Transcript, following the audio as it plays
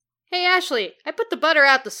Hey Ashley, I put the butter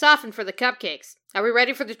out to soften for the cupcakes. Are we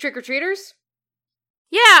ready for the trick-or-treaters?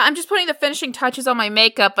 Yeah, I'm just putting the finishing touches on my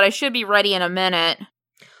makeup, but I should be ready in a minute.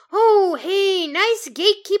 Oh, hey, nice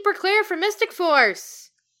gatekeeper Claire from Mystic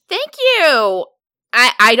Force. Thank you!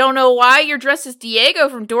 I don't know why you're dressed as Diego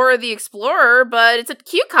from Dora the Explorer, but it's a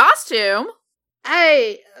cute costume.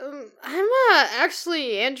 I'm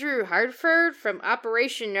actually Andrew Hartford from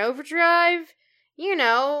Operation Overdrive. You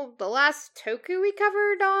know, the last Toku we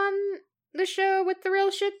covered on the show with the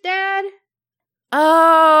real shit dad.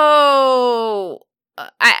 Oh,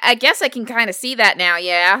 I guess I can kind of see that now,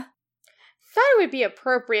 yeah. Thought it would be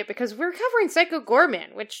appropriate because we're covering Psycho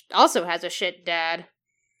Gorman, which also has a shit dad.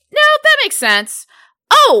 No, that makes sense.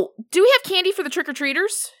 Oh, do we have candy for the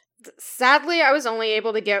trick-or-treaters? Sadly, I was only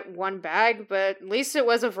able to get one bag, but at least it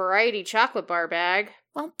was a variety chocolate bar bag.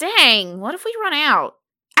 Well, dang, what if we run out?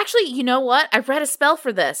 Actually, you know what? I read a spell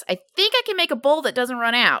for this. I think I can make a bowl that doesn't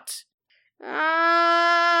run out.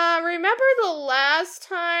 Remember the last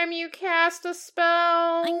time you cast a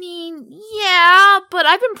spell? I mean, yeah, but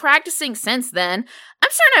I've been practicing since then. I'm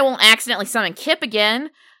certain I won't accidentally summon Kip again.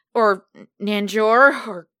 Or Nanjor,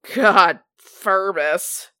 or God,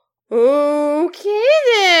 Furbus. Okay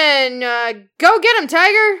then, go get him,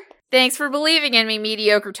 Tiger! Thanks for believing in me,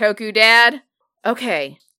 mediocre Toku Dad.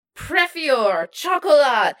 Okay. Prefior,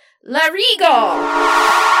 Chocolat, Larigo!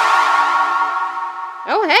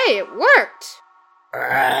 Oh hey, it worked!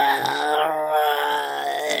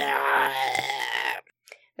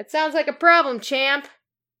 That sounds like a problem, champ.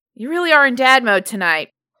 You really are in dad mode tonight.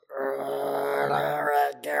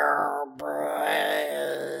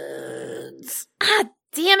 Ah,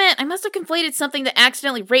 damn it! I must have conflated something that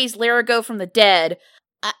accidentally raised Larigo from the dead.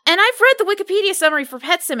 And I've read the Wikipedia summary for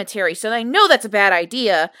Pet Cemetery, so I know that's a bad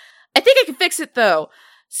idea. I think I can fix it, though.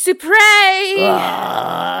 Supray!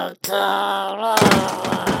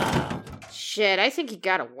 Shit, I think he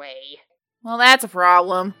got away. Well, that's a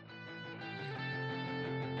problem.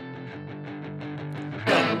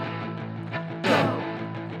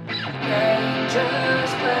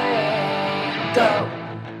 Rangers play. Go.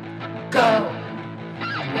 Go.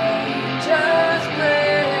 Rangers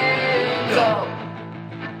play. Go.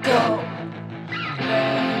 Go.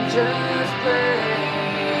 Rangers play.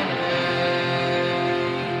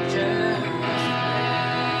 Rangers play.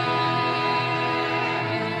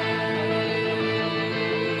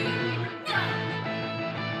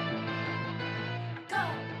 Go.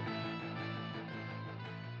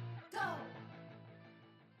 Go.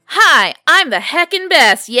 Hi, I'm the heckin'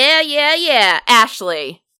 best. Yeah,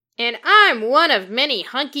 Ashley. And I'm one of many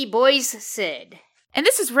hunky boys, Sid. And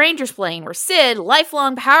this is Rangers Playing, where Sid,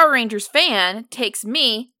 lifelong Power Rangers fan, takes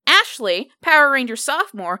me, Ashley, Power Ranger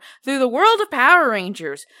sophomore, through the world of Power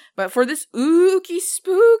Rangers. But for this ooky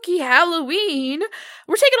spooky Halloween,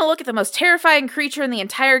 we're taking a look at the most terrifying creature in the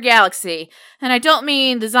entire galaxy. And I don't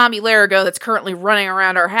mean the zombie Larigo that's currently running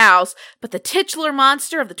around our house, but the titular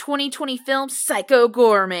monster of the 2020 film Psycho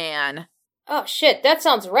Gorman. Oh shit, that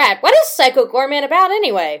sounds rad. What is Psycho Gorman about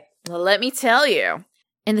anyway? Well, let me tell you.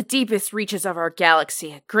 In the deepest reaches of our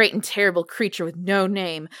galaxy, a great and terrible creature with no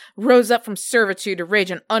name rose up from servitude to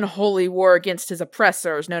wage an unholy war against his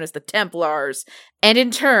oppressors, known as the Templars, and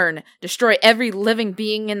in turn, destroy every living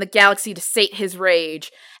being in the galaxy to sate his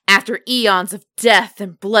rage. After eons of death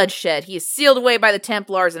and bloodshed, he is sealed away by the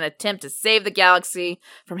Templars in an attempt to save the galaxy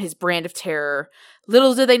from his brand of terror.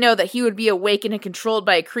 Little did they know that he would be awakened and controlled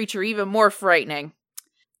by a creature even more frightening.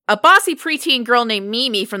 A bossy preteen girl named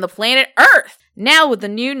Mimi from the planet Earth, now with the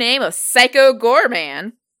new name of Psycho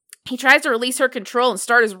Gorman. He tries to release her control and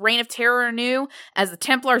start his reign of terror anew as the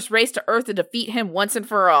Templars race to Earth to defeat him once and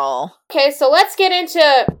for all. Okay, so let's get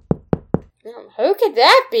into... Who could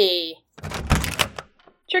that be?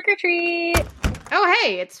 Trick or treat! Oh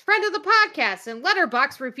hey, it's friend of the podcast and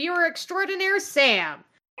letterbox reviewer extraordinaire Sam.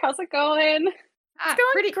 How's it going? It's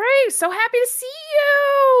going pretty great. So happy to see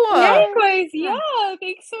you. Likewise, yeah.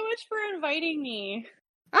 Thanks so much for inviting me.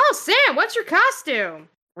 Oh, Sam, what's your costume?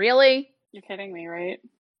 Really? You're kidding me, right?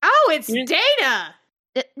 Oh, it's Data!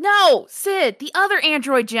 No, Sid, the other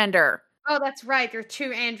android gender. Oh, that's right. There are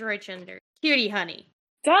two android genders. Cutie honey.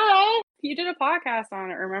 Duh! You did a podcast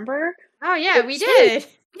on it, remember? Oh, yeah, we did.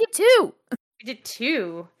 We did too. We did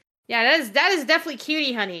two. Yeah, that is definitely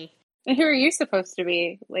cutie honey. And who are you supposed to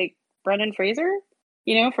be? Like, Brendan Fraser?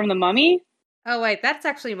 You know, from The Mummy? Oh, wait, that's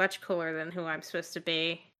actually much cooler than who I'm supposed to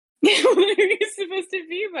be. What are you supposed to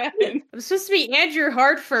be, then? I'm supposed to be Andrew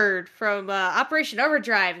Hartford from Operation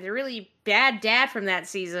Overdrive, the really bad dad from that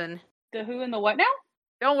season. The who and the what now?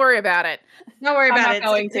 Don't worry about it. Don't worry about it. I'm not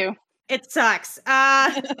going to. It sucks.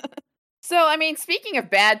 So, I mean, speaking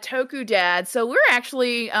of bad Toku Dad, so we're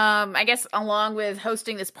actually, I guess, along with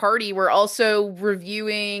hosting this party, we're also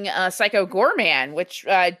reviewing Psycho Gorman, which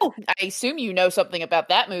I assume you know something about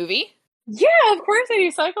that movie. Yeah, of course I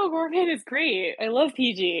do. Psycho Gorman is great. I love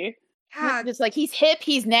PG. God, Just like he's hip,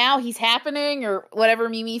 he's now, he's happening, or whatever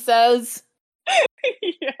Mimi says.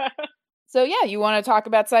 Yeah. So, yeah, you want to talk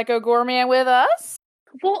about Psycho Gorman with us?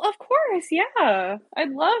 Well, of course, yeah.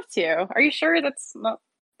 I'd love to. Are you sure that's not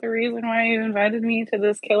the reason why you invited me to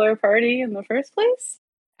this killer party in the first place?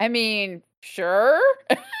 I mean, sure.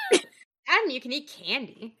 and you can eat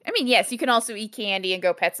candy. I mean, yes, you can also eat candy and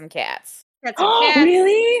go pet some cats. Got some Oh, cats.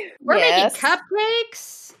 really? We're Yes. making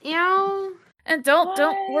cupcakes, you know. And don't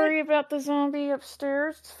What? worry about the zombie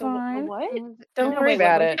upstairs. It's fine. What? Don't No, worry wait,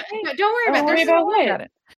 about what it. did you say? No, don't worry about Don't it. worry There's about no- what?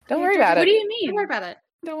 Don't worry about What it. do you Don't worry mean? about it.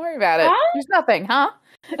 Don't worry about it. Huh? There's nothing, huh?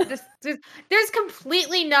 There's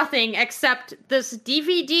completely nothing except this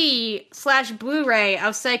DVD/Blu-ray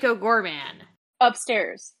of Psycho Gorman.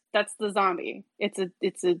 Upstairs. That's the zombie. It's a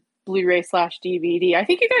Blu-ray/DVD. I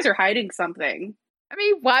think you guys are hiding something. I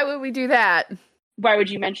mean, why would we do that? Why would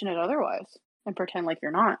you mention it otherwise and pretend like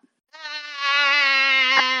you're not?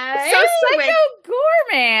 So Psycho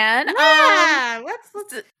Gorman. Yeah, let's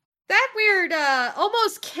that weird,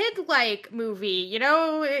 almost kid-like movie. You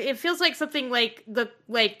know, it feels like something like the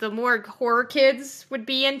more horror kids would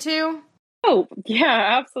be into. Oh,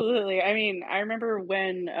 yeah, absolutely. I mean, I remember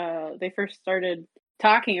when they first started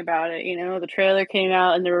talking about it, the trailer came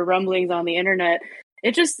out and there were rumblings on the internet.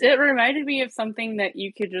 It reminded me of something that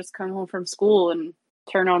you could just come home from school and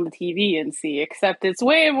turn on the TV and see, except it's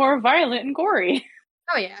way more violent and gory.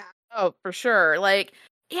 Oh yeah. Oh, for sure. Like,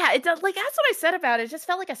 yeah, it does. Like, that's what I said about it. It just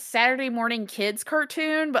felt like a Saturday morning kids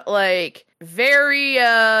cartoon, but like very,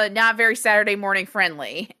 not very Saturday morning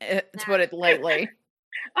friendly, to put it lightly.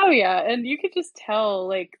 Oh yeah, and you could just tell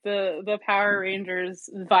like the Power Rangers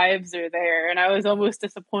vibes are there, and I was almost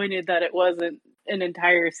disappointed that it wasn't an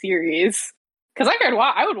entire series. Because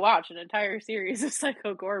I would watch an entire series of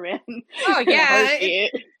Psycho Gorman. Oh in a yeah.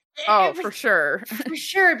 heartbeat. Oh, for sure. For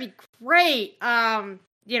sure, it'd be great. Why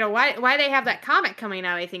they have that comic coming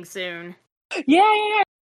out? I think soon. Yeah.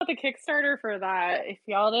 The Kickstarter for that. If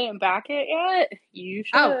y'all didn't back it yet, you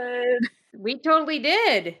should. Oh. We totally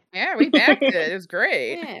did. Yeah, we backed it. It was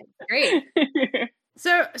great. Yeah, great.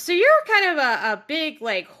 So you're kind of a big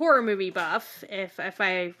like horror movie buff, if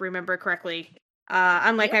I remember correctly.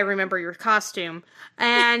 Unlike I remember your costume.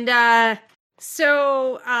 And what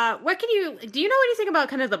do you know anything about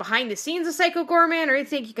kind of the behind the scenes of Psycho Gorman, or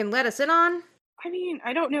anything you can let us in on? I mean,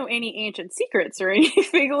 I don't know any ancient secrets or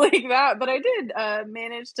anything like that, but I did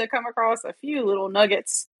manage to come across a few little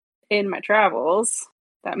nuggets in my travels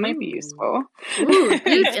that might be useful. Ooh, Please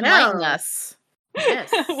good to enlighten know. us.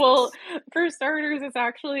 Yes. Well, for starters, it's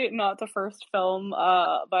actually not the first film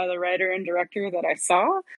by the writer and director that I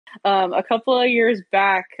saw. A couple of years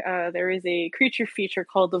back, there was a creature feature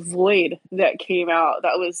called The Void that came out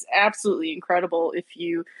that was absolutely incredible if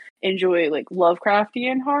you enjoy like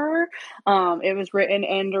Lovecraftian horror. It was written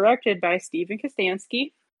and directed by Steven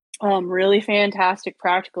Kostanski. Really fantastic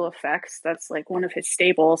practical effects. That's like one of his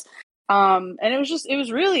staples. And it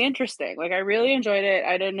was really interesting. Like I really enjoyed it.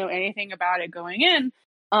 I didn't know anything about it going in.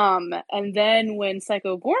 And then when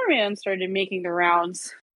Psycho Gorman started making the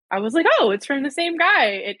rounds, I was like, oh, it's from the same guy.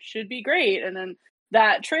 It should be great. And then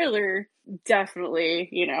that trailer definitely,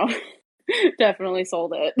 definitely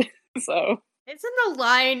sold it. So It's in the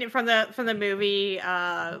line from the movie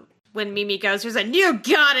when Mimi goes, "There's a new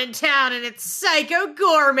god in town, and it's Psycho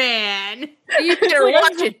Gorman." You better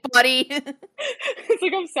watch it, buddy. it's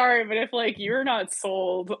like, I'm sorry, but if like you're not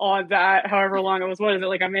sold on that, however long it was, what is it,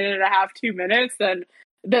 like a minute and a half, 2 minutes, then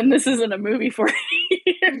this isn't a movie for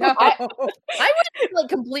you. No. I was like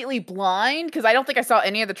completely blind because I don't think I saw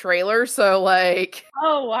any of the trailers. So like,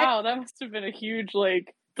 Oh wow, that must have been a huge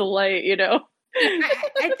like delight,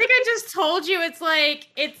 I think I just told you it's like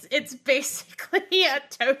it's basically a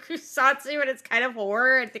tokusatsu and it's kind of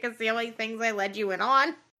horror. I think it's the only things I led you in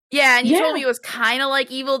on. yeah, and you Yeah. told me it was kind of like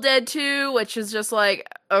Evil Dead 2, which is just like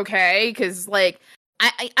okay, because like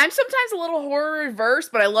I'm sometimes a little horror averse,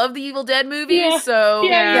 but I love the Evil Dead movies, Yeah. so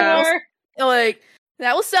Yeah. that you are. will, like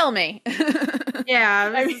that will sell me.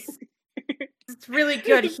 Yeah, I mean- it's really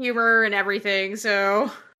good humor and everything. So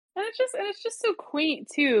And it's just so quaint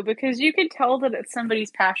too, because you could tell that it's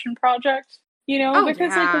somebody's passion project, Oh,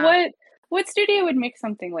 because yeah. like what studio would make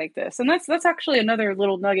something like this? And that's actually another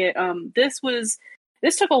little nugget. This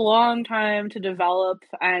took a long time to develop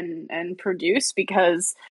and produce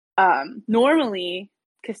because normally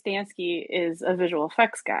Kostansky is a visual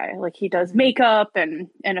effects guy. Like he does makeup and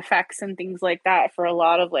effects and things like that for a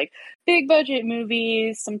lot of like big budget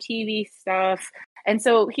movies, some TV stuff. And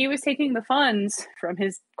so he was taking the funds from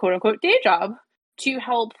his quote unquote day job to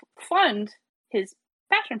help fund his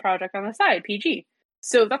passion project on the side, PG.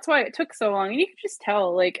 So that's why it took so long. And you can just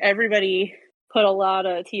tell like everybody put a lot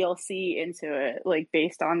of TLC into it, like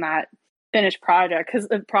based on that finished product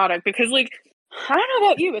because like I don't know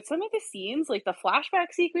about you, but some of the scenes, like the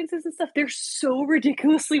flashback sequences and stuff, they're so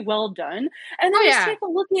ridiculously well done. And then just take a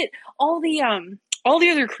look at all the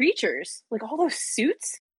other creatures, like all those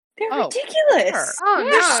suits. They're ridiculous. Sure. Oh,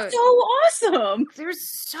 they're so awesome. They're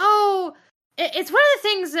so. It's one of the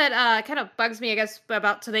things that kind of bugs me, I guess,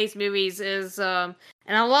 about today's movies is, and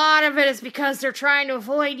a lot of it is because they're trying to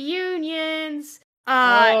avoid unions.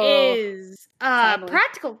 Practical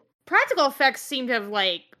effects seem to have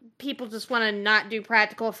like. People just want to not do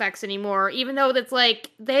practical effects anymore, even though that's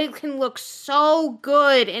like they can look so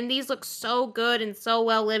good, and these look so good and so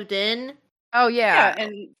well lived in. Oh yeah,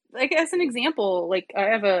 and like as an example, like I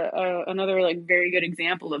have another like very good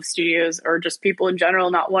example of studios or just people in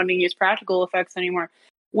general not wanting to use practical effects anymore.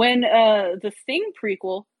 When the Thing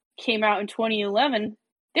prequel came out in 2011,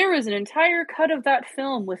 there was an entire cut of that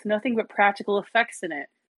film with nothing but practical effects in it.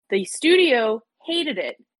 The studio hated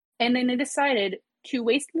it, and then they decided to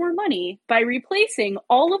waste more money by replacing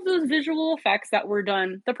all of those visual effects that were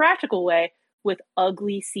done the practical way with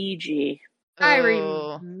ugly CG. I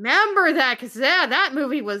remember that because that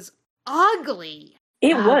movie was ugly.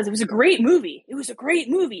 It was. It was a great movie.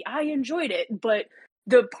 I enjoyed it, but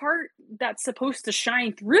the part that's supposed to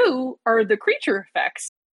shine through are the creature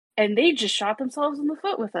effects, and they just shot themselves in the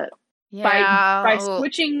foot with it. Yeah. By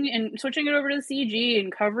switching it over to the CG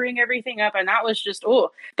and covering everything up, and that was just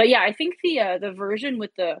But yeah, I think the version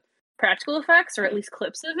with the practical effects, or at least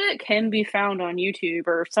clips of it, can be found on YouTube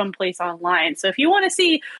or someplace online. So if you want to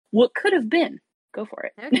see what could have been, go for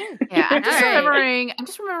it. Okay. Yeah, I'm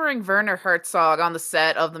just remembering Werner Herzog on the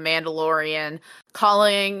set of The Mandalorian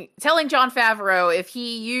telling Jon Favreau if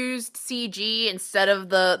he used CG instead of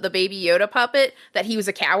the Baby Yoda puppet that he was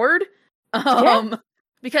a coward.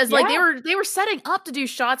 Because like they were setting up to do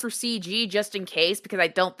shots for CG just in case, because I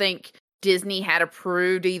don't think Disney had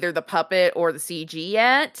approved either the puppet or the CG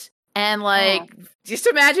yet. And like just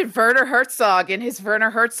imagine Werner Herzog in his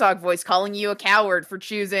Werner Herzog voice calling you a coward for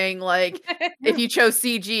choosing like if you chose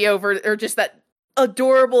CG over or just that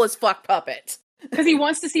adorable as fuck puppet. Because he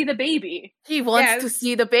wants to see the baby. He wants to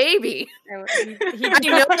see the baby.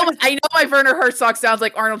 I know my Werner Herzog sounds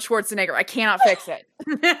like Arnold Schwarzenegger. I cannot fix it.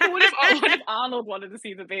 What if Arnold wanted to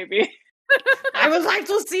see the baby? I would like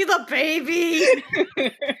to see the baby.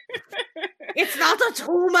 It's not a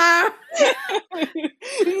tumor.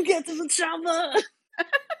 Get to the chopper.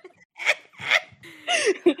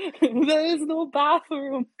 There is no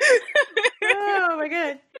bathroom. Oh my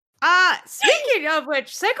god. Speaking of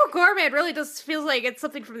which, Psycho Goreman really just feels like it's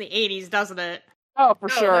something from the 80s, doesn't it? Oh, for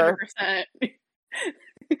sure. 100%.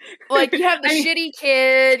 Like, you have the shitty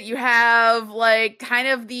kid, you have, like, kind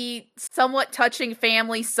of the somewhat touching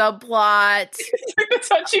family subplot. The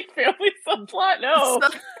touching family subplot? No.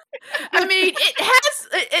 I mean,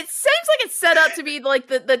 it seems like it's set up to be, like,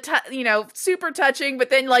 the super touching,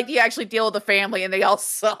 but then, like, you actually deal with the family and they all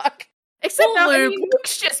suck. Except Luke.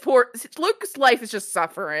 Luke's just poor. Luke's life is just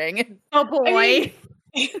suffering. Oh boy. I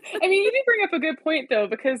mean, you do bring up a good point though,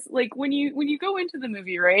 because like when you go into the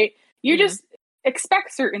movie, right, you just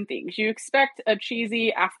expect certain things. You expect a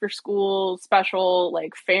cheesy after school special,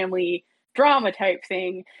 like family drama type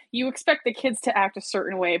thing. You expect the kids to act a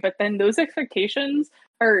certain way, but then those expectations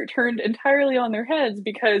are turned entirely on their heads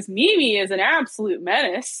because Mimi is an absolute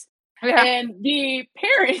menace, and the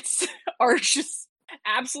parents are just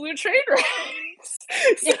absolute train wrecks.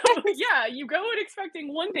 So yeah, you go in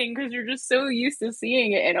expecting one thing because you're just so used to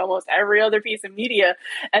seeing it in almost every other piece of media,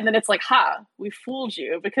 and then it's like, we fooled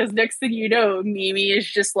you, because next thing you know, Mimi is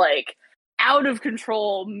just like out of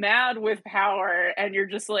control, mad with power, and you're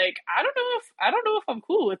just like, I don't know if I'm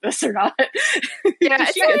cool with this or not. Yeah,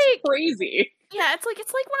 it's crazy. Yeah, it's like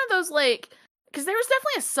one of those like, because there was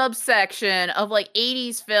definitely a subsection of, like,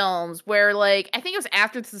 80s films where, like, I think it was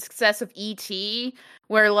after the success of E.T.,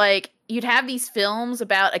 where, like, you'd have these films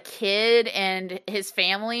about a kid and his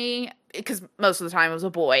family, because most of the time it was a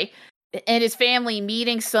boy, and his family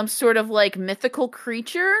meeting some sort of, like, mythical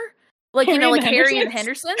creature. Like, like Harry and the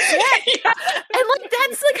Hendersons? Yeah. And, like,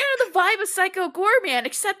 that's, like, kind of the vibe of Psycho Goreman,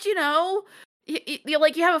 except, you have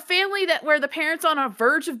a family where the parents on a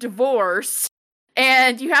verge of divorce,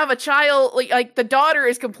 and you have a child, like the daughter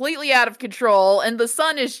is completely out of control, and the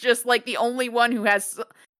son is just, like, the only one who has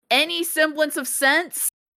any semblance of sense.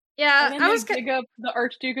 Yeah, And then I they was dig up the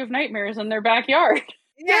Archduke of Nightmares in their backyard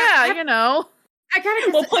Yeah, you know. I kind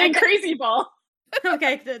of while playing Crazy Ball.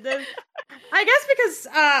 okay. I guess because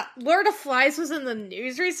Lord of Flies was in the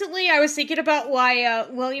news recently, I was thinking about why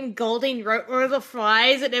William Golding wrote Lord of the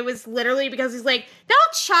Flies, and it was literally because he's like, no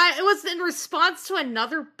child. It was in response to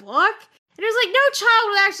another book, and it was like, no child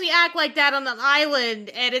would actually act like that on an island,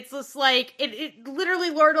 and it's just like it literally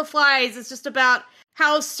Lord of the Flies is just about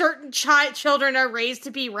how certain children are raised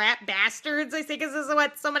to be rat bastards. I think is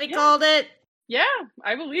what somebody called it. Yeah,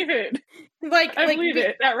 I believe it. I believe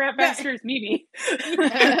it. That rat bastard is Mimi. And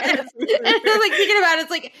like thinking about it, it's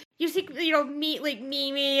like you think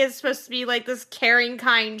Mimi is supposed to be like this caring,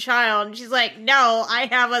 kind child, and she's like, "No, I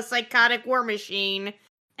have a psychotic war machine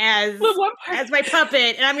as my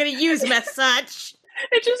puppet, and I'm going to use him as such."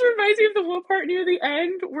 It just reminds me of the one part near the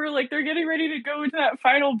end where like they're getting ready to go into that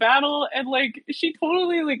final battle, and like she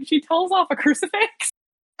totally she tells off a crucifix.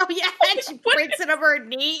 Oh yeah, and she breaks it over her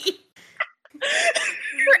knee.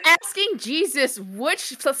 You're asking Jesus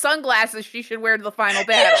which sunglasses she should wear to the final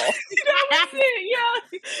battle. That was it, yeah.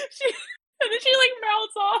 And then she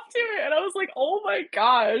mouths off to it, and I was like, oh my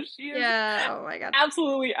gosh, she is oh my god,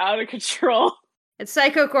 absolutely out of control. And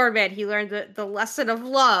Psycho Gorman, he learned the lesson of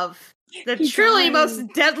love, the truly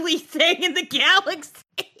most deadly thing in the galaxy.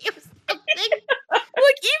 It was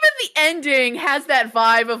Even the ending has that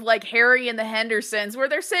vibe of Harry and the Hendersons, where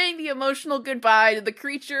they're saying the emotional goodbye to the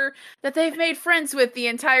creature that they've made friends with the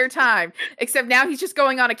entire time. Except now he's just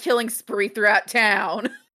going on a killing spree throughout town.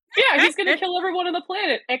 Yeah, he's gonna kill everyone on the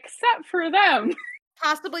planet except for them.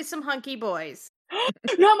 Possibly some hunky boys.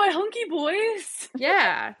 Not my hunky boys.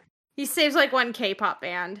 Yeah, he saves one K-pop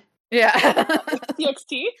band. Yeah.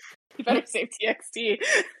 TXT. You better save TXT.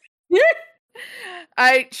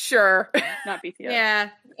 Sure. Not BTS. Yeah.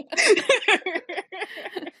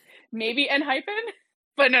 Maybe Enhypen?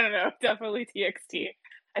 But no, definitely TXT.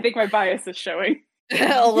 I think my bias is showing.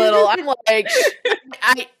 A little. I'm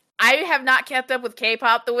I have not kept up with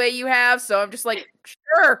K-pop the way you have, so I'm just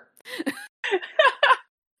sure.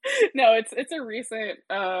 No, it's a recent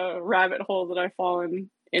rabbit hole that I've fallen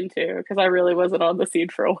into because I really wasn't on the scene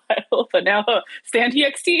for a while. But now, stand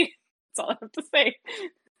TXT. That's all I have to say.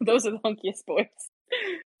 Those are the hunkiest boys.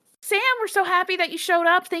 Sam, we're so happy that you showed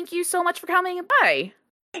up. Thank you so much for coming by.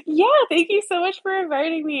 Yeah, thank you so much for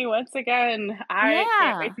inviting me once again. I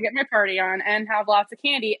can't wait to get my party on and have lots of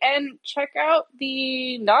candy. And check out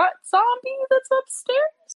the not zombie that's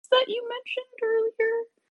upstairs that you mentioned earlier.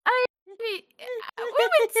 We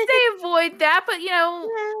would say avoid that, but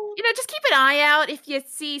just keep an eye out if you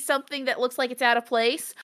see something that looks like it's out of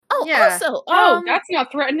place. Oh, yeah. Also, that's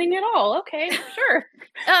not threatening at all. Okay, sure.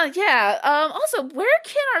 Yeah. Also, where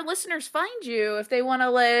can our listeners find you if they want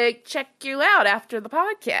to check you out after the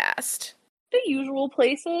podcast? The usual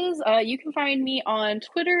places. You can find me on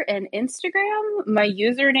Twitter and Instagram. My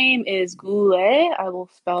username is Gouleh. I will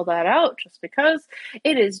spell that out just because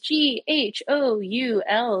it is GHOULEHHH.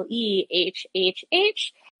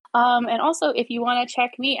 And also, if you want to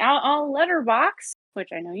check me out on Letterboxd, which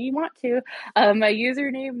I know you want to, my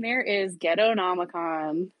username there is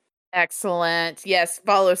Ghettonomicon. Excellent. Yes,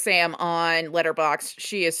 follow Sam on Letterboxd.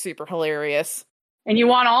 She is super hilarious. And you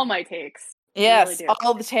want all my takes. Yes, really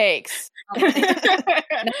all the takes. Not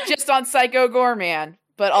just on Psycho Gorman,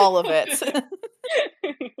 but all of it. All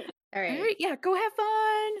right. All right, yeah, go have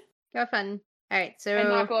fun. Go fun. All right, so And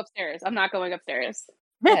not go upstairs. I'm not going upstairs.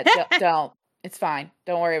 Yeah, don't. It's fine.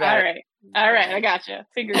 Don't worry about it. All right, I gotcha.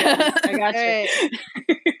 Figure it out. I gotcha.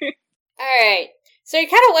 Alright. So you're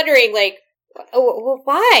kind of wondering,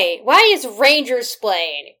 why? Why is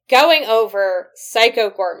Rangersplain going over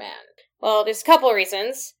Psycho Gorman? Well, there's a couple of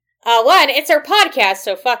reasons. One, it's our podcast,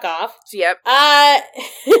 so fuck off. Yep.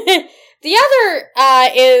 The other,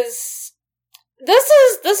 is... This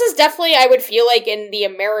is definitely, I would feel in the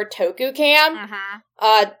Ameritoku camp.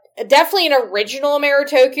 Definitely an original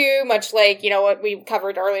Ameritoku, much like, what we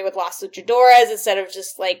covered earlier with Lost Luchadoras, instead of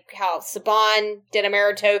just, how Saban did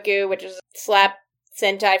Ameritoku, which is slap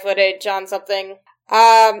Sentai footage on something.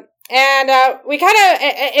 And we kind of,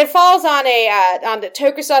 it falls on on the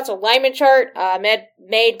Tokusatsu alignment chart,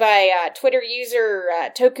 made by, Twitter user,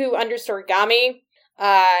 Toku_Gami.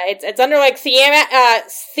 It's under,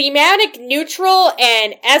 thematic neutral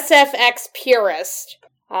and SFX purist.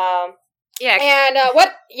 Yeah. And,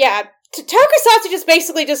 Tokusatsu just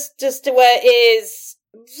basically just what is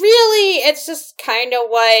really, it's just kind of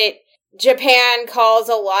what Japan calls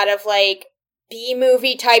a lot of,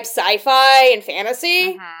 B-movie type sci-fi and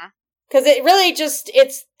fantasy. Because it really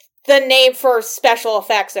it's the name for special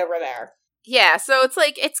effects over there. Yeah, so it's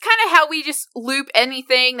like, it's kind of how we just loop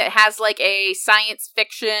anything that has like a science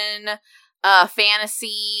fiction,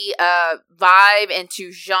 fantasy, vibe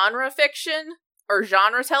into genre fiction or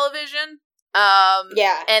genre television.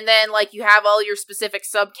 Yeah. And then like you have all your specific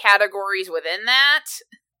subcategories within that.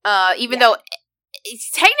 Even though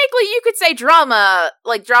it's technically you could say drama,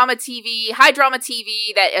 like drama TV, high drama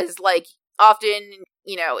TV that is like often,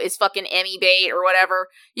 you know, is fucking Emmy bait or whatever.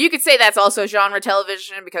 You could say that's also genre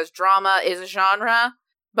television because drama is a genre.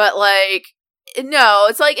 But like, no,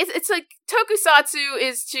 it's like tokusatsu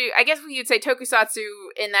is to, I guess you'd say tokusatsu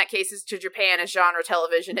in that case is to Japan as genre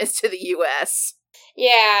television is to the US.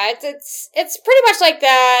 Yeah, it's pretty much like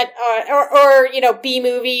that, or you know, B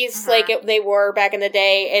movies like they were back in the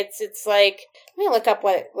day. It's like, let me look up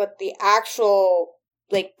what the actual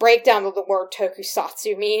like breakdown of the word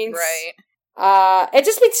tokusatsu means. Right. It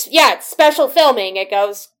just means it's special filming. It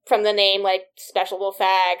goes from the name like special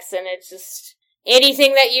effects, and it's just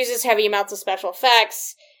anything that uses heavy amounts of special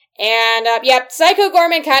effects. And Psycho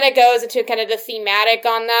Gorman kind of goes into kind of the thematic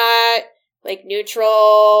on that, like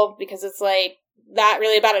neutral, because it's like not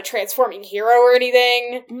really about a transforming hero or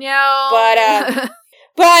anything. No. But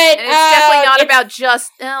and it's definitely not about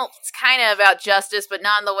it's kind of about justice, but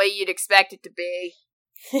not in the way you'd expect it to be.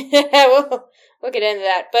 we'll get into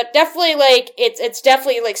that. But definitely, like, it's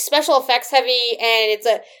definitely, like, special effects heavy, and it's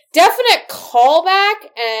a definite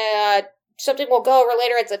callback, something we'll go over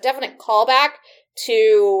later, it's a definite callback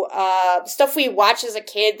to stuff we watched as a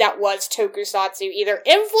kid that was tokusatsu, either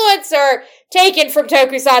influenced or taken from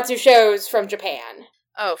tokusatsu shows from Japan.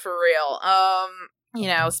 Oh, for real. You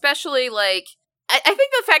know, especially like I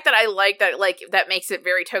think the fact that I like that, like, that makes it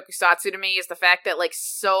very tokusatsu to me is the fact that like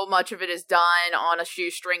so much of it is done on a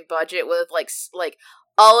shoestring budget with like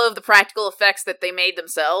all of the practical effects that they made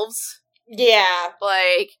themselves. Yeah.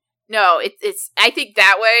 Like, no, it's I think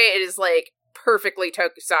that way it is like perfectly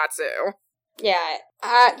tokusatsu. Yeah.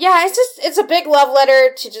 It's a big love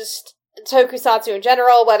letter to just tokusatsu in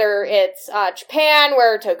general, whether it's Japan,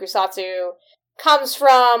 where tokusatsu comes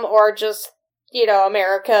from, or just, you know,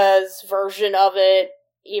 America's version of it,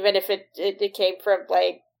 even if it came from,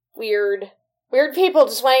 like, weird people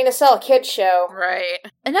just wanting to sell a kid's show. Right.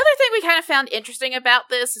 Another thing we kind of found interesting about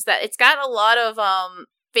this is that it's got a lot of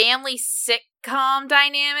family sitcom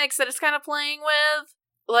dynamics that it's kind of playing with.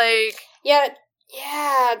 Like...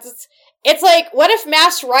 Yeah, it's like, what if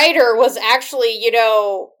Masked Rider was actually, you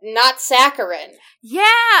know, not saccharine?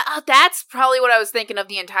 Yeah, that's probably what I was thinking of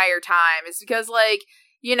the entire time. It's because, like,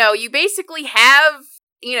 you know, you basically have,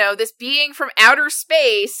 you know, this being from outer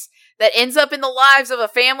space that ends up in the lives of a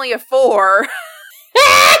family of 4.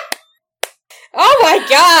 Oh my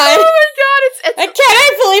god! Oh my god, I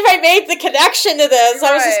can't believe I made the connection to this.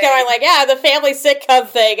 Right. I was just going like, the family sitcom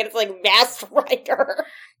thing, and it's like Masked Rider.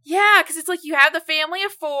 Yeah, because it's like you have the family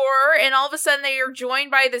of 4, and all of a sudden they are joined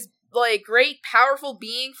by this, like, great, powerful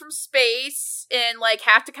being from space, and, like,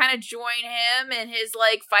 have to kind of join him in his,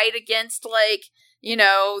 like, fight against, like, you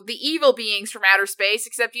know, the evil beings from outer space,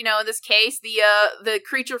 except, you know, in this case, the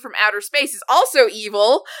creature from outer space is also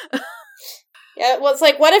evil. Yeah, well, it's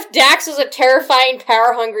like, what if Dax was a terrifying,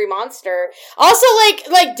 power-hungry monster? Also,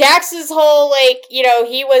 like Dax's whole, like, you know,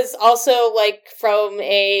 he was also, like, from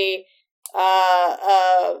a...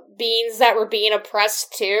 beings that were being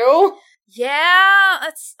oppressed too. Yeah,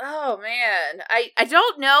 that's, oh man. I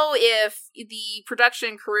don't know if the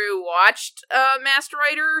production crew watched Masked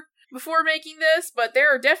Rider before making this, but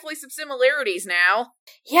there are definitely some similarities now.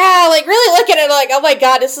 Yeah, like, really looking at it like, oh my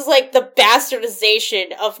god, this is like the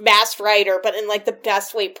bastardization of Masked Rider, but in like the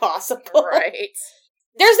best way possible. Right.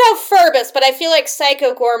 There's no Ferbus, but I feel like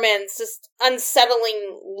Psycho Gorman's just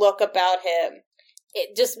unsettling look about him,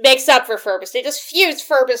 it just makes up for Ferbus. They just fuse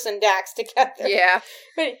Ferbus and Dax together. Yeah.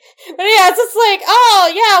 But yeah, it's just like, oh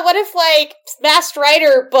yeah, what if, like, Masked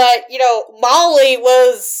Rider, but, you know, Molly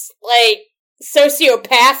was, like,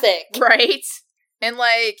 sociopathic. Right. And,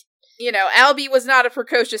 like, you know, Albie was not a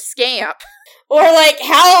precocious scamp. Or, like,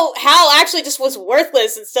 Hal actually just was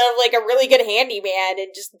worthless instead of, like, a really good handyman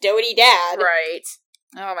and just doty dad. Right.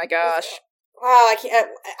 Oh my gosh. Wow,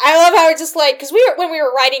 I love how we're just like, because when we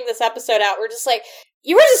were writing this episode out, we're just like,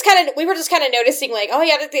 we were just kind of noticing, like, oh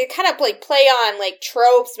yeah, they kind of like play on like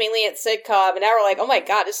tropes, mainly at sitcom, and now we're like, oh my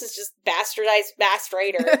god, this is just bastardized Masked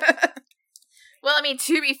Rider. Well, I mean,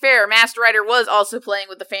 to be fair, Masked Rider was also playing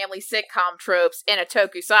with the family sitcom tropes in a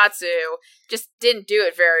tokusatsu, just didn't do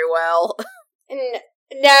it very well.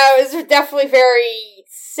 No, it was definitely very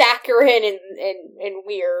saccharine and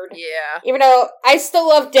weird. Yeah. Even though I still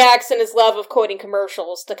love Dax and his love of quoting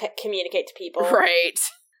commercials to communicate to people. Right.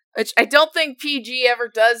 Which I don't think PG ever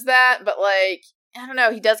does that, but, like, I don't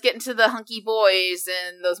know, he does get into the hunky boys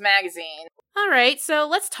in those magazines. All right, so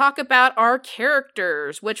let's talk about our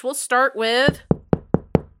characters, which we'll start with...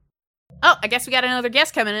 Oh, I guess we got another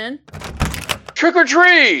guest coming in. Trick or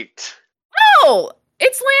treat! Oh,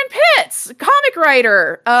 it's Lan Pitts, comic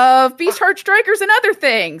writer of Beast Heart Strikers and other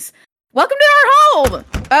things. Welcome to our home.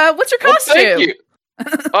 What's your costume? Thank you.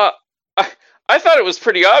 I thought it was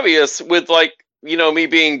pretty obvious with, like, you know, me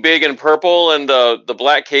being big and purple and the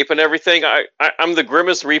black cape and everything. I'm the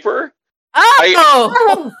Grimace Reaper.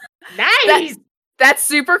 Oh, Nice! that's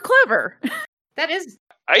super clever. That is...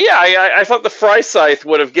 I thought the Fry Scythe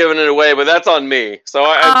would have given it away, but that's on me. So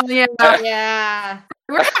Yeah. Yeah.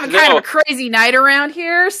 We're having kind of a crazy night around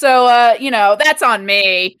here, so, that's on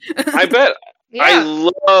me. I bet. Yeah. I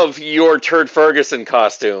love your Turd Ferguson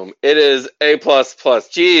costume. It is A++.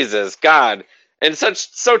 Jesus, God. And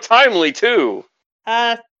so timely, too.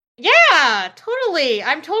 Yeah, totally.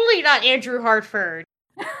 I'm totally not Andrew Hartford.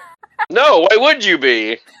 No, why would you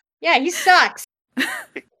be? Yeah, he sucks.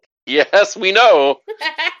 Yes, we know.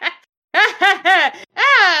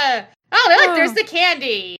 Look, there's the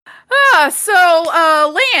candy.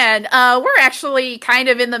 Lan, we're actually kind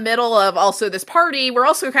of in the middle of also this party. We're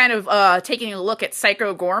also kind of taking a look at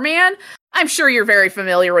Psycho Gorman. I'm sure you're very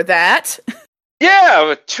familiar with that.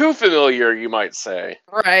 Yeah, too familiar, you might say.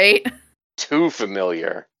 Right. Too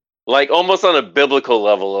familiar. Like, almost on a biblical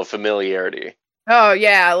level of familiarity. Oh,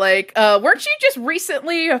 yeah, weren't you just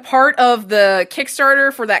recently a part of the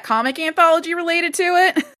Kickstarter for that comic anthology related to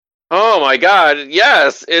it? Oh my god,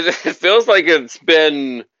 yes! It feels like it's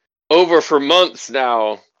been over for months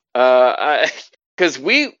now. Because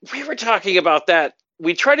we were talking about that.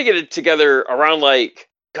 We tried to get it together around,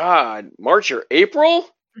 March or April?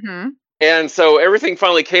 Mm-hmm. And so everything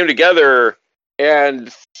finally came together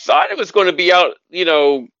and thought it was going to be out,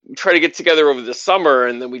 try to get together over the summer,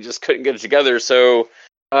 and then we just couldn't get it together. So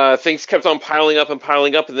things kept on piling up,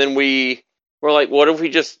 and then we were like, what if we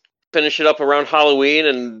just finish it up around Halloween,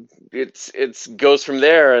 and it's goes from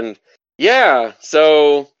there. And yeah,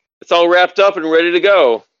 so it's all wrapped up and ready to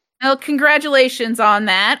go. Well, congratulations on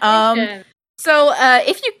that. So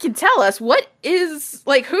if you can tell us, what is,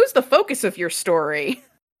 who's the focus of your story?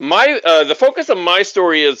 The focus of my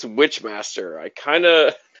story is Witchmaster.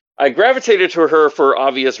 I gravitated to her for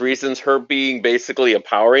obvious reasons, her being basically a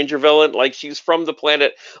Power Ranger villain. Like, she's from the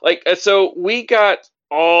planet. So we got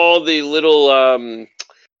all the little,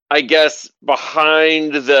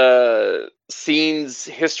 behind the scenes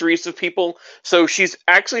histories of people. So she's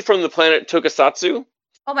actually from the planet Tokusatsu.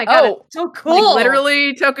 Oh my god, that's so cool.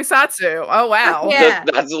 Literally Tokusatsu. Oh, wow. Yeah.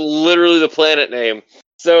 That's literally the planet name.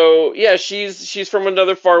 So, yeah, she's from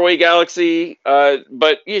another faraway galaxy,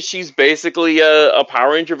 but yeah, she's basically a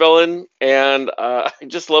Power Ranger villain, and I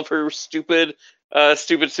just love her stupid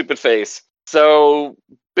face. So,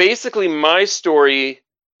 basically, my story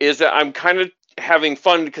is that I'm kind of having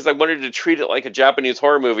fun because I wanted to treat it like a Japanese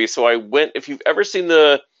horror movie, so I went, if you've ever seen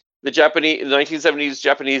the 1970s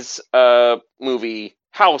Japanese movie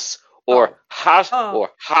House, or Hasu.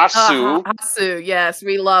 Hasu, yes,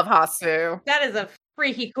 we love Hasu. That is a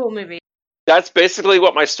freaky cool movie. That's basically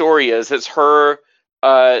what my story is. It's her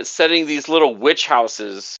setting these little witch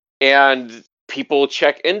houses, and people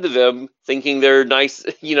check into them thinking they're nice,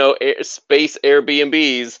 space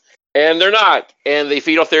Airbnbs, and they're not. And they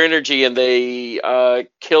feed off their energy, and they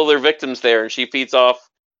kill their victims there. And she feeds off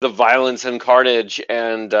the violence and carnage,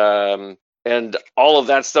 and all of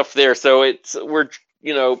that stuff there. So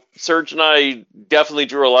Serge and I definitely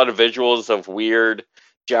drew a lot of visuals of weird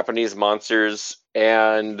Japanese monsters,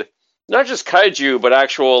 and not just kaiju, but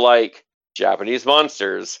actual Japanese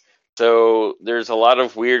monsters. So there's a lot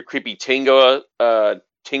of weird, creepy Tinga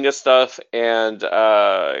stuff, and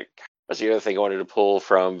what's the other thing I wanted to pull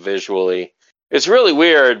from visually? It's really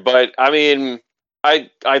weird, but I mean, I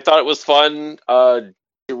thought it was fun.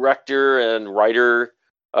 Director and writer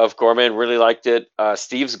of Gorman really liked it.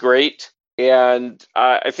 Steve's great. And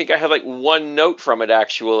I think I had one note from it,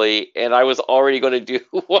 actually, and I was already going to do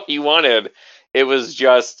what he wanted. It was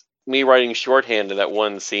just me writing shorthand in that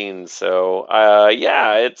one scene. So,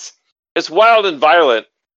 it's wild and violent.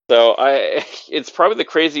 So it's probably the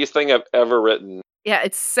craziest thing I've ever written. Yeah,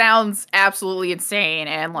 it sounds absolutely insane,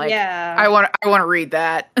 and yeah. I want to read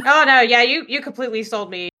that. Oh no, yeah, you completely sold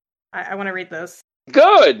me. I want to read this.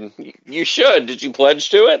 Good, you should. Did you pledge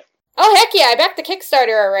to it? Oh heck yeah! I backed the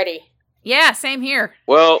Kickstarter already. Yeah, same here.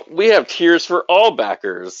 Well, we have tiers for all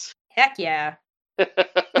backers. Heck yeah.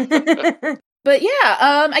 But yeah,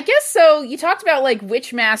 I guess so. You talked about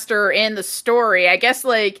Witchmaster in the story. I guess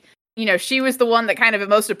she was the one that kind of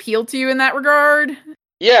most appealed to you in that regard.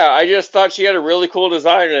 Yeah, I just thought she had a really cool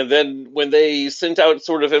design, and then when they sent out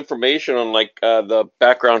sort of information on like the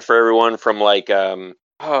background for everyone from like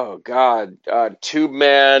oh god, Tube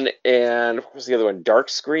Man and what was the other one? Dark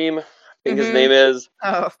Scream, I think his Mhm. name is.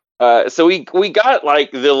 Oh, So we got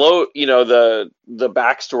like the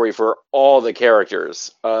backstory for all the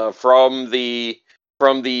characters, from the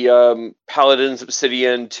Paladins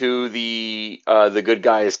Obsidian to the good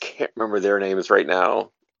guys. Can't remember their names right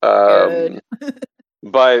now. good.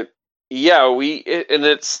 But yeah, and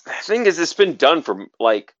it's the thing is it's been done for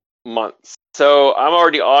like months, so I'm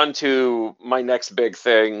already on to my next big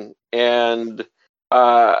thing, and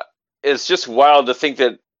uh, it's just wild to think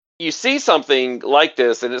that you see something like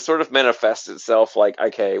this and it sort of manifests itself like,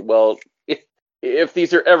 okay, well, if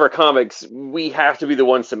these are ever comics, we have to be the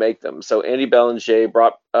ones to make them. So Andy Belanger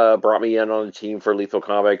brought me in on the team for Lethal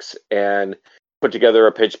Comics and put together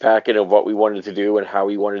a pitch packet of what we wanted to do and how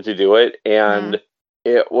we wanted to do it, and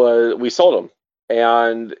we sold them,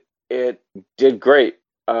 and it did great.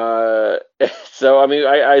 So I mean,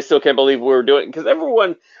 I still can't believe we were doing it, because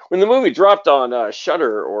everyone, when the movie dropped on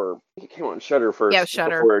Shudder, or it came on Shudder first, Yeah,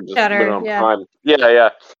 Shudder. before it just Shudder, went on yeah. Prime. Yeah.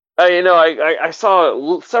 I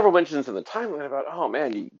saw several mentions in the timeline about, oh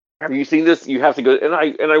man, have you seen this? You have to go, and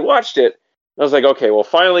I watched it. I was like, okay, well,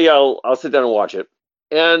 finally, I'll sit down and watch it.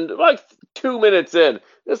 And like 2 minutes in,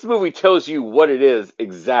 this movie tells you what it is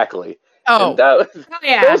exactly. Oh, And that, Oh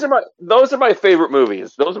yeah. those are my favorite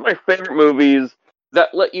movies. Those are my favorite movies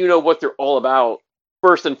that let you know what they're all about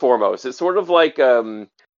first and foremost. It's sort of like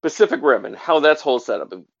Pacific Rim and how that's whole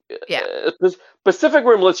setup. Yeah. Pacific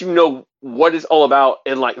Rim lets you know what it's all about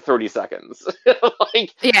in like 30 seconds.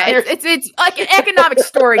 Like, yeah. It's like an economic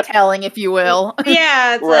storytelling, if you will.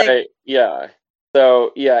 Yeah, it's right? like Yeah.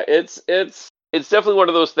 So yeah, it's definitely one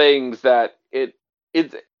of those things that it.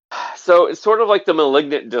 So it's sort of like the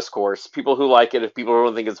Malignant discourse. People who like it, if people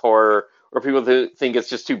don't think it's horror, or people who think it's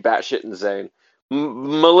just too batshit insane.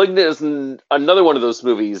 Malignant is another one of those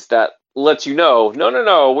movies that lets you know,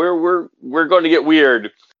 no, we're going to get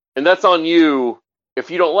weird, and that's on you if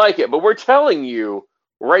you don't like it. But we're telling you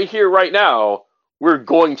right here, right now, we're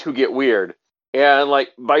going to get weird. And like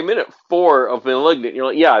by minute 4 of Malignant, you're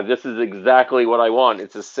like, yeah, this is exactly what I want.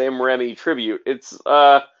 It's a Sam Raimi tribute. It's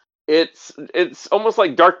almost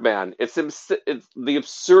like Darkman. It's the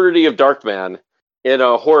absurdity of Darkman in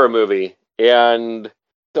a horror movie. And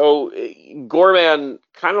so Gorman,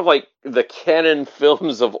 kind of like the Canon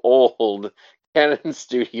films of old, Canon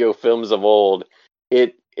Studio films of old,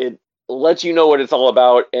 it lets you know what it's all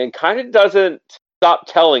about and kind of doesn't stop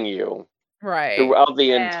telling you Right. throughout the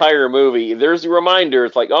Yeah. entire movie. There's a reminder.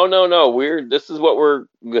 It's like, oh no, this is what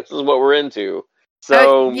we're into.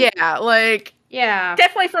 So yeah, like yeah.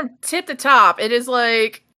 definitely from tip to top, it is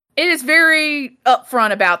very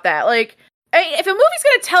upfront about that. Like, I mean, if a movie's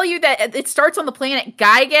going to tell you that it starts on the planet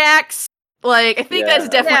Gygax, like, I think that's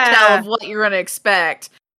definitely Yeah. tell of what you're going to expect.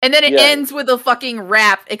 And then it Yeah. ends with a fucking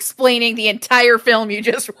rap explaining the entire film you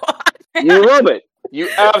just watched. you love it. You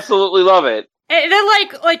absolutely love it. And then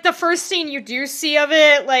like the first scene you do see of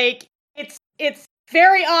it, like it's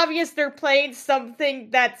very obvious they're playing something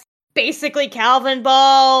that's basically Calvin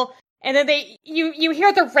Ball. And then you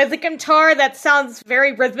hear the rhythm guitar that sounds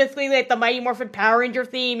very rhythmically like the Mighty Morphin Power Ranger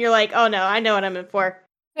theme. You're like, oh no, I know what I'm in for.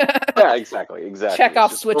 Yeah, exactly. Check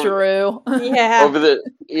off It's just switcheroo. Yeah. over the,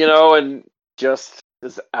 and just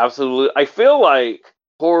this absolute. I feel like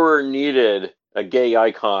horror needed a gay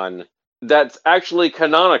icon that's actually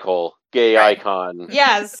canonical gay Right. icon.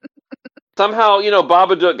 Yes. Somehow,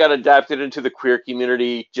 Babadook got adapted into the queer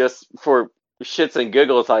community just for shits and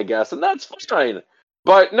giggles, I guess, and that's fine.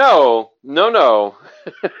 But no.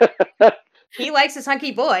 He likes his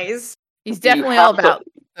hunky boys. He's definitely all have to- about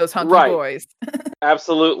those hunky Right. boys.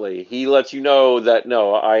 Absolutely. He lets you know that,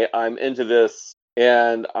 no, I'm into this,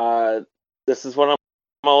 and this is what I'm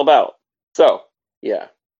all about. So, yeah,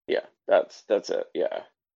 that's it, yeah.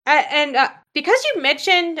 And because you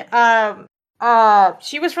mentioned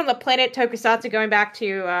she was from the planet Tokusatsu, going back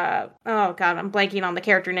to oh god, I'm blanking on the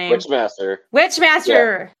character name. Witchmaster.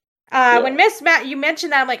 Witchmaster. Yeah. When Miss Matt, you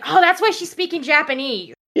mentioned that, I'm like, oh, that's why she's speaking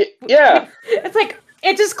Japanese. Yeah. It's like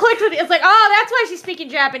it just clicked with. It's like, oh, that's why she's speaking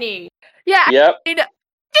Japanese. Yeah, Yep. I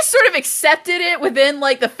just sort of accepted it within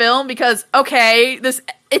like the film because okay,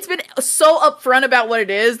 it's been so upfront about what it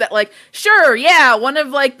is that like sure, yeah, one of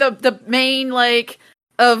like the main like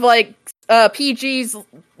of like PG's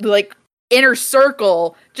like inner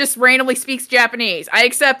circle just randomly speaks Japanese. I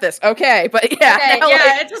accept this. Okay, but yeah, Okay, now, yeah,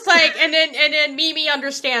 like, it's just like, and then Mimi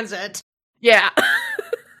understands it. yeah.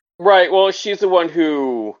 Right. Well, she's the one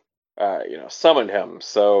who, summoned him.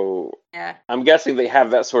 So Yeah. I'm guessing they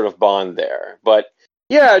have that sort of bond there. But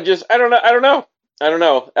yeah, just I don't know.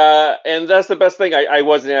 And that's the best thing. I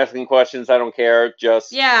wasn't asking questions. I don't care.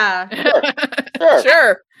 Just Yeah. sure.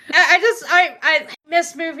 Sure. I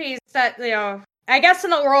miss movies that, I guess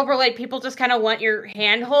in a world where, like, people just kind of want your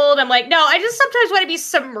handhold, I'm like, no, I just sometimes want to be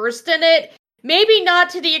submersed in it. Maybe not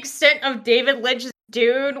to the extent of David Lynch's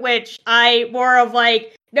Dune, which I more of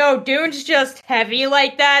like, no, Dune's just heavy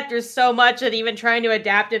like that. There's so much that even trying to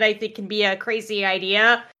adapt it, I think, can be a crazy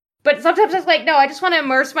idea. But sometimes it's like, no, I just want to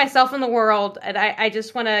immerse myself in the world, and I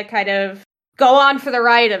just want to kind of go on for the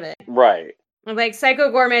ride of it. Right. And, like,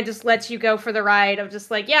 Psycho Goreman just lets you go for the ride of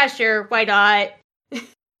just like, yeah, sure, why not? It's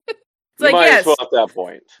like, Might yes. as well at that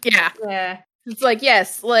point. Yeah. Yeah. It's like,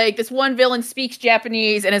 yes, like, this one villain speaks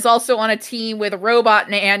Japanese and is also on a team with a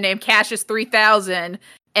robot man named Cassius 3000. And,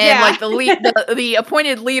 Yeah. like, the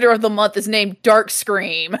appointed leader of the month is named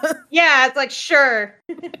Darkscream. Yeah, it's like, sure.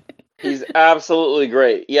 He's absolutely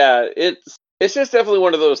great. Yeah, it's just definitely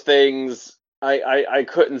one of those things I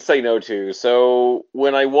couldn't say no to. So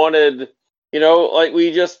when I wanted, like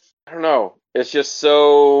I don't know, it's just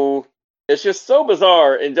so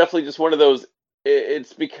bizarre, and definitely just one of those.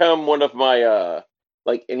 It's become one of my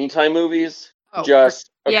like anytime movies. Oh, Just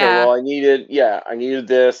okay. yeah. Well, I needed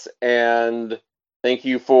this, and thank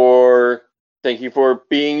you for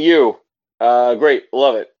being you. Great,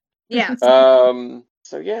 love it. Yeah.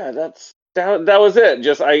 So yeah, that was it.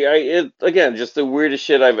 Just again, just the weirdest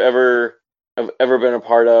shit I've ever been a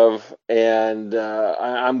part of, and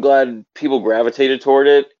I'm glad people gravitated toward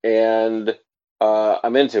it, and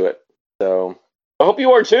I'm into it. So I hope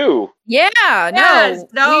you are too. Yeah, Yes,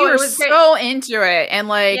 no, we it were was great. so into it, and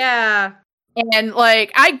like, Yeah. and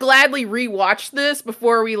like, I gladly rewatched this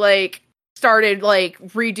before we like started like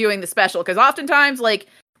redoing the special, because oftentimes, like,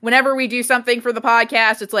 whenever we do something for the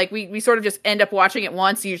podcast, it's like we sort of just end up watching it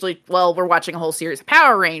once. Usually, well, we're watching a whole series of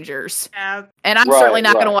Power Rangers, Yeah. and I'm Right, certainly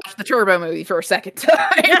not going to right. watch the Turbo movie for a second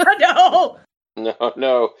time. No.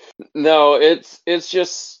 No. It's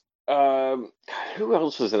just who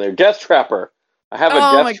else was in there? Death Trapper. I have a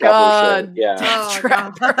Oh Death my Trapper God. shirt. Yeah, Oh,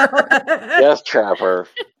 Trapper. God. Death Trapper.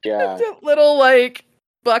 Yeah, That little like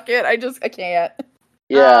bucket. I can't.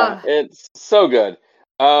 yeah. It's so good.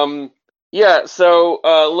 Yeah. So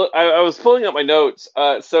look, I was pulling up my notes.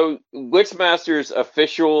 So Witchmaster's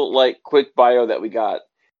official like quick bio that we got.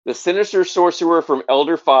 The sinister sorcerer from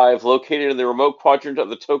Elder 5, located in the remote quadrant of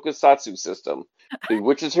the Tokusatsu system,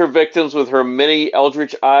 bewitches her victims with her many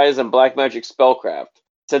eldritch eyes and black magic spellcraft.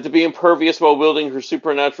 Said to be impervious while wielding her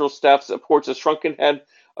supernatural staff, supports the shrunken head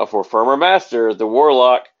of her former master, the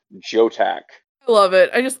warlock Jotak. I love it.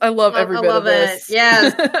 I love every bit of this.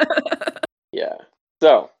 Yes. Yeah.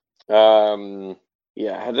 So,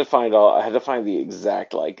 yeah, I had to find the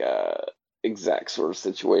exact sort of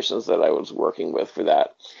situations that I was working with for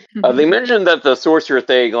that. They mentioned that the sorcerer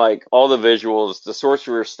thing, like all the visuals, the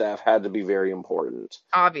sorcerer staff had to be very important.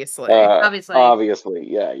 Obviously. Obviously.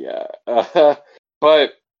 Yeah.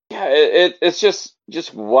 But yeah, it's just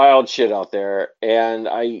wild shit out there, and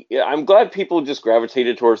I'm glad people just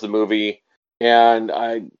gravitated towards the movie, and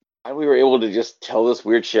we were able to just tell this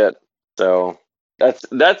weird shit. So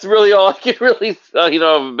that's really all I can really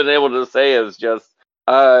have been able to say is just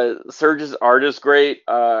Surge's art is great.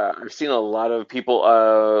 I've seen a lot of people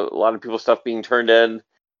stuff being turned in.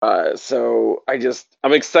 So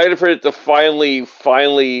I'm excited for it to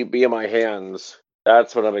finally be in my hands.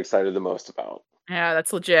 That's what I'm excited the most about. Yeah,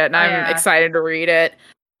 that's legit, and I'm Yeah. excited to read it.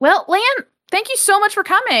 Well, Lan, thank you so much for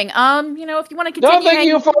coming. If you want to continue, No, thank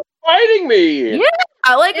you for inviting me. Yeah,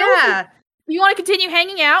 Yeah. if you want to continue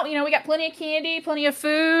hanging out, we got plenty of candy, plenty of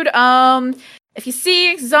food. If you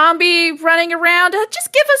see a zombie running around,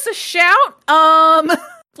 just give us a shout,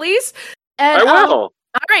 please. And, I will. All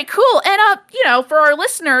right, cool. And for our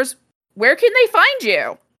listeners, where can they find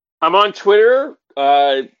you? I'm on Twitter,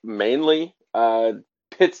 mainly.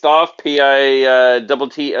 Pittsed off,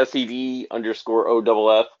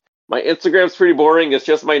 PITTSED_OFF. My Instagram's pretty boring. It's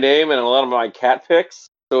just my name and a lot of my cat pics.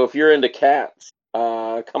 So if you're into cats,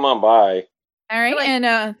 come on by. All right, Like-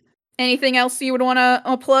 and anything else you would want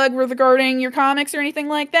to plug regarding your comics or anything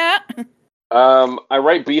like that? I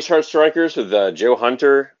write Beast Heart Strikers with Joe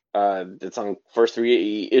Hunter. It's on first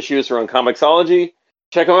 3 issues are on Comixology.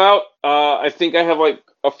 Check them out. I think I have like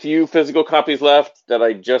a few physical copies left that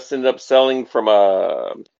I just ended up selling from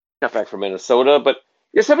got back from Minnesota. But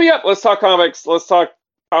just hit me up. Let's talk comics. Let's talk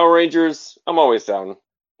Power Rangers. I'm always down.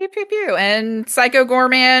 Pew, pew, pew. And Psycho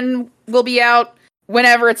Goreman will be out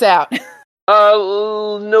whenever it's out.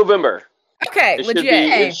 November. Okay, It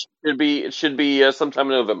legit. should be sometime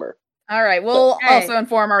in November. All right, we'll Okay. also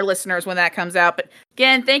inform our listeners when that comes out. But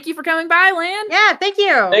again, thank you for coming by, Lan. Yeah, thank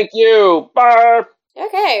you. Thank you. Bye.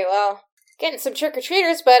 Okay, well, getting some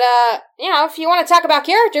trick-or-treaters, but, if you want to talk about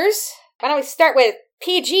characters, why don't we start with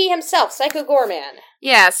PG himself, Psycho Goreman.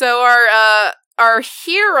 Yeah, so our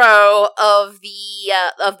hero of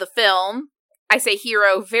the film, I say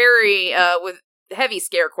hero very with heavy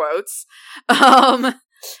scare quotes.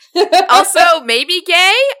 Also maybe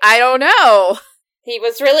gay? I don't know. He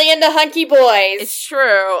was really into hunky boys. It's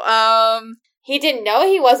true. He didn't know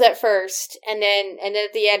he was at first, and then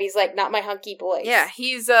at the end he's like, not my hunky boys. Yeah,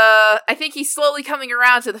 he's I think he's slowly coming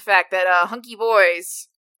around to the fact that hunky boys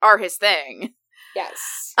are his thing.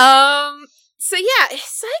 Yes. So yeah,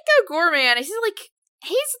 Psycho Goreman, he's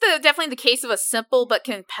definitely the case of a simple but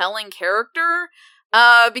compelling character.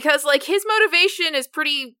 Because like his motivation is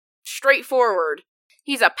pretty straightforward.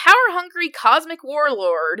 He's a power-hungry cosmic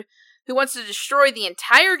warlord who wants to destroy the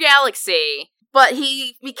entire galaxy. But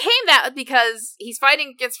he became that because he's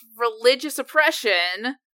fighting against religious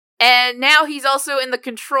oppression, and now he's also in the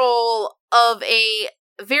control of a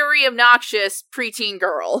very obnoxious preteen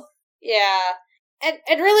girl. Yeah. And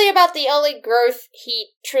really about the only growth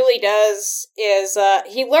he truly does is,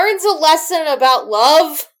 he learns a lesson about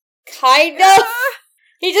love, kind of.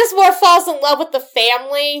 He just more falls in love with the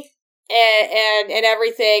family and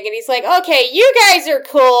everything, and he's like, okay, you guys are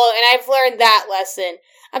cool, and I've learned that lesson.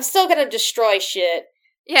 I'm still gonna destroy shit.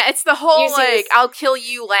 Yeah, it's the whole, I'll kill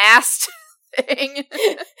you last thing.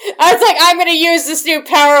 I was like, I'm gonna use this new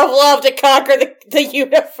power of love to conquer the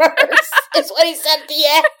universe, is what he said at the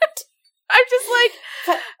end. I'm just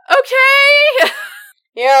like, okay.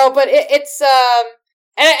 But it's, and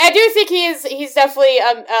I do think he's definitely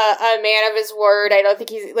a man of his word. I don't think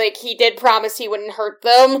he did promise he wouldn't hurt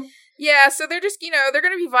them. Yeah, so they're just, they're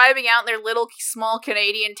gonna be vibing out in their little small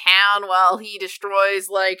Canadian town while he destroys,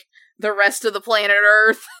 the rest of the planet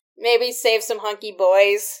Earth. Maybe save some hunky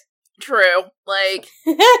boys. True.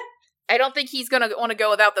 I don't think he's gonna want to go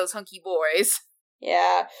without those hunky boys.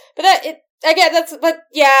 Yeah. But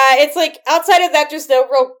it's like, outside of that, there's no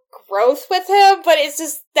real growth with him, but it's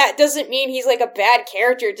just, that doesn't mean he's like a bad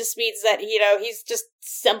character. It just means that, he's just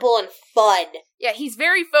simple and fun. Yeah, he's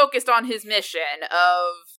very focused on his mission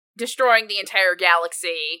of destroying the entire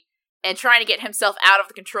galaxy and trying to get himself out of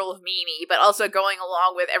the control of Mimi, but also going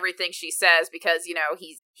along with everything she says because,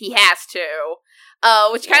 he has to.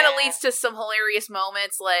 Which kind of leads to some hilarious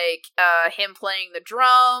moments like him playing the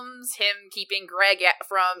drums, him keeping Greg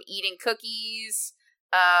from eating cookies,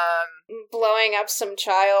 blowing up some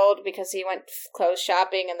child because he went clothes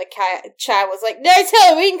shopping and the child was like, nice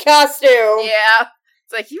Halloween costume! Yeah.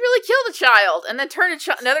 It's like, you really killed a child and then turned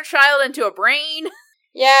another child into a brain.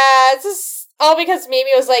 Yeah, it's just all because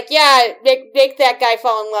Mimi was like, yeah, make that guy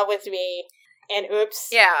fall in love with me. And oops.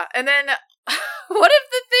 Yeah, and then one of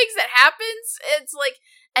the things that happens, it's like,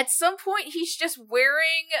 at some point he's just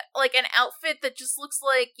wearing, an outfit that just looks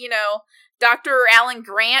like, Dr. Alan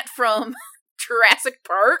Grant from Jurassic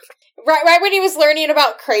Park. Right when he was learning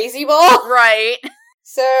about Crazy Ball. Right.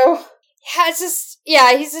 So, he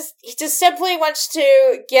just simply wants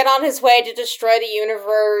to get on his way to destroy the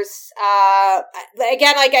universe.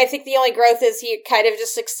 Again, I think the only growth is he kind of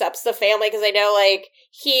just accepts the family, because I know,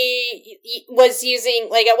 he was using,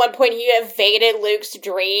 at one point he evaded Luke's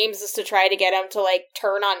dreams just to try to get him to,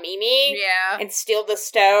 turn on Mimi. Yeah. And steal the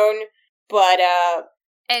stone, but,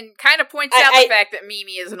 and kind of points out the fact that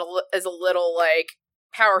Mimi is a little,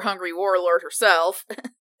 power-hungry warlord herself.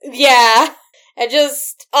 Yeah. And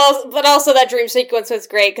but also that dream sequence was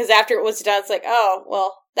great, because after it was done, it's like, oh,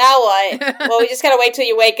 well, now what? Well, we just gotta wait till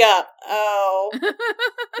you wake up. Oh.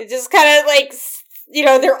 It just kind of,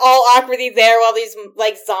 they're all awkwardly there while these,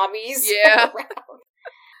 zombies yeah. come around.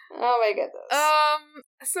 Oh my goodness.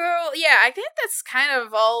 So, yeah, I think that's kind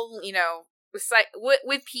of all,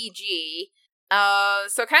 with PG.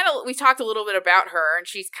 So kind of, we talked a little bit about her, and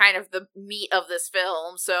she's kind of the meat of this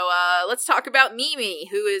film. So, let's talk about Mimi,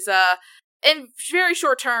 who is, in very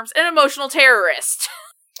short terms, an emotional terrorist.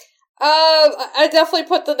 I definitely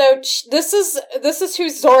put the note, this is who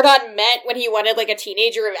Zordon meant when he wanted, a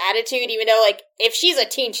teenager of attitude, even though, if she's a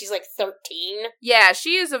teen, she's, 13. Yeah,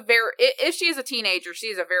 she is if she is a teenager, she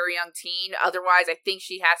is a very young teen. Otherwise, I think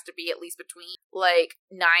she has to be at least between,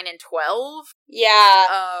 9 and 12. Yeah.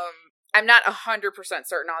 I'm not 100%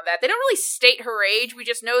 certain on that. They don't really state her age. We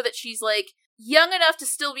just know that she's, young enough to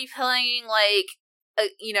still be playing,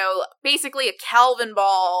 basically a Calvin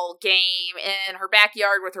Ball game in her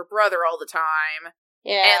backyard with her brother all the time.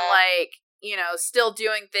 Yeah. And, still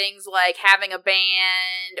doing things like having a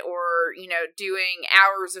band or, doing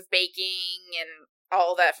hours of baking and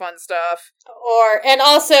all that fun stuff. And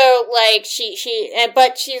also, like,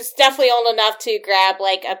 but she's definitely old enough to grab,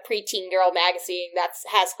 like, a preteen girl magazine that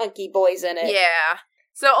has hunky boys in it. Yeah.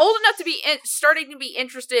 So old enough to be starting to be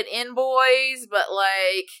interested in boys, but,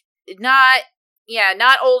 like, not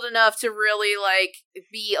old enough to really, like,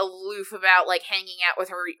 be aloof about, like, hanging out with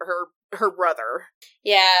her brother.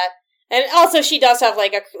 Yeah. And also, she does have,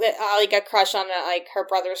 like, a crush on, like, her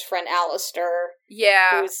brother's friend, Alistair.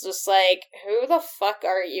 Yeah. Who's just like, who the fuck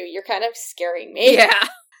are you? You're kind of scaring me. Yeah.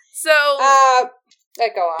 So...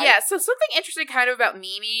 go on. Yeah, so something interesting kind of about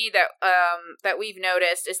Mimi that we've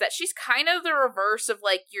noticed is that she's kind of the reverse of,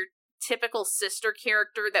 like, your typical sister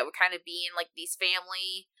character that would kind of be in, like, these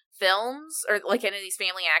family films, or, like, any of these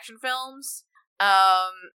family action films.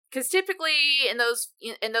 Because typically in those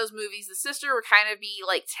movies, the sister would kind of be,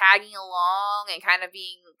 like, tagging along and kind of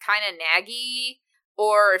being kind of naggy.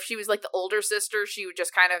 Or if she was, like, the older sister, she would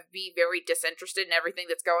just kind of be very disinterested in everything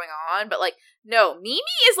that's going on. But, like, no, Mimi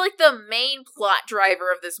is, like, the main plot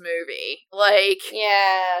driver of this movie. Like...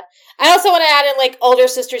 Yeah. I also want to add in, like, older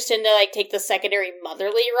sisters tend to, like, take the secondary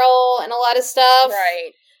motherly role in a lot of stuff.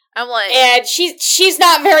 Right. I'm like... And she's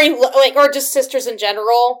not very, like, or just sisters in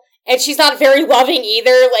general. And she's not very loving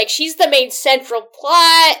either. Like, she's the main central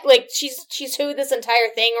plot. Like, she's who this entire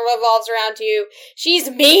thing revolves around to. She's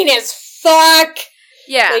mean as fuck.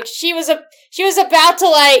 Yeah. Like, she was about to,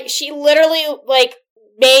 like, she literally, like,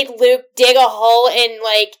 made Luke dig a hole in,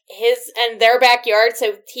 like, their backyard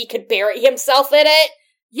so he could bury himself in it.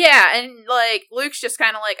 Yeah, and, like, Luke's just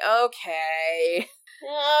kind of like, okay.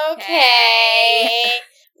 Okay.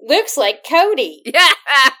 Luke's like Cody. Yeah.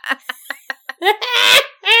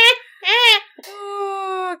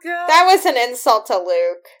 Oh, God. That was an insult to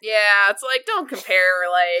Luke. Yeah, it's like, don't compare,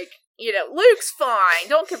 like, you know, Luke's fine.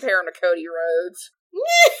 Don't compare him to Cody Rhodes.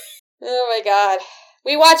 Oh my god.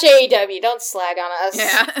 We watch AEW, don't slag on us.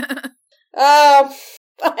 Yeah.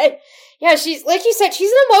 But, yeah, she's, like you said, she's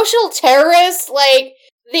an emotional terrorist. Like,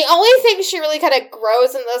 the only thing she really kind of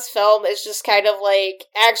grows in this film is just kind of, like,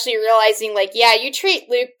 actually realizing, like, yeah, you treat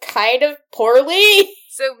Luke kind of poorly.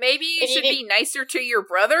 So maybe you should be nicer to your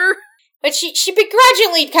brother? But she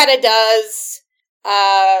begrudgingly kind of does.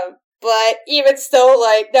 But even still,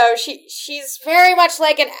 like, no, she's very much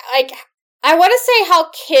like I want to say how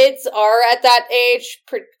kids are at that age,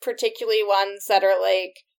 particularly ones that are,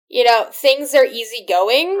 like, you know, things are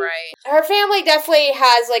easygoing. Right. Her family definitely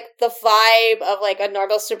has, like, the vibe of, like, a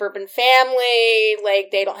normal suburban family. Like,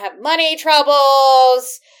 they don't have money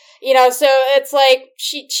troubles. You know, so it's, like,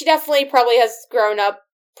 she definitely probably has grown up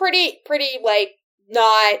pretty, like,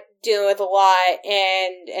 not dealing with a lot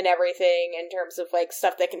and everything in terms of, like,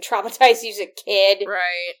 stuff that can traumatize you as a kid.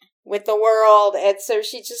 Right. With the world, and so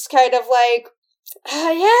she just kind of like,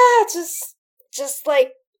 just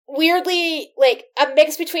like weirdly, like a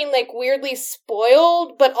mix between like weirdly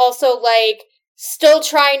spoiled, but also like still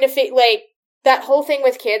trying to like that whole thing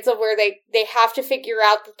with kids of where they have to figure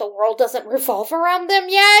out that the world doesn't revolve around them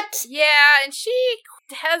yet. Yeah, and she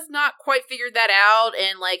has not quite figured that out,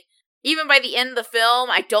 and like even by the end of the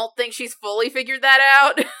film, I don't think she's fully figured that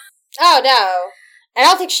out. Oh no. I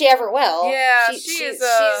don't think she ever will. Yeah, she's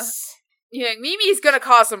yeah, Mimi's gonna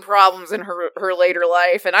cause some problems in her later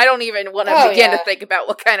life, and I don't even want to begin to think about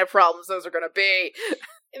what kind of problems those are gonna be.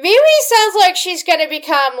 Mimi sounds like she's gonna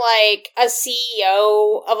become, like, a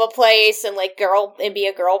CEO of a place and, like, be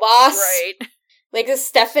a girl boss. Right. Like a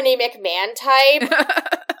Stephanie McMahon type.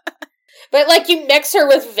 But, like, you mix her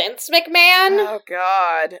with Vince McMahon. Oh,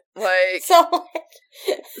 God. Like... So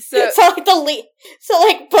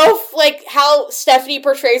both, like, how Stephanie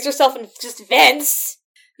portrays herself and just Vince.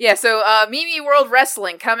 Yeah, so, Mimi World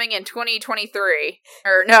Wrestling coming in 2023.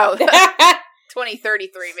 Or, no,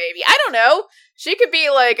 2033, maybe. I don't know. She could be,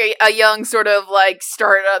 like, a young sort of, like,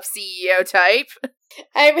 startup CEO type.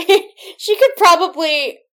 I mean, she could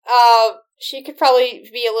probably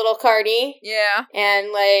be a little carny. Yeah.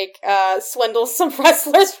 And, like, swindle some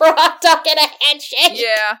wrestlers for a hot dog and a handshake.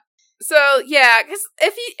 Yeah. So, yeah, because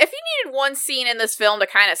if you needed one scene in this film to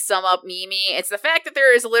kind of sum up Mimi, it's the fact that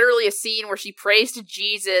there is literally a scene where she prays to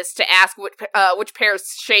Jesus to ask which pair of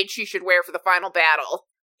shades she should wear for the final battle.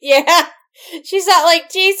 Yeah. She's not like,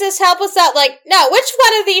 Jesus, help us out. Like, no, which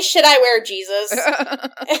one of these should I wear, Jesus? And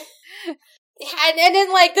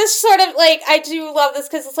then, like, this sort of, like, I do love this,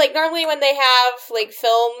 because it's, like, normally when they have, like,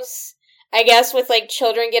 films, I guess, with, like,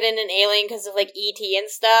 children getting an alien because of, like, E.T. and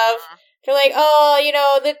stuff, they're like, oh, you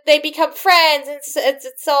know, they become friends, and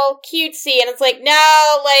it's all cutesy, and it's like,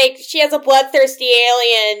 no, like, she has a bloodthirsty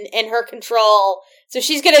alien in her control, so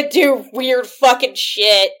she's gonna do weird fucking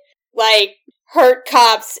shit, like, hurt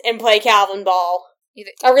cops and play Calvin Ball.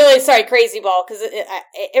 Crazy Ball, because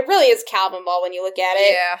it really is Calvin Ball when you look at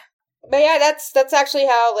it. Yeah. But yeah, that's actually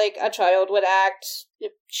how, like, a child would act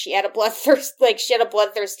if she had a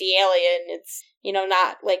bloodthirsty alien. It's,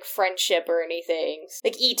 not, like, friendship or anything.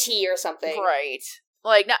 Like E.T. or something. Right.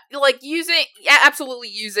 Like, not, like, absolutely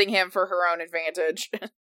using him for her own advantage.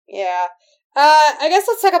 Yeah. I guess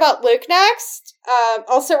let's talk about Luke next.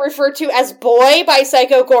 Also referred to as Boy by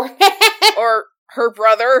Psycho Goreman. Or her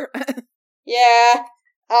brother. Yeah.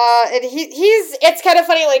 And it's kind of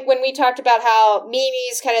funny, like, when we talked about how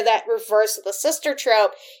Mimi's kind of that reverse of the sister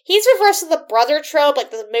trope, he's reverse of the brother trope,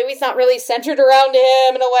 like, the movie's not really centered around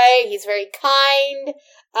him in a way, he's very kind,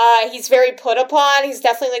 he's very put upon, he's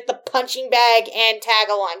definitely, like, the punching bag and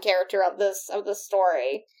tag-along character of this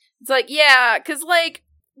story. It's like, yeah, because, like,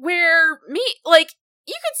 you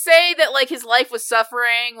could say that, like, his life was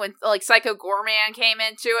suffering when, like, Psycho Goreman came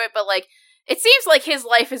into it, but, like, it seems like his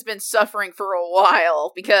life has been suffering for a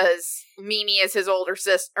while because Mimi is his older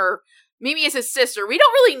sister, or Mimi is his sister. We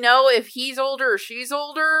don't really know if he's older or she's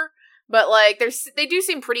older, but like they do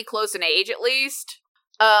seem pretty close in age at least.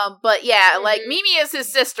 But yeah, like Mimi is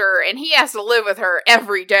his sister and he has to live with her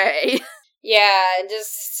every day. Yeah, and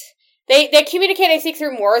just they communicate, I think,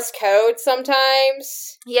 through Morse code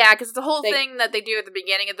sometimes. Yeah, because it's the whole thing that they do at the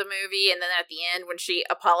beginning of the movie and then at the end when she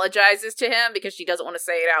apologizes to him because she doesn't want to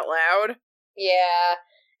say it out loud. Yeah,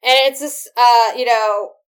 and it's just,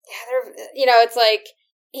 it's like,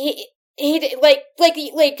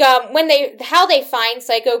 how they find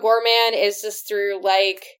Psycho Goreman is just through,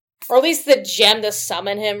 like, or at least the gem to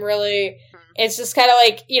summon him, really. It's just kind of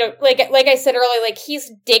like, like I said earlier, like,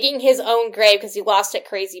 he's digging his own grave because he lost at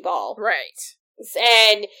Crazy Ball. Right.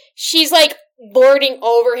 And she's, like, lording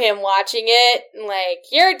over him watching it, and, like,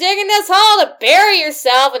 you're digging this hole to bury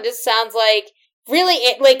yourself, and just sounds like,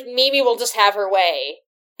 really, like, Mimi will just have her way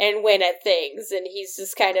and win at things, and he's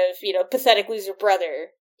just kind of, pathetic loser brother.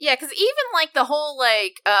 Yeah, because even, like, the whole,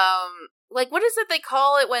 like, what is it they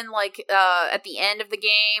call it when, like, at the end of the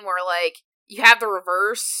game where, like, you have the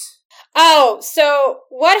reverse? Oh, so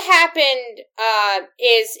what happened,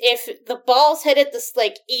 is if the balls hit at this,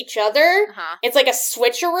 like, each other, it's like a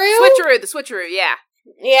switcheroo? The switcheroo, yeah.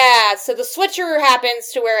 Yeah, so the switcheroo happens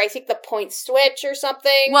to where I think the points switch or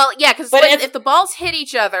something. Well, yeah, because if the balls hit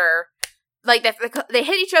each other, like, they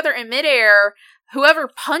hit each other in midair, whoever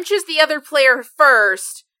punches the other player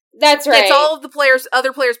first that's right. gets all of the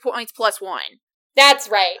other players' points plus 1. That's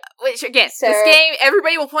right. Which, again, this game,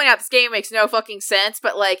 everybody will point out this game makes no fucking sense,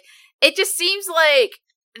 but, like, it just seems like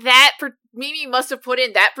Mimi must have put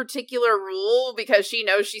in that particular rule because she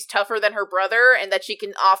knows she's tougher than her brother and that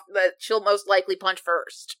that she'll most likely punch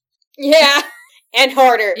first. Yeah, and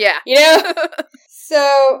harder. Yeah.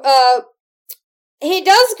 So, he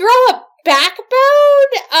does grow a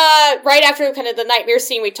backbone, right after kind of the nightmare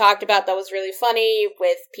scene we talked about that was really funny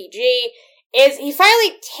with PG, is he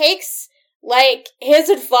finally takes, like, his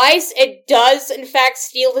advice and does, in fact,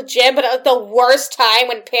 steal the gem, but at the worst time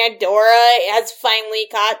when Pandora has finally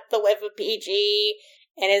caught the whiff of PG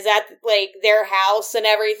and is at, like, their house and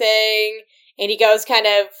everything, and he goes kind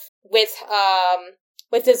of with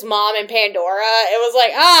his mom and Pandora. It was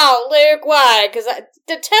like, oh, Luke, why? Because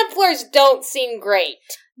the Templars don't seem great.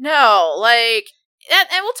 No, like,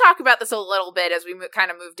 and we'll talk about this a little bit as we kind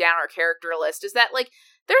of move down our character list, is that, like,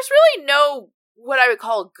 there's really no what I would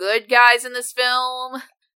call good guys in this film.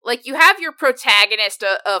 Like, you have your protagonist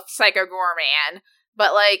of Psycho Goreman,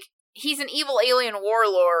 but, like, he's an evil alien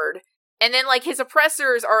warlord, and then, like, his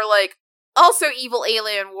oppressors are, like, also evil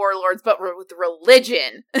alien warlords, but with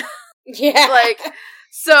religion. Yeah. Like,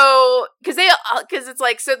 so, because they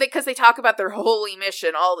talk about their holy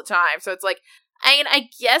mission all the time, so it's like, I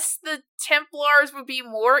guess the Templars would be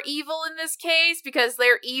more evil in this case, because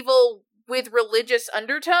they're evil with religious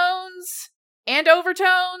undertones and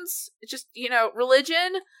overtones. It's just,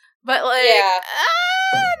 religion. But, like,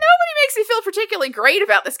 nobody makes me feel particularly great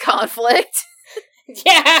about this conflict.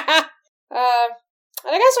 Yeah.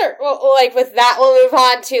 And I guess with that, we'll move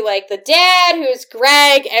on to, like, the dad, who's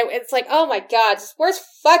Greg, and it's like, oh my god, where's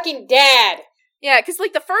fucking Dad? Yeah, because,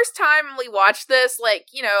 like, the first time we watched this, like,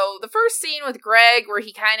 the first scene with Greg where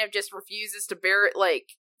he kind of just refuses to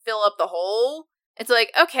fill up the hole, it's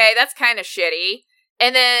like, okay, that's kind of shitty.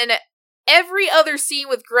 And then every other scene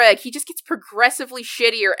with Greg, he just gets progressively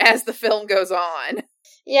shittier as the film goes on.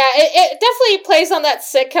 Yeah, it definitely plays on that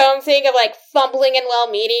sitcom thing of, like, fumbling and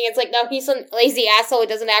well-meaning. It's like, no, he's some lazy asshole who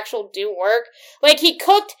doesn't actually do work. Like, he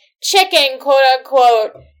cooked chicken,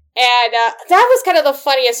 quote-unquote, and that was kind of the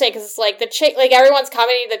funniest thing, because it's like, everyone's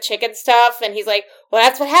commenting the chicken stuff, and he's like, well,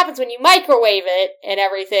 that's what happens when you microwave it, and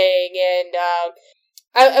everything, and,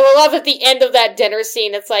 I love at the end of that dinner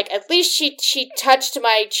scene, it's like, at least she touched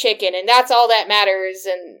my chicken, and that's all that matters.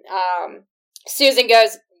 And Susan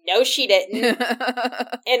goes, no, she didn't.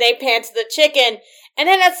 And they pan to the chicken. And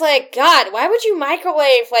then it's like, God, why would you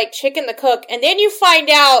microwave, like, chicken to cook? And then you find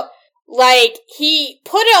out, like, he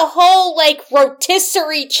put a whole, like,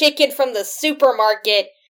 rotisserie chicken from the supermarket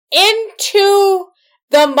into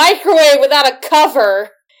the microwave without a cover.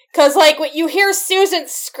 Cause, like, when you hear Susan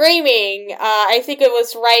screaming, I think it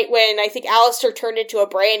was right when I think Alistair turned into a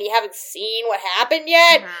brain. You haven't seen what happened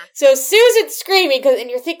yet. Mm-hmm. So Susan's screaming, and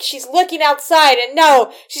you think she's looking outside, and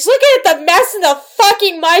no, she's looking at the mess in the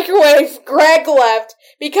fucking microwave Greg left,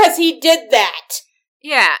 because he did that.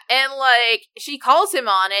 Yeah, and, like, she calls him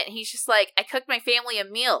on it, and he's just like, I cooked my family a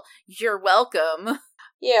meal. You're welcome.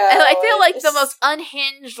 Yeah. And I feel like the most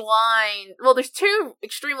unhinged line... Well, there's two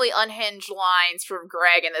extremely unhinged lines from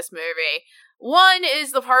Greg in this movie. One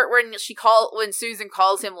is the part when when Susan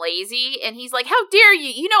calls him lazy, and he's like, how dare you?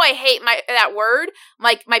 You know I hate that word.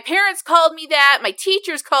 My parents called me that. My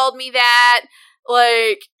teachers called me that.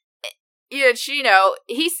 Like... Yeah,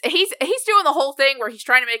 he's doing the whole thing where he's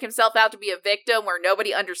trying to make himself out to be a victim where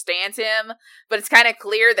nobody understands him, but it's kind of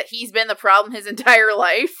clear that he's been the problem his entire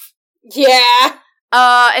life. Yeah.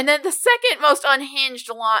 And then the second most unhinged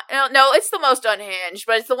line, no, it's the most unhinged,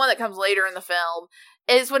 but it's the one that comes later in the film,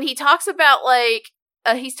 is when he talks about, like,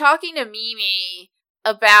 he's talking to Mimi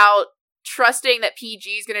about trusting that PG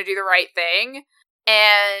is going to do the right thing,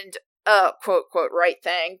 and, quote, right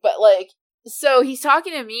thing, but, like, so he's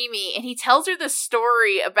talking to Mimi, and he tells her this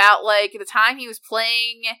story about, like, the time he was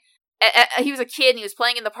playing, he was a kid, and he was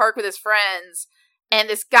playing in the park with his friends, and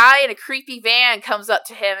this guy in a creepy van comes up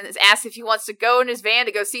to him and asks if he wants to go in his van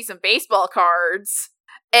to go see some baseball cards.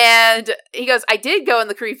 And he goes, I did go in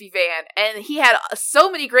the creepy van, and he had so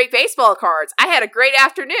many great baseball cards. I had a great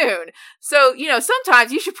afternoon. So,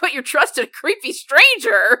 sometimes you should put your trust in a creepy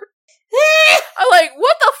stranger. I'm like,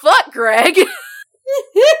 what the fuck, Greg? And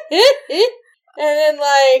then,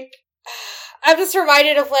 like, I'm just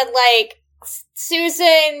reminded of when, like,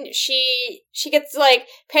 Susan, she gets, like,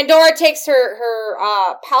 Pandora takes her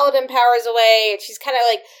paladin powers away, and she's kind of,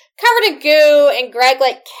 like, covered in goo, and Greg,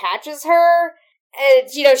 like, catches her,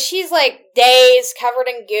 and, she's, like, dazed, covered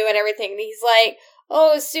in goo and everything, and he's like,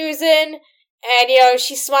 oh, Susan, and,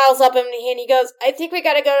 she smiles up at him, and he goes, I think we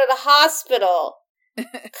gotta go to the hospital,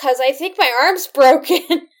 because I think my arm's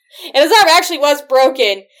broken. And his arm actually was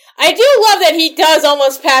broken. I do love that he does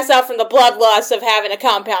almost pass out from the blood loss of having a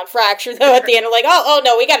compound fracture, though, at the end. Like, oh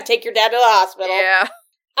no, we gotta take your dad to the hospital. Yeah.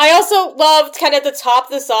 I also loved, kind of to top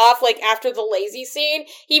this off, like, after the lazy scene,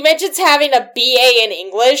 he mentions having a BA in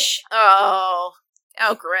English. Oh,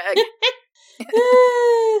 Greg.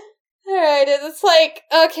 Alright, and it's like,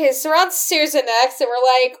 okay, so we're on Susan next, and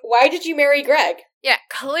we're like, why did you marry Greg? Yeah,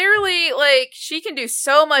 clearly, like, she can do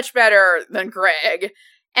so much better than Greg.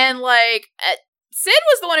 And, like, Sid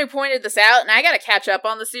was the one who pointed this out, and I gotta catch up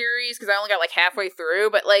on the series, because I only got, like, halfway through,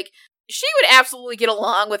 but, like, she would absolutely get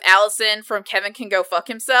along with Allison from Kevin Can Go Fuck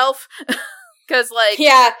Himself. Because, like,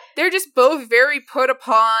 yeah, they're just both very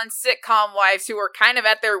put-upon sitcom wives who are kind of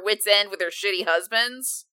at their wits' end with their shitty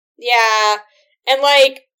husbands. Yeah, and,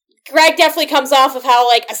 like, Greg definitely comes off of how,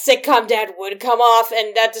 like, a sitcom dad would come off,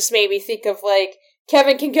 and that just made me think of, like,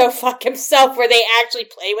 Kevin Can Go Fuck Himself, where they actually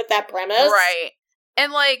play with that premise. Right.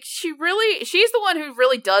 And, like, she's the one who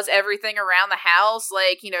really does everything around the house.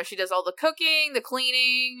 Like, she does all the cooking, the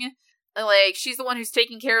cleaning, and, like, she's the one who's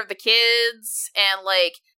taking care of the kids, and,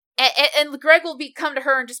 like, and Greg will come to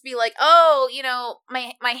her and just be like, oh,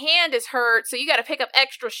 my hand is hurt, so you gotta pick up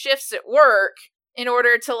extra shifts at work in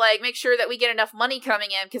order to, like, make sure that we get enough money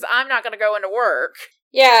coming in, because I'm not gonna go into work.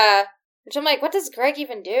 Yeah. Which I'm like, what does Greg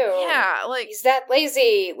even do? Yeah, like... He's that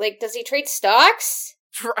lazy. Like, does he trade stocks?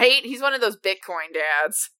 Right? He's one of those Bitcoin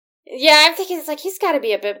dads. Yeah, I'm thinking, it's like, he's gotta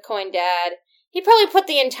be a Bitcoin dad. He probably put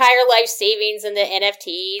the entire life savings into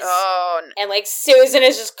NFTs. Oh. And, like, Susan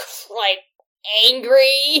is just, like,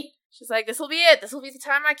 angry. She's like, this'll be it. This'll be the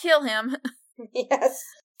time I kill him. Yes.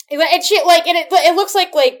 And she, like, and it looks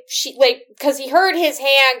like, she, like, because he hurt his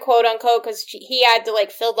hand, quote unquote, because he had to,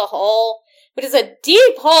 like, fill the hole, which is a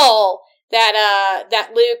deep hole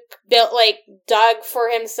that Luke built, like, dug for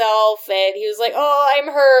himself, and he was like, oh, I'm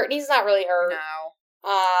hurt, and he's not really hurt. No.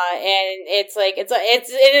 And it's like, it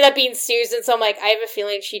ended up being Susan, so I'm like, I have a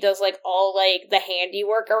feeling she does, like, all, like, the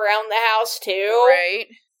handiwork around the house, too. Right.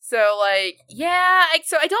 So, like, yeah,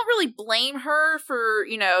 so I don't really blame her for,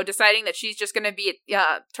 deciding that she's just gonna be,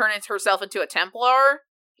 turning herself into a Templar.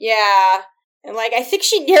 Yeah. And, like, I think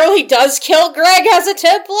she nearly does kill Greg as a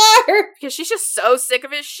Templar. Because she's just so sick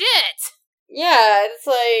of his shit. Yeah, it's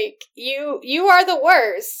like, you are the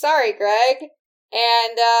worst. Sorry, Greg.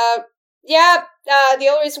 And, the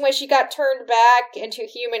only reason why she got turned back into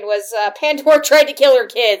human was, Pandora tried to kill her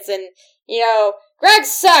kids, and, Greg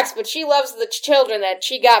sucks, but she loves the children that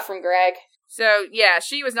she got from Greg. So, yeah,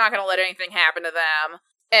 she was not going to let anything happen to them.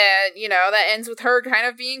 And, that ends with her kind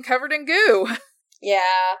of being covered in goo.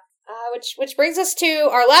 Yeah. Which brings us to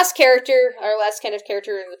our last kind of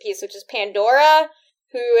character in the piece, which is Pandora,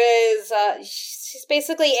 who is, she's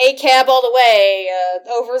basically ACAB all the way,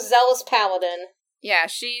 overzealous paladin. Yeah,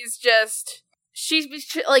 she's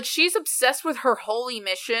obsessed with her holy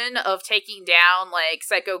mission of taking down,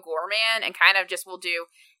 Psycho Gorman, and kind of just will do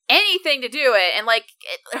anything to do it. And,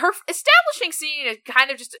 her establishing scene, it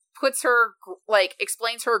kind of just puts her,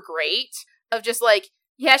 explains her great, of just,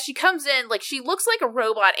 yeah, she comes in, she looks like a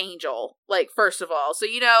robot angel, first of all. So,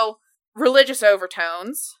 religious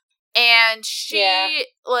overtones. And she's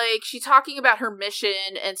talking about her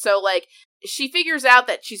mission, and so, she figures out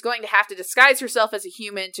that she's going to have to disguise herself as a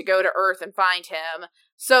human to go to Earth and find him.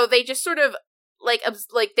 So they just sort of,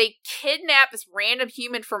 they kidnap this random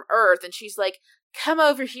human from Earth, and she's like, come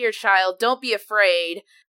over here, child, don't be afraid.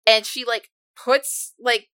 And she, puts,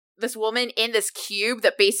 this woman in this cube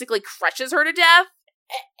that basically crushes her to death.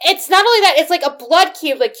 It's not only that, it's like a blood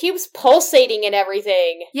cube, cube's pulsating and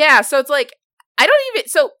everything. Yeah, so it's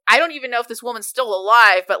I don't even know if this woman's still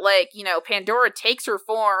alive, but Pandora takes her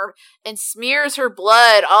form and smears her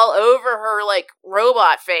blood all over her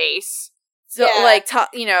robot face. So yeah.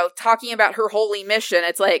 Talking about her holy mission,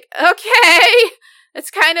 it's okay. It's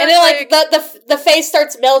kind of and then the face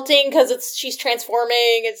starts melting because she's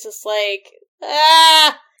transforming. It's just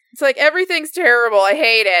It's everything's terrible. I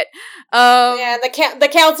hate it. Yeah, the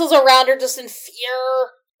councils around her just in fear.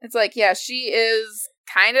 It's yeah, she is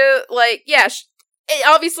kind of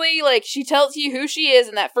obviously, she tells you who she is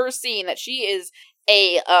in that first scene, that she is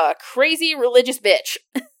a crazy religious bitch.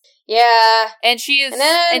 Yeah. And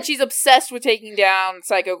she's obsessed with taking down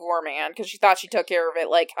Psycho Gorman, because she thought she took care of it,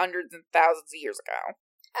 hundreds and thousands of years ago.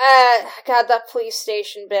 God, that police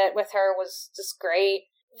station bit with her was just great.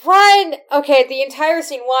 The entire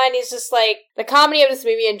scene, is just, the comedy of this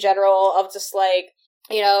movie in general, of just,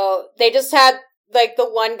 they just had the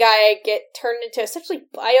one guy get turned into essentially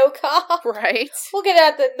Biocop. Right. We'll get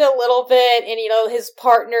at the little bit, and, his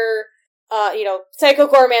partner, Psycho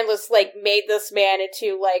Gorman was, made this man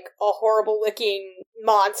into, a horrible-looking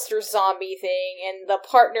monster zombie thing, and the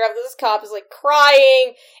partner of this cop is,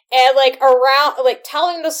 crying, and, around,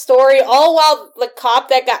 telling the story, all while the cop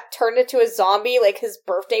that got turned into a zombie, his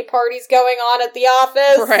birthday party's going on at the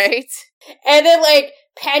office. Right. And then,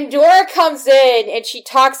 Pandora comes in, and she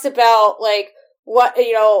talks about,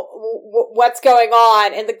 what's going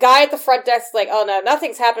on, and the guy at the front desk is oh no,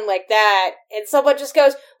 nothing's happened like that, and someone just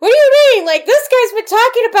goes, what do you mean? This guy's been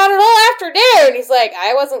talking about it all afternoon. He's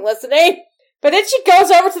I wasn't listening. But then she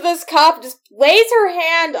goes over to this cop and just lays her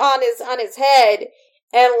hand on his head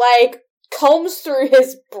and combs through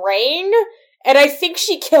his brain, and I think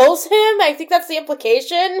she kills him. I think that's the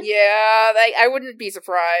implication. Yeah, I wouldn't be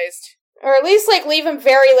surprised. Or at least leave him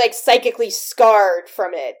very psychically scarred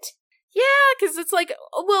from it. Yeah, because it's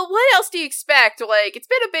well, what else do you expect? It's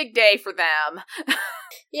been a big day for them.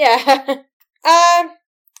 Yeah.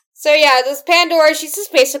 So yeah, this Pandora, she's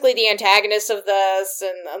just basically the antagonist of this,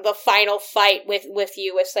 and the final fight with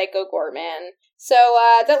Psycho Gorman. So,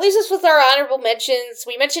 that leaves us with our honorable mentions.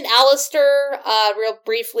 We mentioned Alistair, real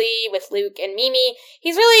briefly, with Luke and Mimi.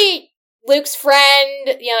 He's really Luke's friend.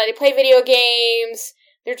 They play video games.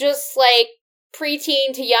 They're just,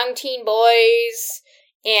 preteen to young teen boys.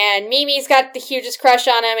 And Mimi's got the hugest crush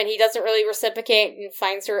on him, and he doesn't really reciprocate and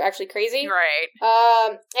finds her actually crazy. Right.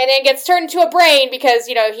 And then gets turned into a brain because,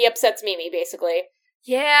 he upsets Mimi, basically.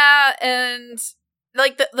 Yeah, and,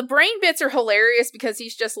 the brain bits are hilarious because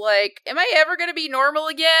he's just am I ever gonna be normal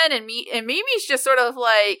again? And Mimi's just sort of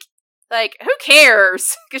who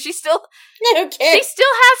cares? Because she still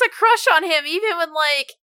has a crush on him, even when,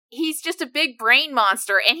 he's just a big brain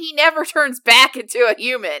monster, and he never turns back into a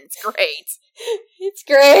human. It's great. It's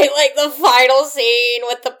great, the final scene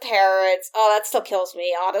with the parrots. Oh, that still kills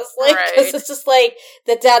me, honestly. Because it's just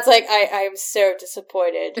the dad's I am so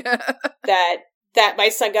disappointed that my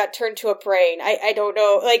son got turned to a brain. I don't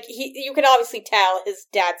know. You can obviously tell his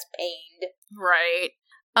dad's pained. Right.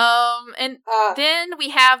 And then we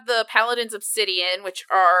have the Paladins Obsidian, which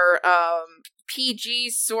are,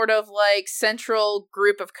 PG's sort of, central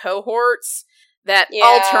group of cohorts that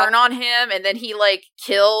all turn on him, and then he,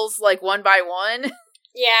 kills, one by one.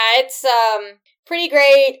 Yeah, it's pretty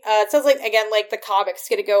great. It sounds like, again, like the comic's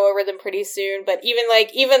gonna go over them pretty soon, but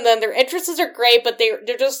even then their entrances are great, but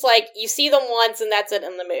they're just like, you see them once and that's it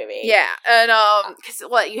in the movie. Yeah, and cuz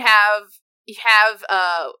what you have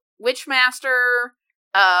Witchmaster,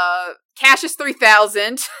 Cassius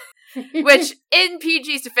 3000, which in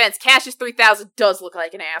PG's defense, Cassius 3000 does look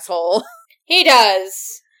like an asshole. He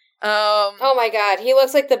does. Oh Oh my god, he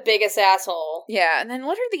looks like the biggest asshole. yeah, and then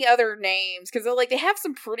what are the other names? Because they have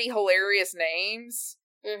some pretty hilarious names.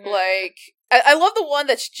 Mhm. Like, I love the one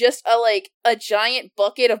that's just a giant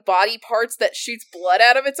bucket of body parts that shoots blood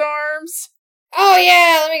out of its arms. Oh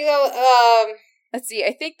yeah, let me go. Let's see,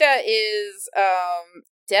 I think that is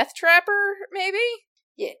Death Trapper, maybe.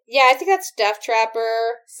 Yeah, I think that's Death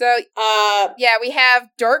Trapper. So Uh, yeah, we have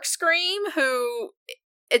Dark Scream, who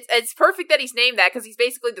it's perfect that he's named that because he's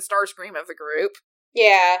basically the Starscream of the group.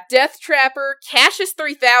 yeah. Death Trapper, Cassius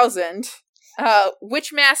 3000,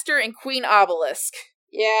 Witchmaster, and Queen Obelisk.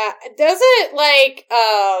 Yeah, doesn't, like,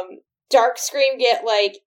 Dark Scream get,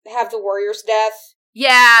 like, have the warrior's death?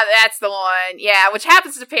 Yeah, that's the one. Yeah, which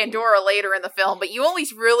happens to Pandora later in the film, but you only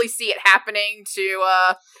really see it happening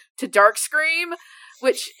to Dark Scream,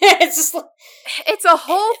 which It's just like, it's a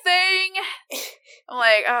whole thing. I'm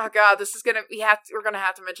like, oh god, this is gonna we're gonna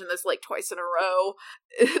have to mention this like twice in a row.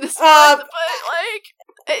 This month, but like,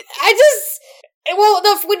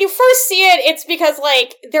 when you first see it, it's because,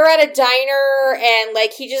 like, they're at a diner and,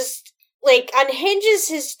 like, he just, like, unhinges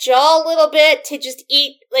his jaw a little bit to just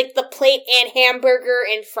eat, like, the plate and hamburger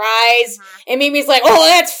and fries. And Mimi's like, oh,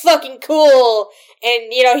 that's fucking cool.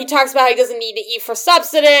 And, you know, he talks about how he doesn't need to eat for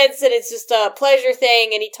subsistence and it's just a pleasure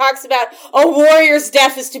thing. And he talks about a warrior's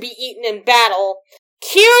death is to be eaten in battle.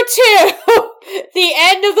 Q2! The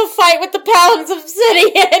end of the fight with the Paladins of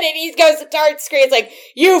Obsidian, and he goes to Dark Screen. It's like,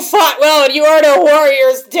 you fought well and you earned a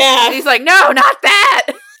warrior's death. and he's like, no, not that.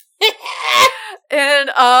 And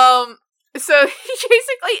so he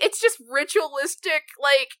basically, it's just ritualistic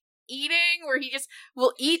like eating, where he just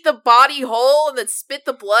will eat the body whole and then spit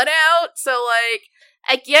the blood out. So like,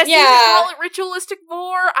 I guess you could call it ritualistic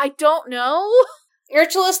vor. I don't know.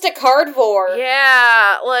 Ritualistic hardcore.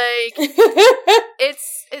 Yeah, like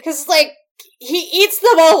it's Because, like, he eats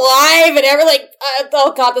them alive and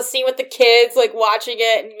oh god, the scene with the kids, like, watching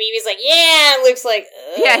it, and Mimi's like, yeah, it looks like,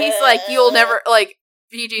 yeah. He's like, you'll never like.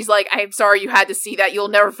 PG's like, I'm sorry you had to see that. You'll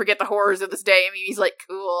never forget the horrors of this day. And Mimi's like,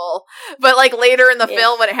 cool. But like later in the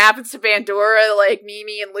film, when it happens to Pandora, like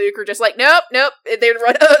Mimi and Luke are just like, nope. They're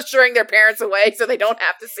ushering their parents away so they don't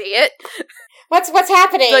have to see it. What's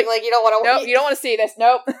happening? Like, Like, you don't want to. Nope, you don't want to see this.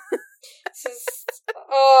 Nope.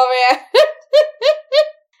 Oh man.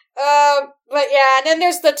 But yeah, and then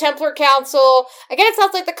there's the Templar Council. Again, it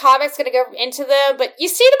sounds like the comic's gonna go into them, but you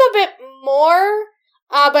see them a bit more.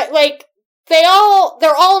 But like they're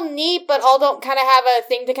all neat, but all don't kind of have a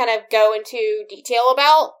thing to kind of go into detail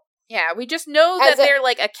about. Yeah, we just know that they're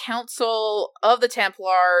like a council of the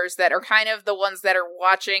Templars that are kind of the ones that are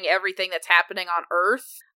watching everything that's happening on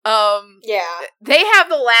Earth. Yeah. They have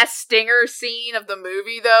the last stinger scene of the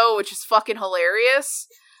movie, though, which is fucking hilarious.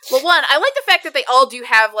 Well, one, I like the fact that they all do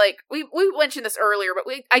have, like, we mentioned this earlier, but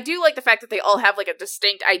I do like the fact that they all have, like, a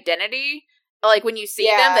distinct identity. Like, when you see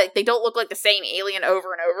them, that they don't look like the same alien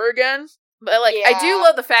over and over again. But, like, I do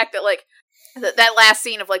love the fact that, like, that last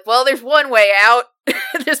scene of, like, well, there's one way out.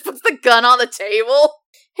 Just puts the gun on the table.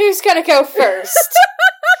 Who's gonna go first?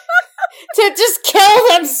 To just kill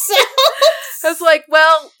themselves? I was like,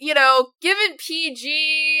 well, you know, given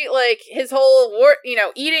PG, like, his whole war, you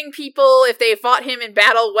know, eating people if they fought him in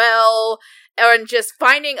battle well, and just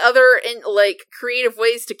finding other, like, creative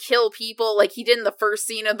ways to kill people, like he did in the first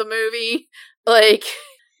scene of the movie. Like,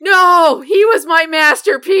 no, he was my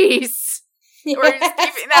masterpiece! Or he's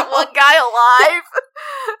keeping that one guy alive.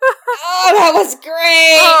 Oh, that was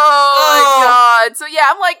great! Oh my god. So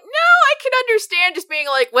yeah, I'm like, no, I can understand just being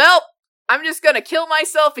like, well, I'm just gonna kill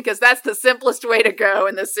myself because that's the simplest way to go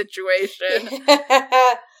in this situation.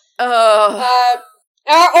 Or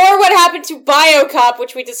what happened to BioCop,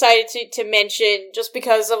 which we decided to mention just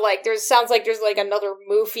because of, like, sounds like there's, like, another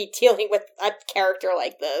movie dealing with a character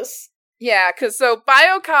like this. Yeah, because so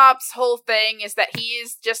BioCop's whole thing is that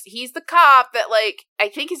he's the cop that, like, I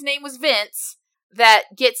think his name was Vince, that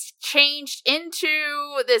gets changed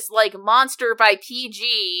into this, like, monster by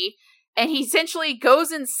PG, and he essentially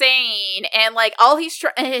goes insane, and, like, all he's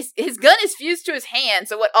his gun is fused to his hand,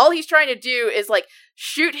 so all he's trying to do is, like,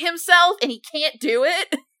 shoot himself, and he can't do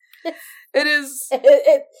it. It is...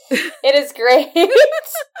 It is great.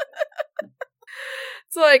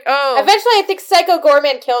 It's like, oh... Eventually, I think Psycho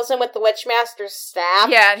Gorman kills him with the Witchmaster's staff.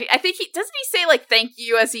 Yeah, I think doesn't he say, like, thank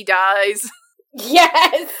you as he dies?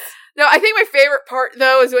 Yes. No, I think my favorite part,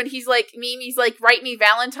 though, is when he's like, Mimi's like, write me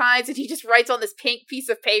Valentine's, and he just writes on this pink piece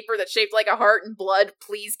of paper that's shaped like a heart and blood,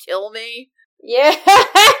 please kill me. Yeah.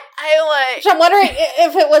 I I'm wondering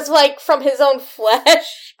if it was, like, from his own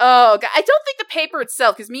flesh. Oh, God. I don't think the paper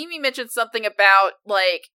itself, because Mimi mentioned something about,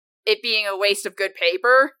 like, it being a waste of good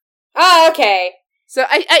paper. Oh, okay. So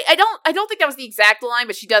I don't think that was the exact line,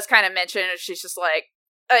 but she does kind of mention it. She's just like,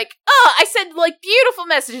 oh, I send, like, beautiful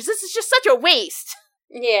messages. This is just such a waste.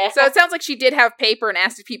 Yeah. So it sounds like she did have paper and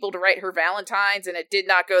asked people to write her Valentines, and it did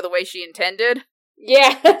not go the way she intended.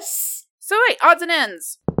 Yes. So wait, odds and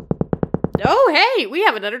ends. Oh, hey, we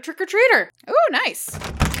have another trick-or-treater. Oh, nice.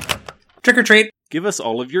 Trick or treat. Give us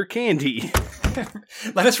all of your candy.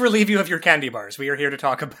 Let us relieve you of your candy bars. We are here to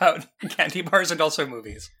talk about candy bars and also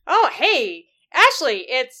movies. Oh, hey, Ashley,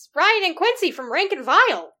 it's Ryan and Quincy from Rank and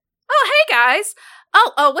Vile. Oh, hey, guys.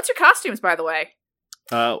 Oh, what's your costumes, by the way?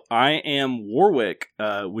 I am Warwick,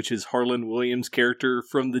 which is Harlan Williams' character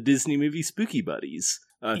from the Disney movie Spooky Buddies,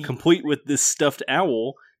 complete with this stuffed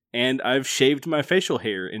owl, and I've shaved my facial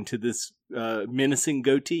hair into this menacing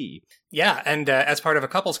goatee. Yeah, and as part of a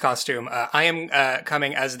couple's costume, I am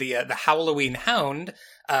coming as the Halloween Hound,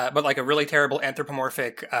 but like a really terrible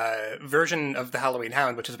anthropomorphic version of the Halloween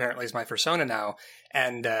Hound, which apparently is my persona now.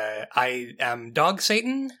 And I am Dog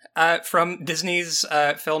Satan from Disney's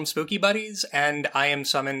film Spooky Buddies, and I am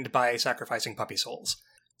summoned by sacrificing puppy souls.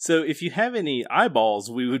 So if you have any eyeballs,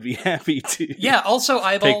 we would be happy to also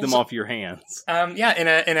eyeballs. take them off your hands. In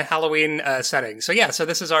a Halloween setting. So yeah, so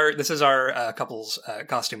this is our couple's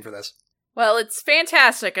costume for this. Well, it's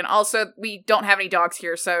fantastic, and also we don't have any dogs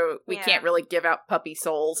here, so we can't really give out puppy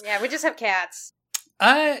souls. Yeah, we just have cats.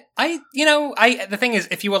 The thing is,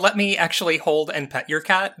 if you will let me actually hold and pet your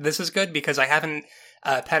cat, this is good because I haven't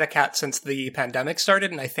pet a cat since the pandemic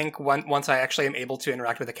started, and I think once I actually am able to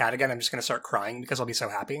interact with a cat again, I'm just going to start crying because I'll be so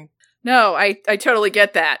happy. No, I totally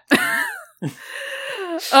get that.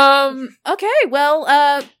 Okay, well,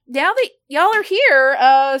 now that y'all are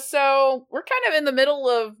here, so we're kind of in the middle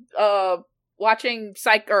of watching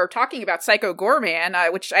talking about Psycho Gorman,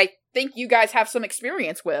 which I think you guys have some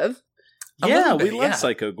experience with. Yeah, we love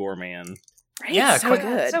Psycho Gorman. Right? Yeah, so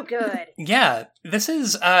good. So good. Yeah, this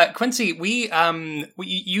is Quincy.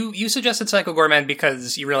 You suggested Psycho Gorman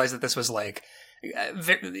because you realized that this was like,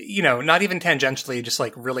 not even tangentially, just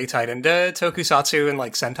like really tied into tokusatsu and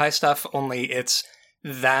like Sentai stuff. Only it's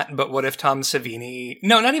that, but what if Tom Savini?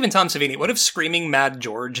 No, not even Tom Savini. What if Screaming Mad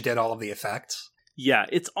George did all of the effects? Yeah,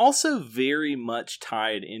 it's also very much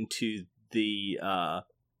tied into the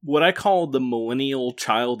what I call the millennial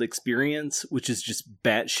child experience, which is just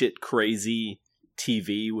batshit crazy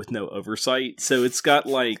TV with no oversight. So it's got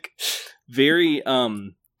like very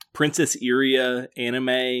Princess Iria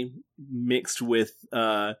anime mixed with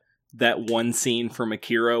that one scene from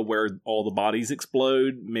Akira where all the bodies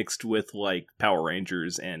explode, mixed with like Power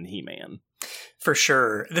Rangers and He-Man. For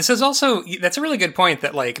sure. This is also, that's a really good point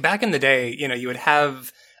that like back in the day, you would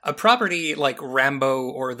have a property like Rambo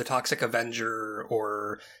or The Toxic Avenger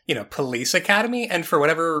or, Police Academy. And for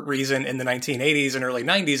whatever reason in the 1980s and early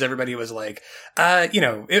 90s, everybody was like, I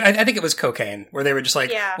think it was Cocaine, where they were just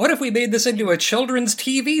like, what if we made this into a children's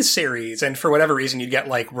TV series? And for whatever reason, you'd get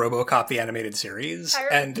like RoboCop, the animated series.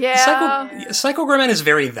 Psycho Gorman is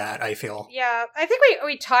very that, I feel. Yeah, I think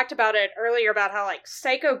we talked about it earlier about how like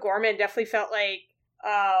Psycho Gorman definitely felt like,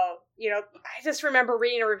 I just remember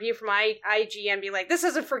reading a review from IGN being like, this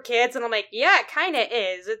isn't for kids, and I'm like, yeah, it kind of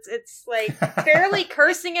is. It's like fairly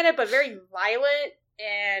cursing in it, but very violent,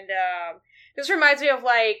 and this reminds me of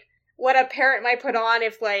like what a parent might put on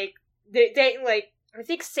if like they like, I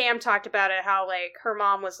think Sam talked about it, how like her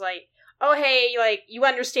mom was like, oh hey, like you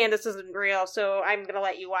understand this isn't real, so I'm gonna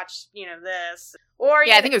let you watch this, or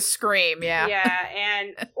I think it was Scream,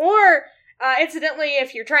 or incidentally,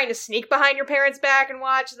 if you're trying to sneak behind your parents' back and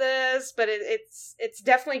watch this, but it's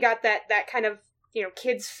definitely got that kind of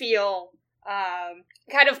kids feel,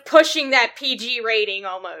 kind of pushing that PG rating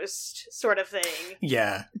almost sort of thing.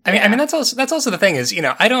 Yeah, I mean that's also the thing is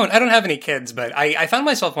I don't have any kids, but I found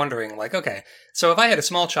myself wondering like, okay, so if I had a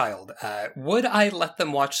small child, would I let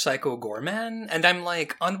them watch Psycho Gorman? And I'm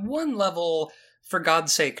like, on one level, for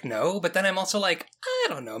God's sake, no. But then I'm also like, I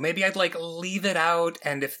don't know, maybe I'd like leave it out,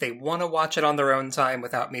 and if they want to watch it on their own time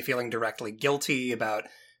without me feeling directly guilty about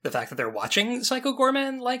the fact that they're watching Psycho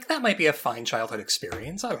Gorman, like that might be a fine childhood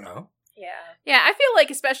experience. I don't know. Yeah, I feel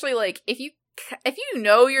like especially like if you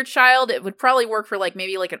know your child, it would probably work for like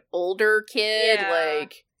maybe like an older kid,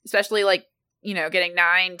 like especially like getting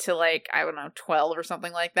 9 to like I don't know 12 or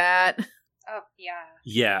something like that. Oh, yeah.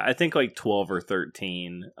 Yeah, I think like 12 or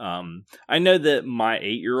 13. I know that my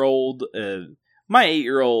 8-year-old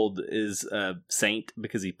is a saint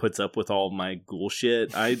because he puts up with all my ghoul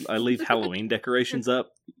shit. I leave Halloween decorations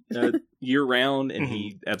up year round, and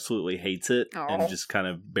he absolutely hates it and just kind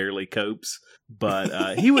of barely copes.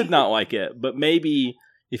 But he would not like it. But maybe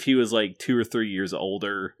if he was like 2 or 3 years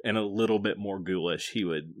older and a little bit more ghoulish, he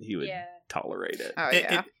would tolerate it. Oh,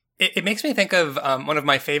 yeah. It makes me think of one of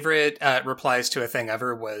my favorite replies to a thing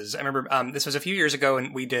ever was, I remember this was a few years ago,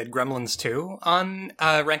 and we did Gremlins 2 on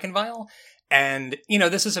Rank and File. And,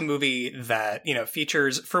 this is a movie that,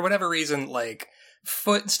 features, for whatever reason, like,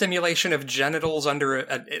 foot stimulation of genitals under,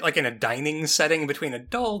 in a dining setting between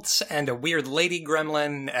adults, and a weird lady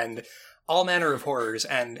gremlin, and all manner of horrors.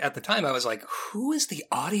 And at the time I was like, who is the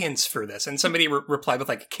audience for this? And somebody replied with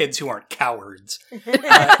like, kids who aren't cowards.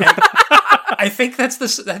 I think that's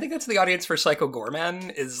the audience for Psycho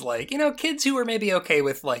Goreman is like, kids who are maybe okay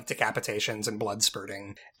with like decapitations and blood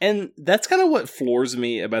spurting. And that's kind of what floors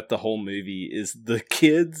me about the whole movie is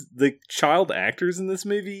the child actors in this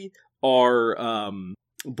movie are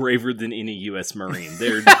braver than any U.S. Marine.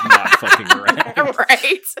 They're not fucking around.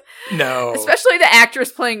 Right? No. Especially the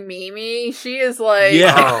actress playing Mimi. She is like...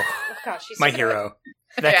 Yeah. Oh, gosh, she's my so hero.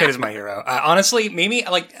 That kid is my hero. Honestly, Mimi,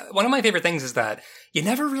 like, one of my favorite things is that you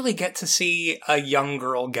never really get to see a young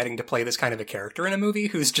girl getting to play this kind of a character in a movie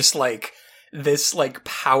who's just like this like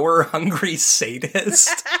power-hungry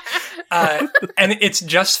sadist. And it's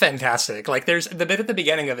just fantastic. Like, there's the bit at the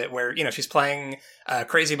beginning of it where, she's playing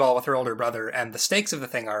Crazy Ball with her older brother, and the stakes of the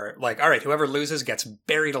thing are like, all right, whoever loses gets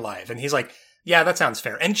buried alive. And he's like, yeah, that sounds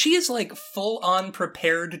fair. And she is like full on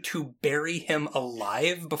prepared to bury him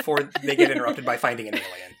alive before they get interrupted by finding an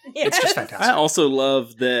alien. Yes. It's just fantastic. I also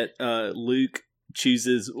love that Luke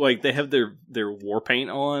chooses, like, they have their war paint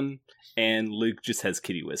on, and Luke just has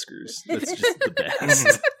kitty whiskers. That's just the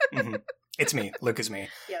best. Mm-hmm. It's me. Luke is me.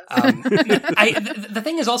 Yes. The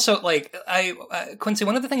thing is also, like, Quincy,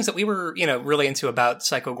 one of the things that we were, really into about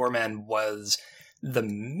Psycho Goreman was the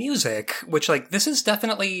music, which, like, this is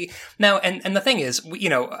definitely now, and the thing is,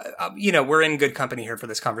 we're in good company here for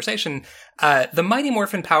this conversation. The Mighty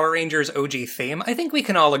Morphin Power Rangers OG theme, I think we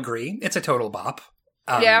can all agree it's a total bop.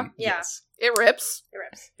 Yeah. Yes. It rips.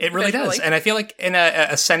 It really does. And I feel like in a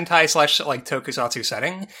Sentai / like tokusatsu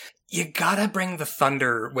setting, you gotta bring the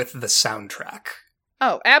thunder with the soundtrack.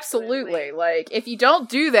 Oh, absolutely. Like, if you don't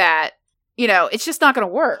do that, it's just not going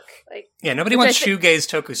to work. Like, yeah, nobody wants shoegaze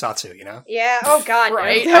tokusatsu, Yeah, oh god.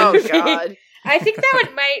 Right? No. Oh god. I think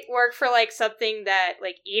that might work for like something that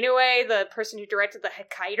like Inoue, the person who directed the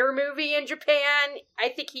Hokkaido movie in Japan, I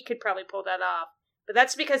think he could probably pull that off. But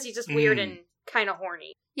that's because he's just weird and kind of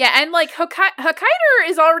horny. Yeah, and like Hokkaido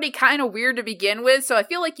is already kind of weird to begin with, so I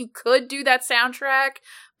feel like you could do that soundtrack,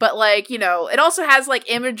 but like, it also has like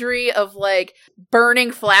imagery of like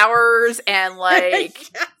burning flowers and like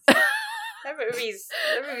That movie's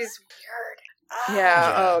weird.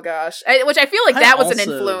 Yeah, oh gosh. Which I feel like that was an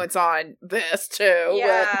influence on this too.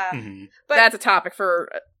 Yeah. But that's a topic for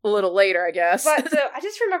a little later, I guess. But I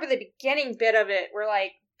just remember the beginning bit of it where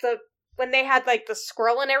like when they had like the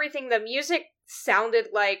scroll and everything, the music sounded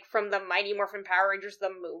like from the Mighty Morphin Power Rangers the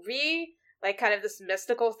movie, like kind of this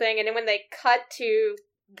mystical thing. And then when they cut to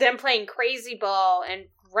them playing Crazy Ball, and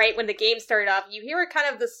right when the game started off, you hear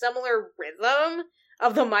kind of the similar rhythm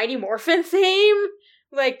of the Mighty Morphin theme,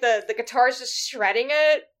 like the guitar's just shredding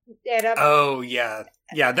it. Oh yeah,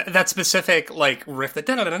 that specific like riff that,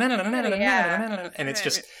 and it's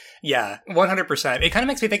just 100%. It kind of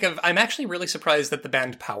makes me think of. I'm actually really surprised that the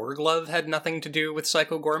band Power Glove had nothing to do with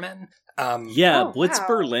Psycho Goreman. Blitz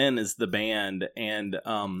Berlin is the band, and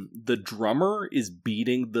the drummer is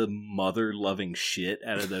beating the mother loving shit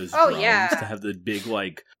out of those drums to have the big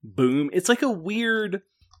like boom. It's like a weird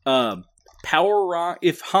power rock.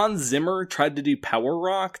 If Hans Zimmer tried to do power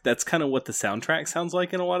rock, that's kind of what the soundtrack sounds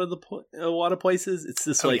like in a lot of places. It's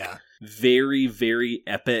this very, very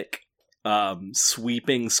epic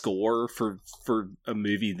sweeping score for a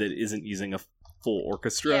movie that isn't using a full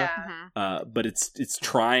orchestra. But it's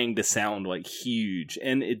trying to sound like huge,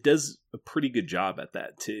 and it does a pretty good job at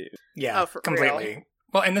that too. Yeah, completely. Real.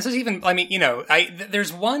 Well, and this is even,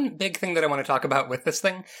 there's one big thing that I want to talk about with this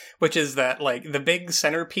thing, which is that, like, the big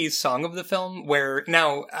centerpiece song of the film, where,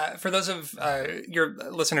 now, for those of your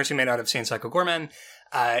listeners who may not have seen Psycho Goreman,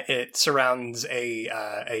 it surrounds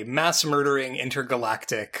a mass-murdering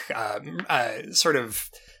intergalactic sort of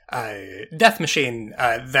death machine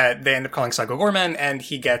that they end up calling Psycho Goreman, and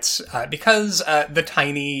he gets, because the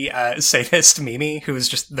tiny sadist Mimi, who is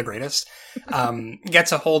just the greatest,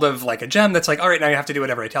 gets a hold of like a gem that's like, all right, now you have to do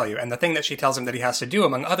whatever I tell you. And the thing that she tells him that he has to do,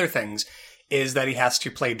 among other things, is that he has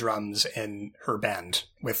to play drums in her band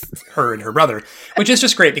with her and her brother, which is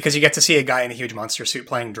just great because you get to see a guy in a huge monster suit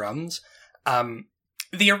playing drums.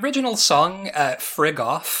 The original song, Frig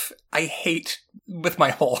Off, I hate with my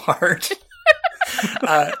whole heart.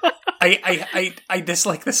 I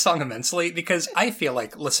dislike this song immensely because I feel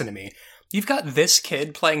like, listen to me, you've got this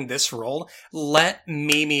kid playing this role, let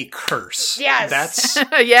Mimi curse. Yes. That's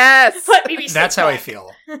Yes. Let me be that's sick how I fuck.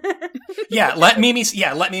 feel. Let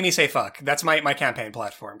Mimi say fuck. That's my campaign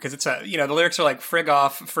platform because it's the lyrics are like frig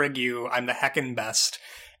off, frig you, I'm the heckin' best.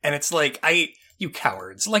 And it's like, you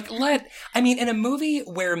cowards. Like, in a movie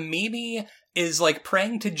where Mimi is like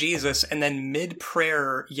praying to Jesus and then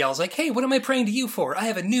mid-prayer yells like, hey, what am I praying to you for? I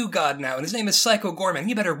have a new god now and his name is Psycho Gorman.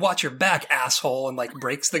 You better watch your back, asshole, and like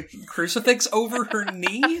breaks the crucifix over her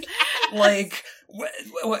knee. Like,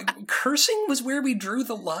 what, cursing was where we drew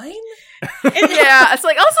the line? Yeah, it's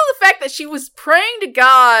like also the fact that she was praying to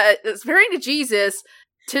God, praying to Jesus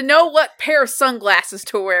to know what pair of sunglasses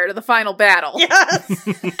to wear to the final battle. Yes.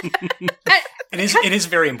 It is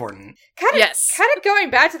very important. Kind of going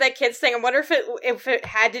back to that kids thing. I wonder if it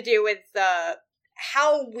had to do with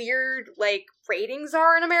how weird like ratings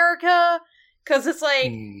are in America, because it's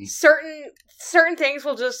like certain things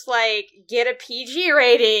will just like get a PG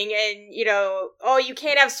rating, and you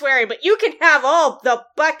can't have swearing, but you can have all the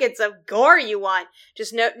buckets of gore you want,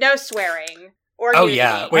 just no swearing. Or nudity.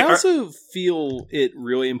 Yeah. I also feel it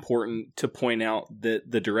really important to point out that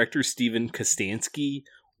the director Steven Kostanski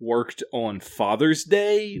worked on Father's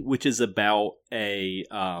Day, which is about a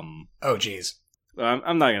oh geez,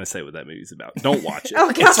 I'm not going to say what that movie's about. Don't watch it. Oh,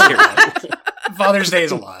 It's God. terrible. Father's Day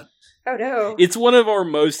is a lot. Oh no. It's one of our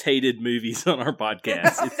most hated movies on our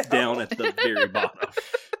podcast. It's down at the very bottom.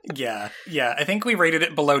 Yeah. I think we rated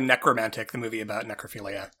it below Necromantic, the movie about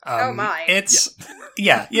necrophilia. Oh my. It's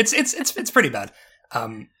pretty bad.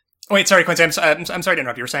 Wait, sorry, Quincy. I'm sorry to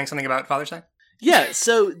interrupt. You were saying something about Father's Day? Yeah,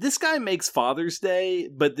 so this guy makes Father's Day,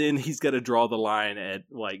 but then he's got to draw the line at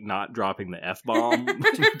like not dropping the F-bomb,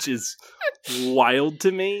 which is wild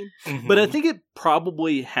to me. Mm-hmm. But I think it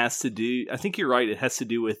probably has to do, I think you're right, it has to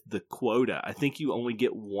do with the quota. I think you only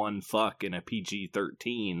get one fuck in a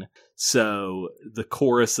PG-13. So the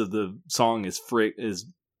chorus of the song is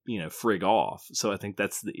frig off. So I think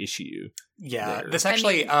that's the issue. Yeah, there. this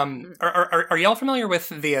actually. Are y'all familiar with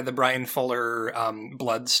the Brian Fuller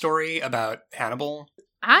blood story about Hannibal?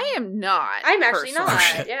 I am not. I'm actually personally. not.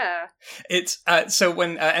 shit. Yeah. It's so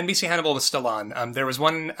when NBC Hannibal was still on, there was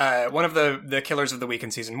one of the killers of the week in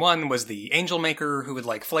season 1 was the angel maker who would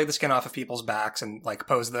like flay the skin off of people's backs and like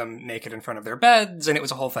pose them naked in front of their beds, and it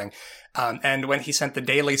was a whole thing. And when he sent the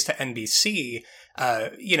dailies to NBC,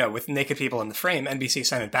 with naked people in the frame, NBC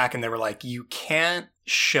sent it back and they were like, you can't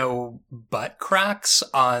show butt cracks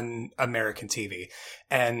on American TV.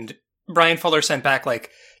 And Brian Fuller sent back like,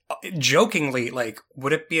 jokingly, like,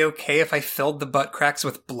 would it be okay if I filled the butt cracks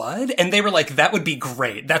with blood? And they were like, that would be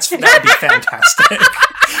great. That would be fantastic.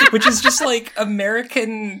 Which is just like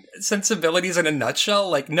American sensibilities in a nutshell.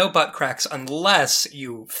 Like, no butt cracks unless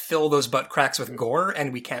you fill those butt cracks with gore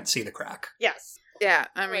and we can't see the crack. Yes. Yeah,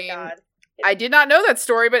 I Oh my mean, God. I did not know that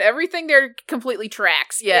story, but everything there completely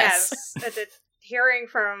tracks. Yes. Hearing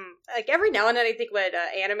from, like, every now and then I think when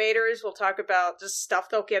animators will talk about just stuff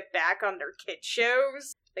they'll get back on their kid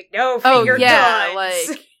shows. Like, no finger guns.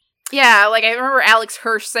 Like I remember Alex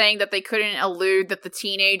Hirsch saying that they couldn't allude that the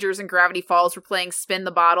teenagers in Gravity Falls were playing Spin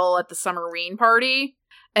the Bottle at the Summerween party.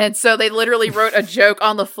 And so they literally wrote a joke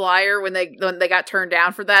on the flyer when they got turned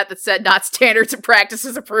down for that said not standards and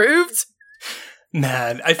practices approved.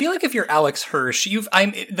 Man, I feel like if you're Alex Hirsch,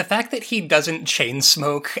 the fact that he doesn't chain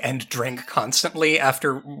smoke and drink constantly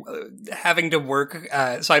after having to work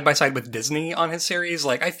side by side with Disney on his series,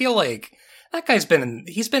 like, I feel like that guy's been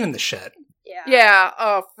in the shit. Yeah. Yeah,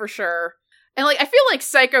 oh, for sure. And like I feel like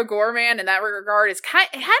Psycho Gorman in that regard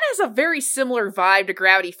has a very similar vibe to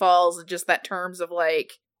Gravity Falls, in just that terms of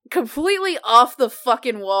like completely off the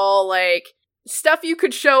fucking wall, like stuff you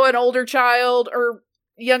could show an older child or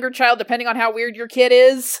younger child, depending on how weird your kid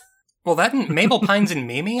is. Well, that and Mabel Pines and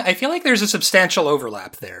Mimi, I feel like there's a substantial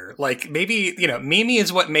overlap there. Like, maybe, Mimi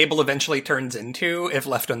is what Mabel eventually turns into if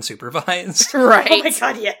left unsupervised. Right. Oh my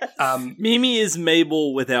God, yes. Mimi is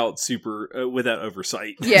Mabel without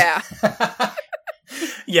oversight. Yeah.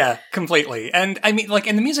 Yeah, completely. And I mean, like,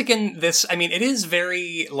 in the music in this, I mean, it is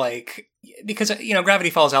very, like, because, Gravity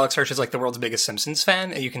Falls, Alex Hirsch is, like, the world's biggest Simpsons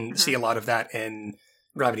fan, and you can see a lot of that in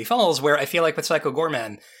Gravity Falls, where I feel like with Psycho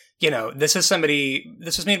Gorman, this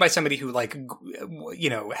was made by somebody who, like,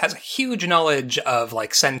 has a huge knowledge of,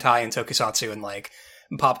 like, Sentai and Tokusatsu and, like,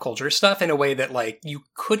 pop culture stuff in a way that, like, you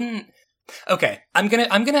couldn't Okay, I'm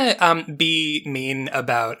gonna be mean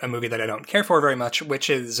about a movie that I don't care for very much, which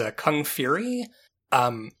is Kung Fury.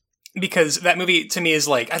 Because that movie to me is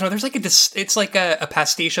like, I don't know, there's like it's like a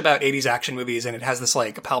pastiche about 80s action movies, and it has this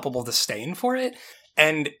like palpable disdain for it.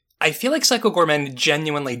 And I feel like Psycho Goreman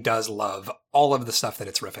genuinely does love all of the stuff that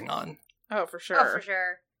it's riffing on. Oh, for sure. Oh, for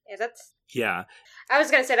sure. Yeah, that's. Yeah. I was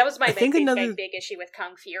gonna say that was my I think another- big issue with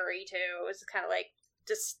Kung Fury too. It was kind of like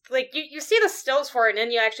just like you see the stills for it, and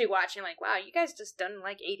then you actually watch, and you're like, wow, you guys just done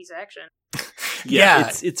like 80s action. Yeah,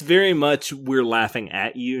 it's very much we're laughing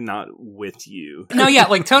at you, not with you. No, yeah,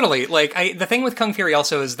 like totally. Like the thing with Kung Fury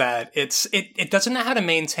also is that it doesn't know how to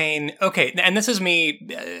maintain. Okay, and this is me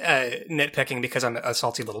nitpicking because I'm a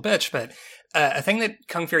salty little bitch, but a thing that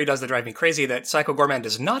Kung Fury does that drives me crazy that Psycho Goreman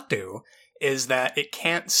does not do is that it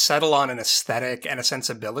can't settle on an aesthetic and a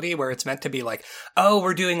sensibility where it's meant to be like, oh,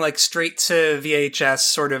 we're doing like straight to VHS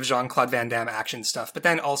sort of Jean-Claude Van Damme action stuff, but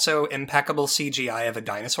then also impeccable CGI of a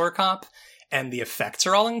dinosaur cop. And the effects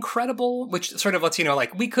are all incredible, which sort of lets you know,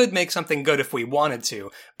 like, we could make something good if we wanted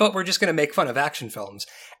to, but we're just going to make fun of action films.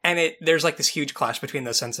 And there's like this huge clash between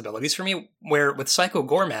those sensibilities for me, where with Psycho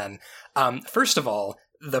Goreman, first of all,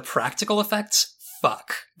 the practical effects,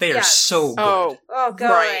 fuck. They are so good. Oh, good.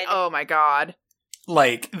 Right. Oh my god.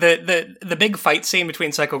 Like, the big fight scene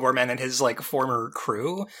between Psycho Goreman and his, like, former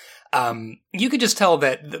crew, you could just tell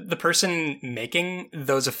that the person making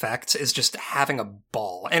those effects is just having a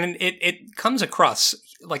ball. And it comes across,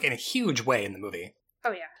 like, in a huge way in the movie.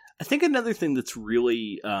 Oh, yeah. I think another thing that's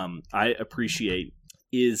really I appreciate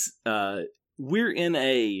is we're in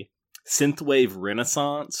a synthwave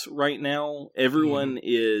renaissance right now. Everyone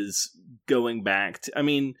is going back to, I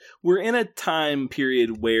mean, we're in a time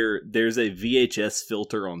period where there's a VHS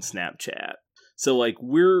filter on Snapchat. So like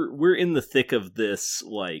we're in the thick of this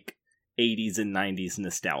like 80s and 90s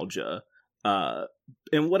nostalgia.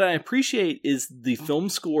 And what I appreciate is the film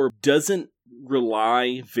score doesn't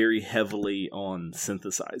rely very heavily on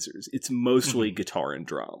synthesizers. It's mostly guitar and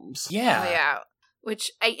drums. Yeah. Oh, yeah.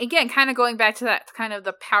 Which, again, kind of going back to that kind of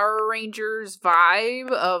the Power Rangers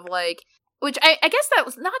vibe of, like, which I guess that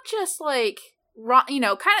was not just, like, Ron, you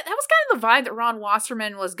know, that was kind of the vibe that Ron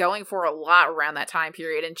Wasserman was going for a lot around that time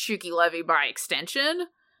period, and Shuki Levy by extension.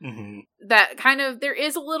 Mm-hmm. That kind of, there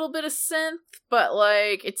is a little bit of synth, but,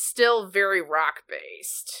 like, it's still very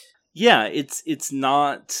rock-based. Yeah, it's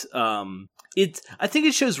not, I think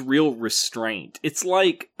it shows real restraint. It's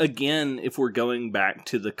like, again, if we're going back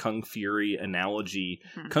to the Kung Fury analogy,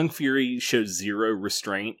 Kung Fury shows zero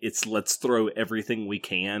restraint. It's let's throw everything we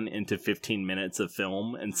can into 15 minutes of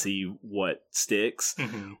film and see what sticks.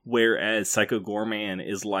 Mm-hmm. Whereas Psycho Goreman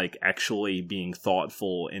is like actually being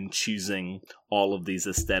thoughtful and choosing all of these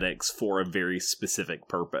aesthetics for a very specific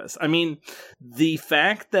purpose. I mean, the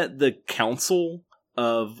fact that the council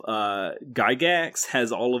of Gygax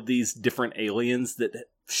has all of these different aliens that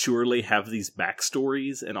surely have these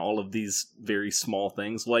backstories and all of these very small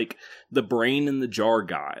things, like the brain in the jar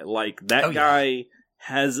guy. Like that guy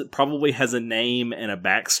probably has a name and a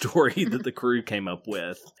backstory that the crew came up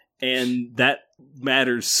with, and that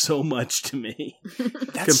matters so much to me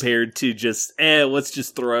compared to just let's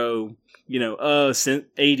just throw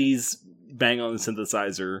 80s bang on the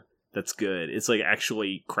synthesizer. That's good. It's like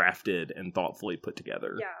actually crafted and thoughtfully put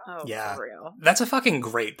together. Yeah. Oh, Yeah. for real. That's a fucking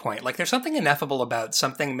great point. Like, there's something ineffable about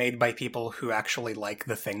something made by people who actually like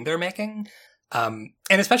the thing they're making. And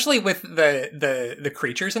especially with the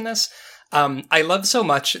creatures in this. I love so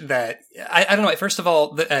much that, I don't know, first of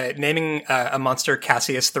all, naming a monster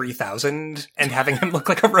Cassius 3000 and having him look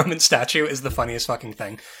like a Roman statue is the funniest fucking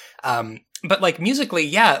thing. But, like, musically,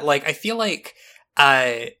 yeah, like, I feel like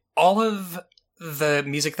all of the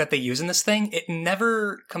music that they use in this thing, it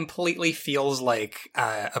never completely feels like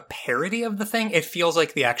a parody of the thing. It feels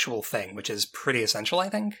like the actual thing, which is pretty essential, I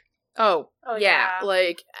think. Oh yeah. yeah.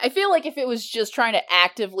 Like, I feel like if it was just trying to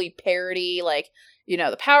actively parody, like, you know,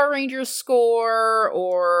 the Power Rangers score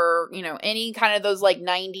or, you know, any kind of those, like,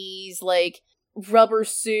 90s, like, rubber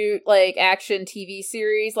suit, like, action TV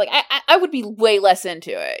series, like, I would be way less into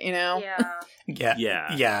it, you know? Yeah.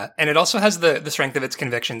 Yeah. And it also has the strength of its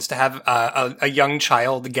convictions to have a young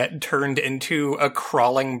child get turned into a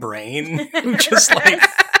crawling brain who just, like,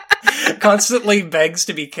 constantly begs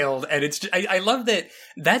to be killed. And it's just, I love that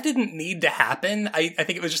didn't need to happen. I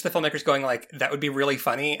think it was just the filmmakers going, like, that would be really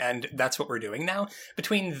funny, and that's what we're doing now.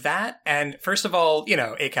 Between that and, first of all, you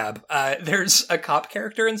know, ACAB, there's a cop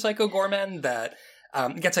character in Psycho Goreman that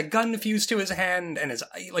gets a gun fused to his hand and is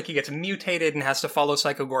like, he gets mutated and has to follow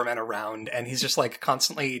Psycho Goreman around, and he's just like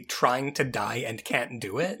constantly trying to die and can't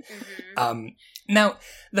do it. Mm-hmm. Now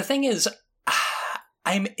the thing is,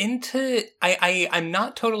 I'm into. I'm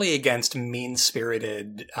not totally against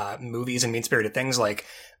mean-spirited movies and mean-spirited things. Like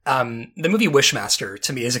the movie Wishmaster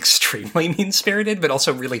to me is extremely mean-spirited, but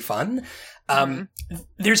also really fun.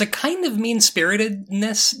 There's a kind of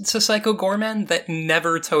mean-spiritedness to Psycho Goreman that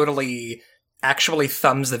never totally actually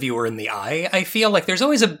thumbs the viewer in the eye. I feel like there's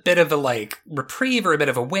always a bit of a like reprieve or a bit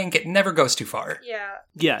of a wink. It never goes too far. Yeah.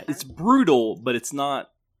 Yeah, it's brutal, but it's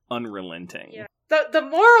not unrelenting. Yeah. The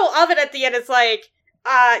moral of it at the end is like,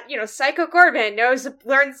 Psycho Goreman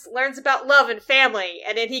learns about love and family,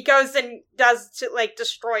 and then he goes and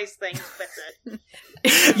destroys things with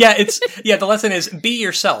it. The lesson is be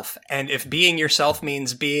yourself, and if being yourself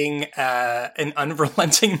means being an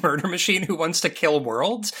unrelenting murder machine who wants to kill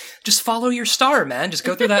worlds, just follow your star, man. Just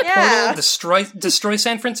go through that portal, destroy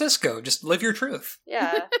San Francisco. Just live your truth.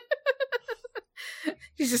 Yeah.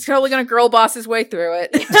 He's just totally gonna girl boss his way through it.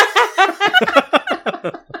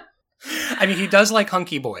 I mean, he does like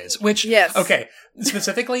hunky boys, which, yes. Okay,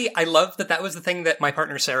 specifically, I love that was the thing that my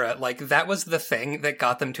partner Sarah, like, that was the thing that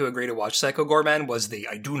got them to agree to watch Psycho Goreman was the,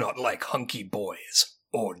 I do not like hunky boys,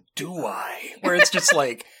 or do I? Where it's just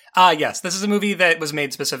like, yes, this is a movie that was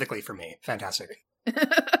made specifically for me. Fantastic.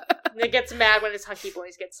 It gets mad when his hunky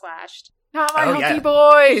boys get slashed. Not my hunky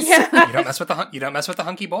boys! Yeah. You don't mess with the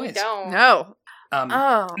hunky boys. Don't. No.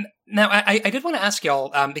 Now, I did want to ask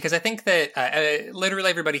y'all, because I think that literally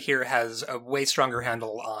everybody here has a way stronger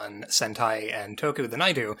handle on Sentai and Toku than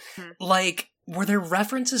I do. Like, were there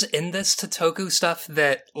references in this to Toku stuff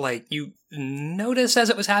that, like, you noticed as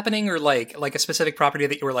it was happening, or like a specific property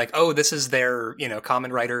that you were like, oh, this is their,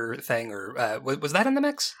 Kamen Rider thing, or was that in the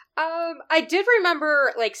mix? I did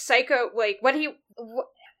remember, like, Psycho, like, when he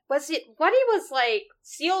was, like,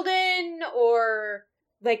 sealed in, or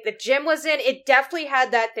like the gym was in, it definitely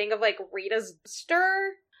had that thing of like Rita's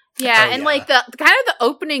stir. Yeah, and like the kind of the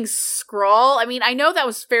opening scroll, I mean, I know that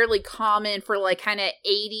was fairly common for like kind of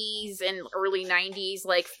 80s and early 90s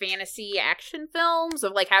like fantasy action films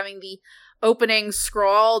of like having the opening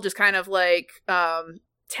scroll just kind of like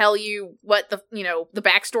tell you what the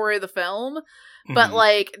backstory of the film. But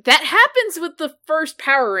like that happens with the first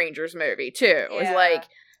Power Rangers movie too. Yeah. It's like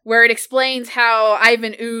where it explains how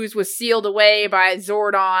Ivan Ooze was sealed away by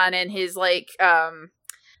Zordon and his, like,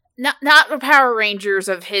 not the Power Rangers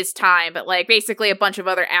of his time, but, like, basically a bunch of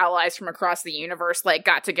other allies from across the universe, like,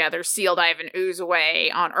 got together, sealed Ivan Ooze away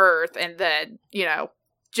on Earth, and then,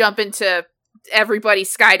 jump into everybody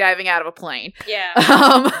skydiving out of a plane.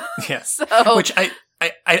 Yeah. Yes. So, which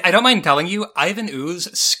I don't mind telling you, Ivan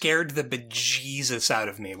Ooze scared the bejesus out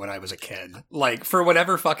of me when I was a kid. Like, for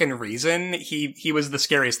whatever fucking reason, he was the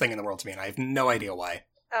scariest thing in the world to me, and I have no idea why.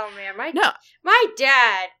 Oh man, my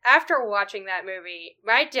dad, after watching that movie,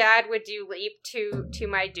 my dad would do Leap to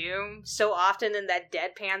My Doom so often in that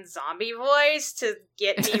deadpan zombie voice to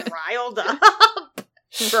get me riled up.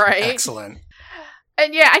 Right. Excellent.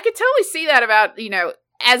 And yeah, I could totally see that about,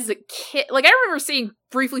 as a kid. Like, I remember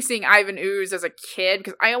briefly seeing Ivan Ooze as a kid,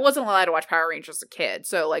 because I wasn't allowed to watch Power Rangers as a kid,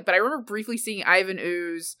 so, like, but I remember briefly seeing Ivan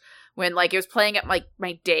Ooze when, like, it was playing at, like,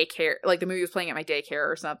 my daycare, like, the movie was playing at my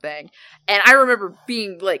daycare or something, and I remember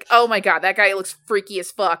being like, oh my god, that guy looks freaky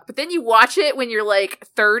as fuck, but then you watch it when you're, like,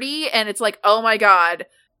 30, and it's like, oh my god,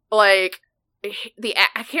 like,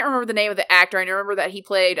 I can't remember the name of the actor. I remember that he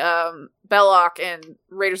played, Belloc in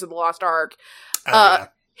Raiders of the Lost Ark. Yeah.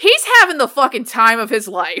 He's having the fucking time of his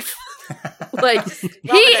life. Like,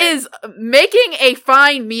 he is making a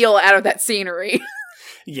fine meal out of that scenery.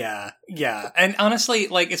 Yeah. And honestly,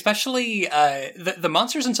 like, especially the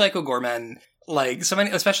monsters in Psycho Goreman, like, so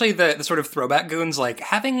many, especially the sort of throwback goons, like,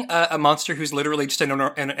 having a monster who's literally just an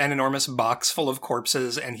enormous box full of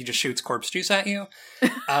corpses and he just shoots corpse juice at you.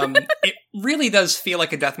 It really does feel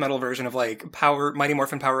like a death metal version of, like, Mighty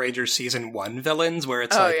Morphin Power Rangers Season 1 villains, where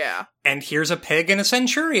it's and here's a pig in a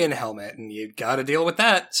Centurion helmet, and you gotta deal with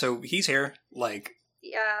that, so he's here. Like,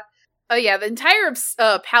 yeah. Oh yeah, the entire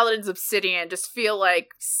Paladins Obsidian just feel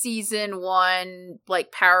like Season 1,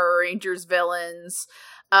 like, Power Rangers villains.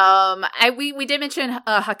 We did mention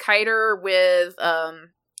Hakaider with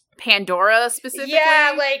Pandora specifically.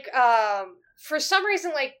 Yeah, like for some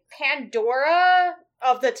reason, like, Pandora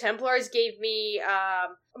of the Templars gave me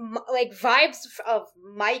like vibes of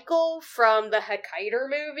Michael from the Hakaider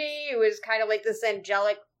movie. It was kind of like this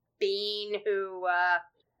angelic being who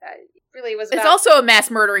really was about... It's also a mass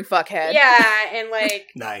murdering fuckhead. Yeah, and like...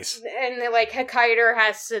 Nice. And like Hakaider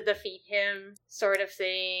has to defeat him, sort of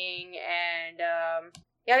thing, and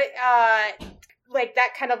like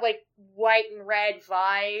that kind of like white and red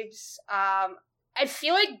vibes. I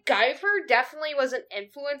feel like Guyver definitely was an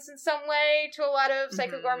influence in some way to a lot of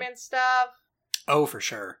Psycho Goreman stuff. Oh, for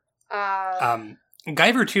sure.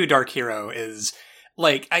 Guyver 2 Dark Hero is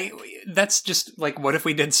like that's just like, what if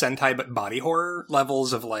we did Sentai but body horror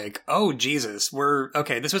levels of like, oh Jesus,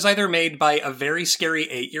 this was either made by a very scary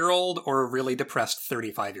 8-year-old or a really depressed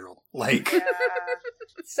 35-year-old. Like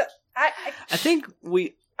So I think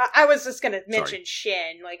I was just gonna mention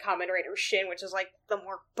Shin, like Kamen Rider Shin, which is like the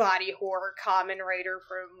more body horror Kamen Rider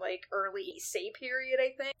from like early Issei period,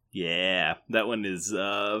 I think. yeah, that one is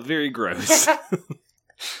very gross.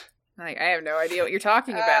 Like, I have no idea what you're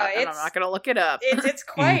talking about, and I'm not going to look it up. It's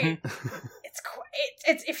quite.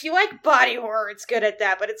 It's if you like body horror, it's good at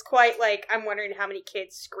that. But it's quite like, I'm wondering how many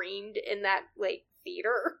kids screamed in that like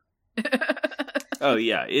theater. Oh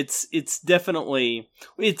yeah, it's definitely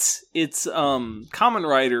it's Kamen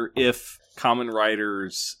Rider if Kamen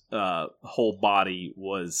Rider's whole body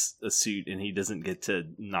was a suit and he doesn't get to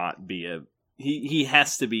not be he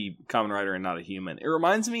has to be Kamen Rider and not a human. It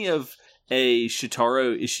reminds me of a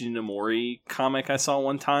Shitaro Ishinomori comic I saw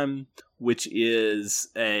one time, which is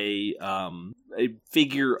a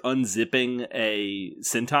figure unzipping a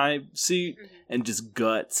Sentai suit, and just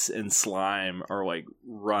guts and slime are like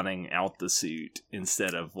running out the suit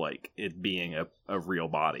instead of like it being a real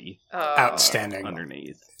body. Outstanding.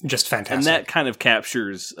 Underneath. Just fantastic. And that kind of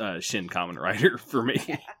captures Shin Kamen Rider for me.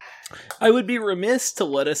 I would be remiss to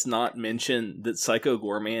let us not mention that Psycho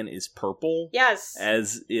Gorman is purple. Yes.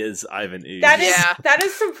 As is Ivan Ooze. That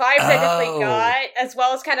is some vibes I definitely got, as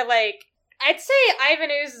well as kind of like, I'd say Ivan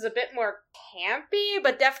Ooze is a bit more campy,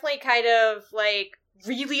 but definitely kind of like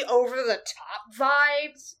really over the top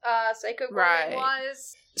vibes Psycho Gorman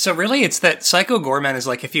was. So really, it's that Psycho Gorman is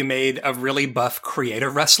like if you made a really buff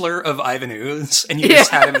creative wrestler of Ivan Ooze, and you just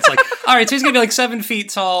had him, it's like, all right, so he's gonna be like 7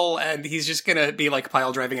 feet tall, and he's just gonna be like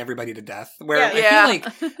pile driving everybody to death. Where I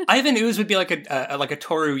feel like Ivan Ooze would be like a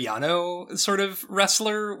Toru Yano sort of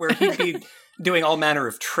wrestler, where he'd be doing all manner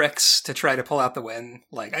of tricks to try to pull out the win.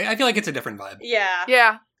 Like, I feel like it's a different vibe. Yeah.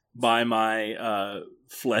 Yeah. By my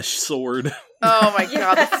flesh sword. Oh my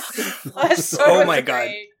god. Flesh sword Oh was my god.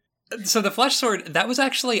 great. So the flesh sword, that was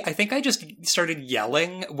actually, I think I just started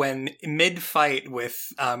yelling when mid-fight with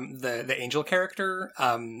the angel character,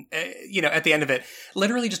 at the end of it,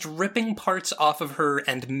 literally just ripping parts off of her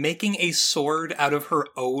and making a sword out of her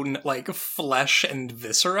own, like, flesh and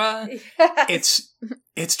viscera.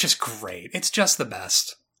 It's just great. It's just the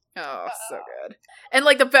best. Oh, so good. And,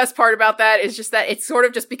 like, the best part about that is just that it sort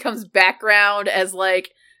of just becomes background as,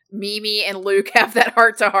 like, Mimi and Luke have that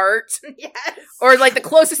heart-to-heart. Yes. Or, like, the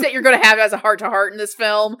closest that you're going to have as a heart-to-heart in this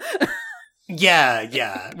film.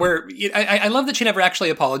 Yeah. Where I love that she never actually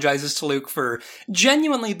apologizes to Luke for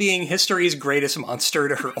genuinely being history's greatest monster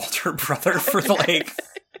to her older brother for, like,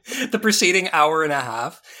 the preceding hour and a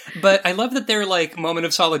half. But I love that their, like, moment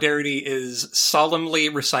of solidarity is solemnly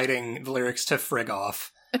reciting the lyrics to Frig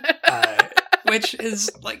Off. Which is,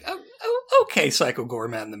 like, okay, Psycho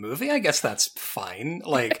Gorman the movie. I guess that's fine.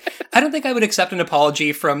 Like, I don't think I would accept an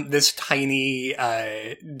apology from this tiny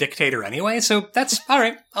dictator anyway, so that's all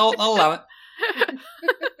right. I'll allow it.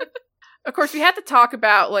 Of course, we have to talk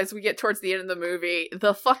about, like, as we get towards the end of the movie,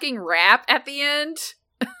 the fucking rap at the end.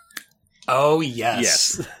 Oh,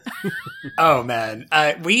 yes. Oh, man.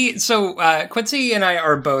 Quincy and I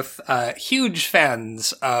are both huge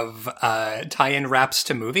fans of tie-in raps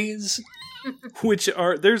to movies. Which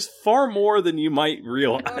there's far more than you might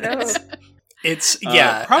realize. Oh, no. It's,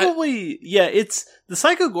 it's, the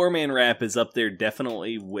Psycho Gorman rap is up there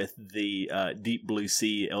definitely with the Deep Blue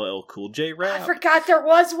Sea LL Cool J rap. I forgot there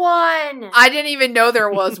was one! I didn't even know there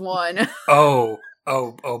was one. Oh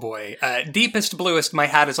boy. Deepest, bluest, my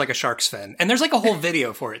hat is like a shark's fin. And there's like a whole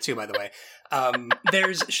video for it too, by the way.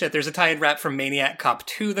 There's a tie-in rap from Maniac Cop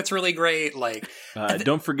 2 that's really great. Like,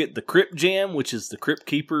 don't forget the Crypt Jam, which is the Crypt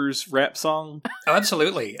Keepers rap song. Oh,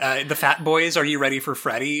 absolutely. The Fat Boys, Are You Ready for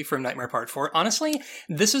Freddy from Nightmare Part 4. Honestly,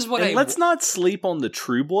 this is what let's not sleep on the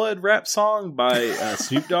True Blood rap song by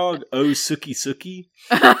Snoop Dogg, Oh Suki Suki.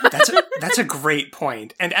 That's a great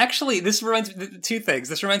point. And actually, this reminds me two things.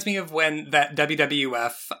 This reminds me of when that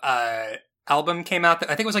WWF album came out.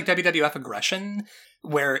 I think it was like WWF Aggression,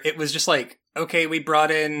 where it was just like, okay, we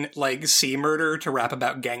brought in like C Murder to rap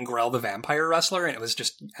about Gangrel the vampire wrestler, and it was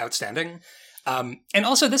just outstanding. And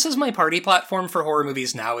also, this is my party platform for horror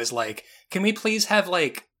movies now, is like, can we please have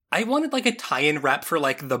like, I wanted like a tie-in rap for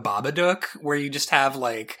like The Babadook, where you just have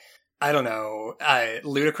like, I don't know,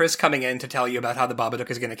 Ludacris coming in to tell you about how the Babadook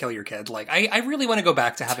is going to kill your kid. Like, I really want to go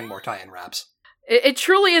back to having more tie-in raps. It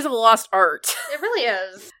truly is a lost art. It really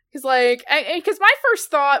is. Because, like, because my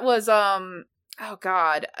first thought was, oh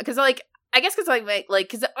god, because, like, I guess because,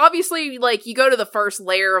 because obviously, like, you go to the first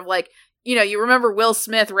layer of, like, you remember Will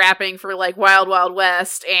Smith rapping for like Wild Wild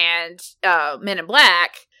West and Men in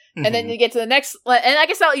Black. And then you get to the next, and I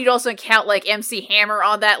guess you'd also count like MC Hammer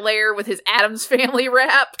on that layer with his Addams Family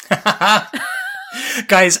rap.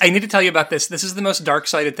 Guys, I need to tell you about this. This is the most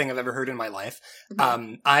dark-sided thing I've ever heard in my life.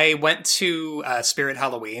 I went to Spirit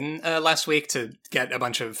Halloween last week to get a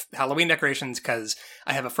bunch of Halloween decorations because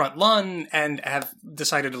I have a front lawn and have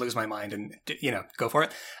decided to lose my mind and, go for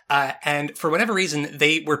it. And for whatever reason,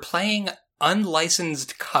 they were playing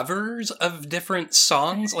unlicensed covers of different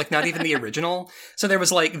songs, like not even the original. So there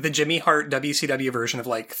was like the Jimmy Hart WCW version of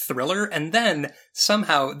like Thriller, and then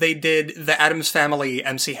somehow they did the Addams Family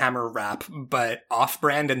MC Hammer rap, but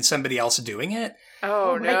off-brand and somebody else doing it.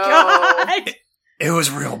 Oh my no. God. It was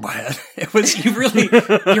real bad. It was you really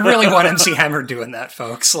want MC Hammer doing that,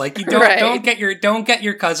 folks. Like you don't get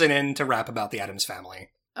your cousin in to rap about the Addams Family.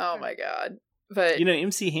 Oh my God. But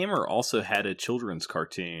MC Hammer also had a children's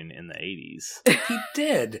cartoon in the 80s.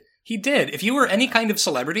 He did. If you were any kind of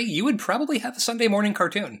celebrity, you would probably have a Sunday morning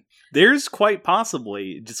cartoon. There's quite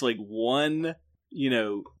possibly just like one,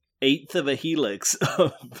 eighth of a helix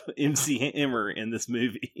of MC Hammer in this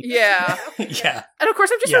movie. Yeah. Yeah. And of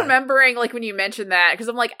course, I'm just remembering, like, when you mentioned that, because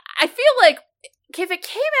I'm like, I feel like if it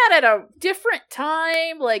came out at a different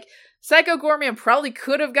time, like, Psycho Goreman probably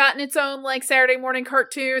could have gotten its own, like, Saturday morning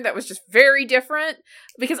cartoon that was just very different.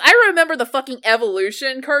 Because I remember the fucking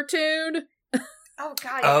Evolution cartoon. Oh,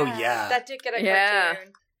 God. Oh, yeah. That did get a Yeah.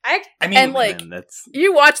 cartoon. I mean, and, like, man, that's...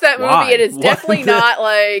 you watch that movie, Why? it is definitely not,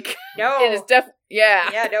 like... No. It is definitely... Yeah.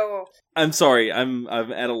 Yeah, no. I'm sorry, I'm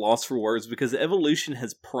at a loss for words because Evolution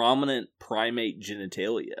has prominent primate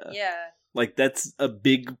genitalia. Yeah. Like, that's a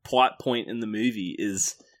big plot point in the movie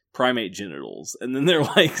is primate genitals. And then they're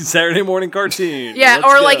like, Saturday morning cartoon. Yeah, let's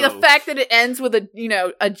or go. like the fact that it ends with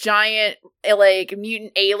a giant, like,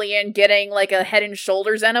 mutant alien getting, like, a Head and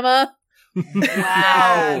Shoulders enema.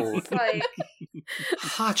 Wow. It's like...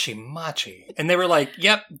 Hachi Machi. And they were like,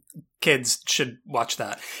 yep, kids should watch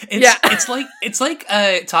that. It's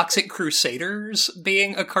like Toxic Crusaders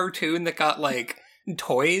being a cartoon that got, like,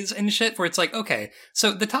 toys and shit, where it's like, okay,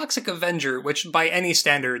 so the Toxic Avenger, which by any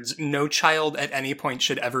standards, no child at any point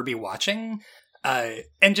should ever be watching,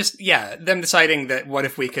 and just, them deciding that what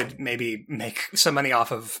if we could maybe make some money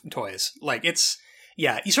off of toys. Like, it's...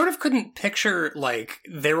 Yeah, you sort of couldn't picture, like,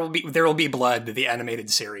 There Will Be Blood, the animated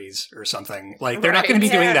series or something. Like, they're not going to be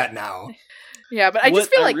doing that now. Yeah, but I just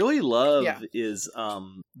feel like... What I really love is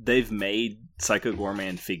they've made Psycho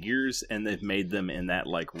Goreman figures, and they've made them in that,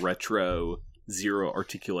 like, retro zero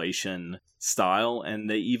articulation style, and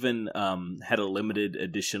they even had a limited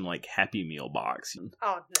edition, like, Happy Meal box.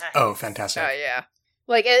 Oh, nice. Oh, fantastic. Oh, yeah.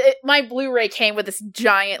 Like, my Blu-ray came with this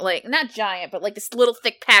giant, like, not giant, but, like, this little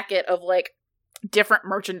thick packet of, like, different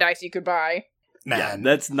merchandise you could buy. Man. Yeah,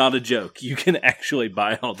 that's not a joke. You can actually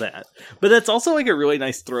buy all that. But that's also like a really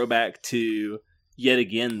nice throwback to, yet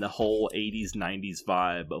again, the whole 80s, 90s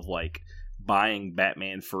vibe of like buying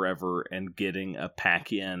Batman Forever and getting a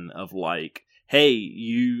pack-in of like, hey,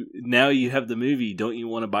 you have the movie, don't you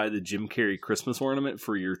want to buy the Jim Carrey Christmas ornament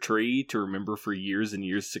for your tree to remember for years and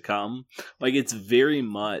years to come? Like, it's very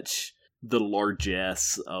much the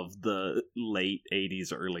largesse of the late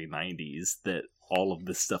 80s, early 90s that all of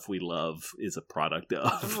this stuff we love is a product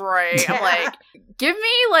of. Right. I'm like, give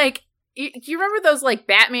me, like, do you remember those, like,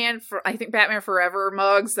 Batman Forever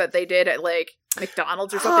mugs that they did at, like,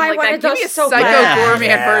 McDonald's or something I like that? wanted Give those me a so Psycho bad.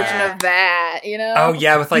 Goreman version of that, you know? Oh,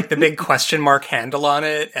 yeah, with, like, the big question mark handle on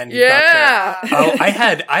it. And you've yeah. got the... Oh,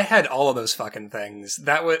 I had all of those fucking things.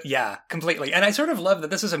 That was, yeah, completely. And I sort of love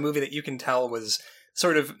that this is a movie that you can tell was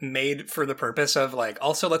sort of made for the purpose of, like,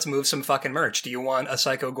 also let's move some fucking merch. Do you want a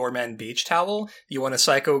Psycho Goreman beach towel? You want a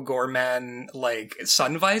Psycho Goreman, like,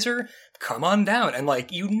 sun visor? Come on down. And, like,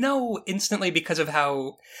 instantly because of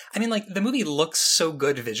how... I mean, like, the movie looks so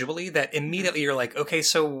good visually that immediately you're like, okay,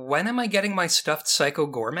 so when am I getting my stuffed Psycho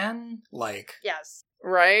Goreman? Like... Yes.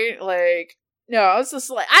 Right? Like... No, I was just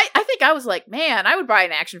like... I think I was like, man, I would buy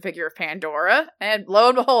an action figure of Pandora. And lo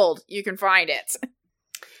and behold, you can find it.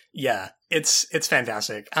 Yeah, it's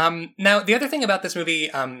fantastic. Now, the other thing about this movie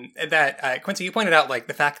that, Quincy, you pointed out, like,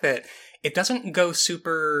 the fact that it doesn't go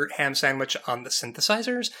super ham sandwich on the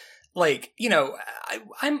synthesizers. Like,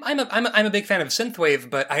 I'm a big fan of synthwave,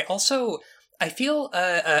 but I feel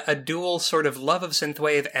a dual sort of love of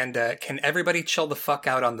synthwave and can everybody chill the fuck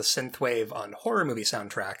out on the synthwave on horror movie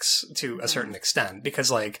soundtracks to a certain extent.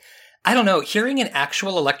 Because, like, I don't know, hearing an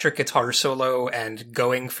actual electric guitar solo and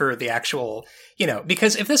going for the actual,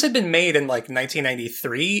 because if this had been made in, like,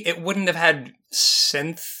 1993, it wouldn't have had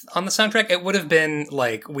synth on the soundtrack. It would have been,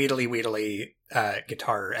 like, wheedly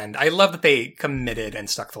guitar. And I love that they committed and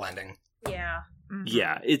stuck the landing. Yeah.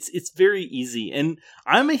 Yeah, it's very easy, and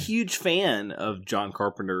I'm a huge fan of John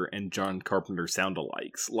Carpenter and John Carpenter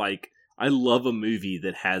sound-alikes. Like, I love a movie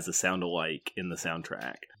that has a sound-alike in the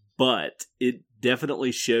soundtrack, but it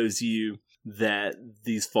definitely shows you that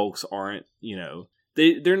these folks aren't,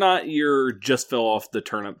 they're not your just fell off the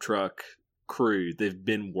turnip truck crew. They've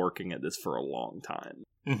been working at this for a long time.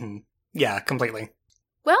 Mm-hmm. Yeah, completely.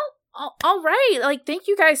 Well, all right. Like, thank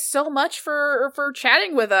you guys so much for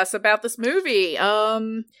chatting with us about this movie.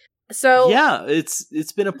 So yeah,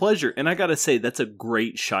 it's been a pleasure, and I gotta say that's a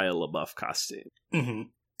great Shia LaBeouf costume. Mm-hmm.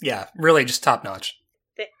 Yeah, really, just top notch.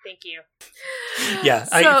 Thank you. Yeah,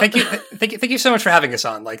 So- thank you so much for having us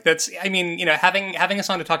on. Like, that's, I mean, having us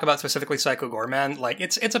on to talk about specifically Psycho Goreman, like,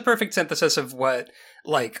 it's a perfect synthesis of what,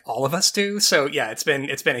 like, all of us do. So yeah, it's been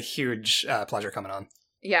a huge pleasure coming on.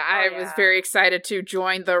 Yeah, I was very excited to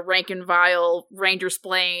join the rank and file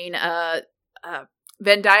Rangersplain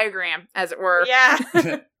Venn diagram, as it were. Yeah.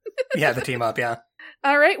 Yeah, the team up. Yeah.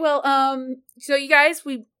 All right. Well, so you guys,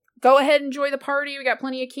 we go ahead and enjoy the party. We got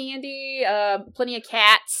plenty of candy, plenty of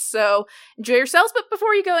cats. So enjoy yourselves. But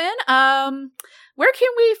before you go in, where can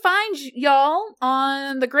we find y'all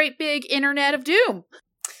on the great big internet of doom?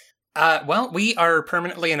 Well, we are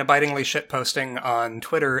permanently and abidingly shitposting on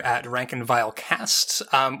Twitter at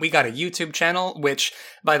RankandVileCast. We got a YouTube channel, which,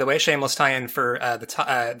 by the way, shameless tie-in for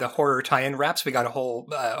the horror tie-in raps. We got a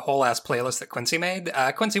whole ass playlist that Quincy made.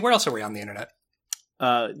 Quincy, where else are we on the internet?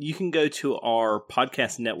 You can go to our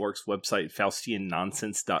podcast network's website,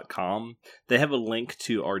 FaustianNonsense.com. They have a link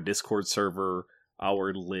to our Discord server,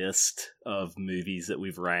 our list of movies that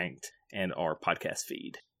we've ranked, and our podcast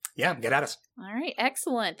feed. Yeah, get at us. All right.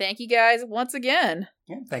 Excellent. Thank you guys once again.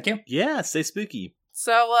 Yeah, thank you. Yeah, stay spooky.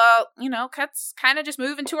 So, let's kind of just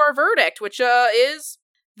move into our verdict, which is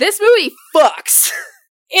this movie fucks.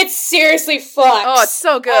 It's seriously fucked. Oh, it's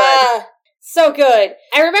so good. So good.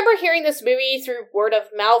 I remember hearing this movie through word of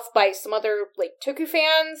mouth by some other, Toku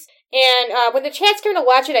fans, and when the chance came to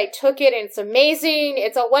watch it, I took it, and it's amazing.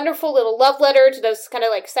 It's a wonderful little love letter to those kind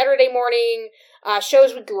of, Saturday morning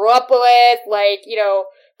shows we grew up with,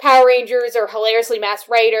 Power Rangers or Hilariously Masked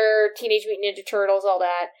Rider, Teenage Mutant Ninja Turtles, all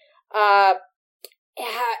that.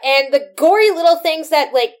 And the gory little things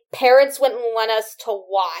that, parents wouldn't want us to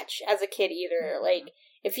watch as a kid either.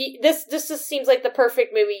 If you, this just seems like the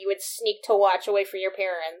perfect movie you would sneak to watch away from your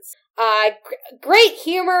parents. Great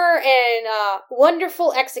humor and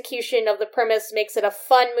wonderful execution of the premise makes it a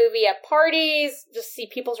fun movie at parties. Just see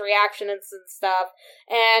people's reactions and stuff.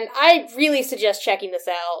 And I really suggest checking this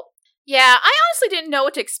out. Yeah, I honestly didn't know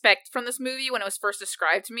what to expect from this movie when it was first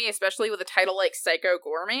described to me, especially with a title like Psycho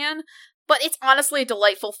Goreman. But it's honestly a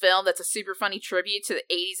delightful film that's a super funny tribute to the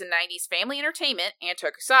 80s and 90s family entertainment and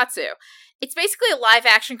tokusatsu. It's basically a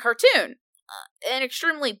live-action cartoon. An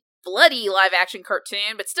extremely bloody live-action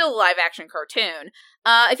cartoon, but still a live-action cartoon.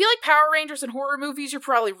 If you like Power Rangers and horror movies, you're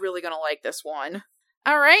probably really gonna like this one.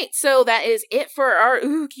 Alright, so that is it for our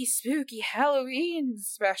ooky spooky Halloween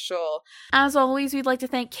special. As always, we'd like to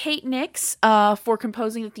thank Kate Nix for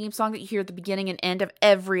composing the theme song that you hear at the beginning and end of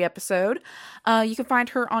every episode. You can find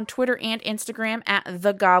her on Twitter and Instagram at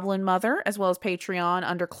The Goblin Mother, as well as Patreon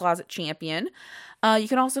under Closet Champion. You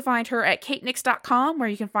can also find her at katenix.com, where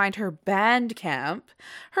you can find her Bandcamp,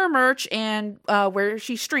 her merch, and where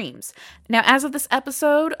she streams. Now, as of this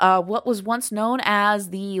episode, what was once known as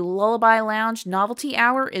the Lullaby Lounge Novelty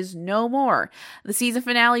Hour is no more. The season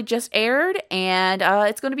finale just aired, and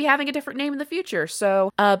it's going to be having a different name in the future.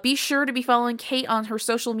 So be sure to be following Kate on her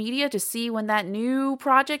social media to see when that new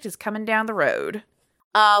project is coming down the road.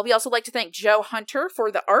 We also like to thank Joe Hunter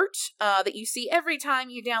for the art that you see every time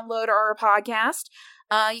you download our podcast.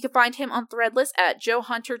 You can find him on Threadless at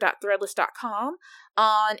joehunter.threadless.com,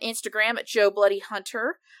 on Instagram at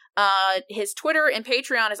joebloodyhunter. His Twitter and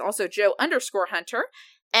Patreon is also joe_hunter.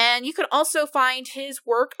 And you can also find his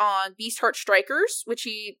work on Beastheart Strikers, which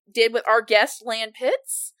he did with our guest, Lan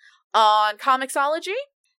Pitts, on Comixology.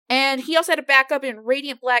 And he also had a backup in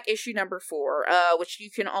Radiant Black issue number 4, which you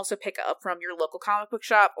can also pick up from your local comic book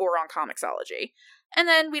shop or on Comixology. And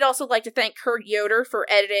then we'd also like to thank Kurt Yoder for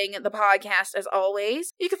editing the podcast as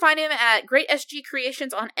always. You can find him at Great SG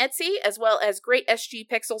Creations on Etsy, as well as Great SG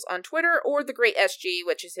Pixels on Twitter, or The Great SG,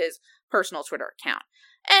 which is his personal Twitter account.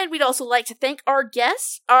 And we'd also like to thank our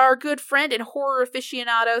guests, our good friend and horror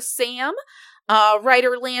aficionado, Sam,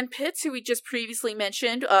 writer Lan Pitts, who we just previously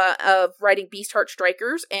mentioned, of writing Beastheart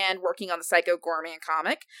Strikers and working on the Psycho Goreman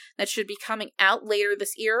comic that should be coming out later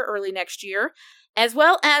this year, early next year, as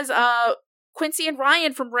well as Quincy and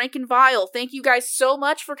Ryan from Rank and Vile. Thank you guys so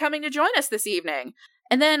much for coming to join us this evening.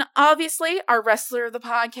 And then, obviously, our wrestler of the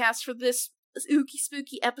podcast for this Ookie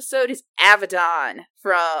Spooky episode is Avedon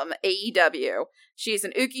from AEW. She's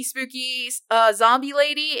an Ookie Spooky zombie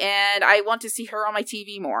lady, and I want to see her on my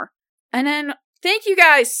TV more. And then, thank you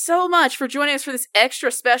guys so much for joining us for this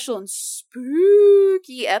extra special and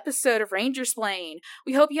spooky episode of Rangersplain.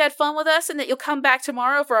 We hope you had fun with us and that you'll come back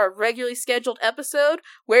tomorrow for our regularly scheduled episode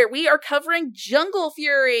where we are covering Jungle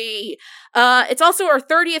Fury. It's also our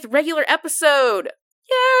 30th regular episode.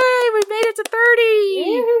 Yay! We made it to 30!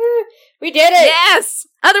 We did it! Yes!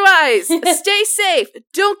 Otherwise, stay safe,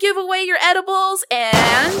 don't give away your edibles, and...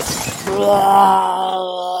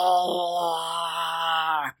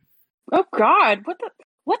 Oh God!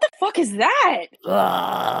 What the fuck is that?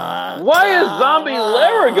 Why is Zombie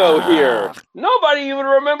Larigo here? Nobody even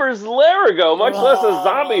remembers Larigo, much less a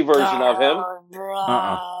zombie version of him.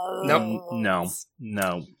 Nope. No.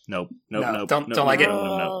 Don't like it.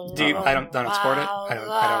 No. I don't support it.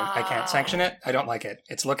 I can't sanction it. I don't like it.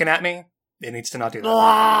 It's looking at me. It needs to not do that.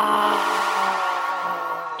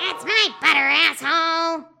 That's my butter,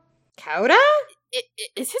 asshole! Coda?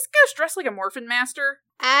 Is his ghost dressed like a Morphin Master?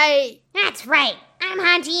 That's right. I'm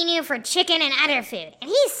hunting you for chicken and other food, and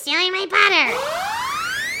he's stealing my butter!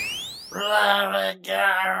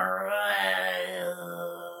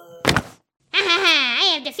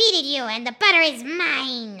 I have defeated you, and the butter is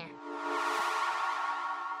mine!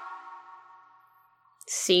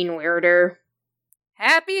 Scene weirder.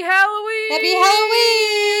 Happy Halloween! Happy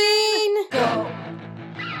Halloween! Go.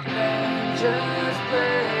 Ranger.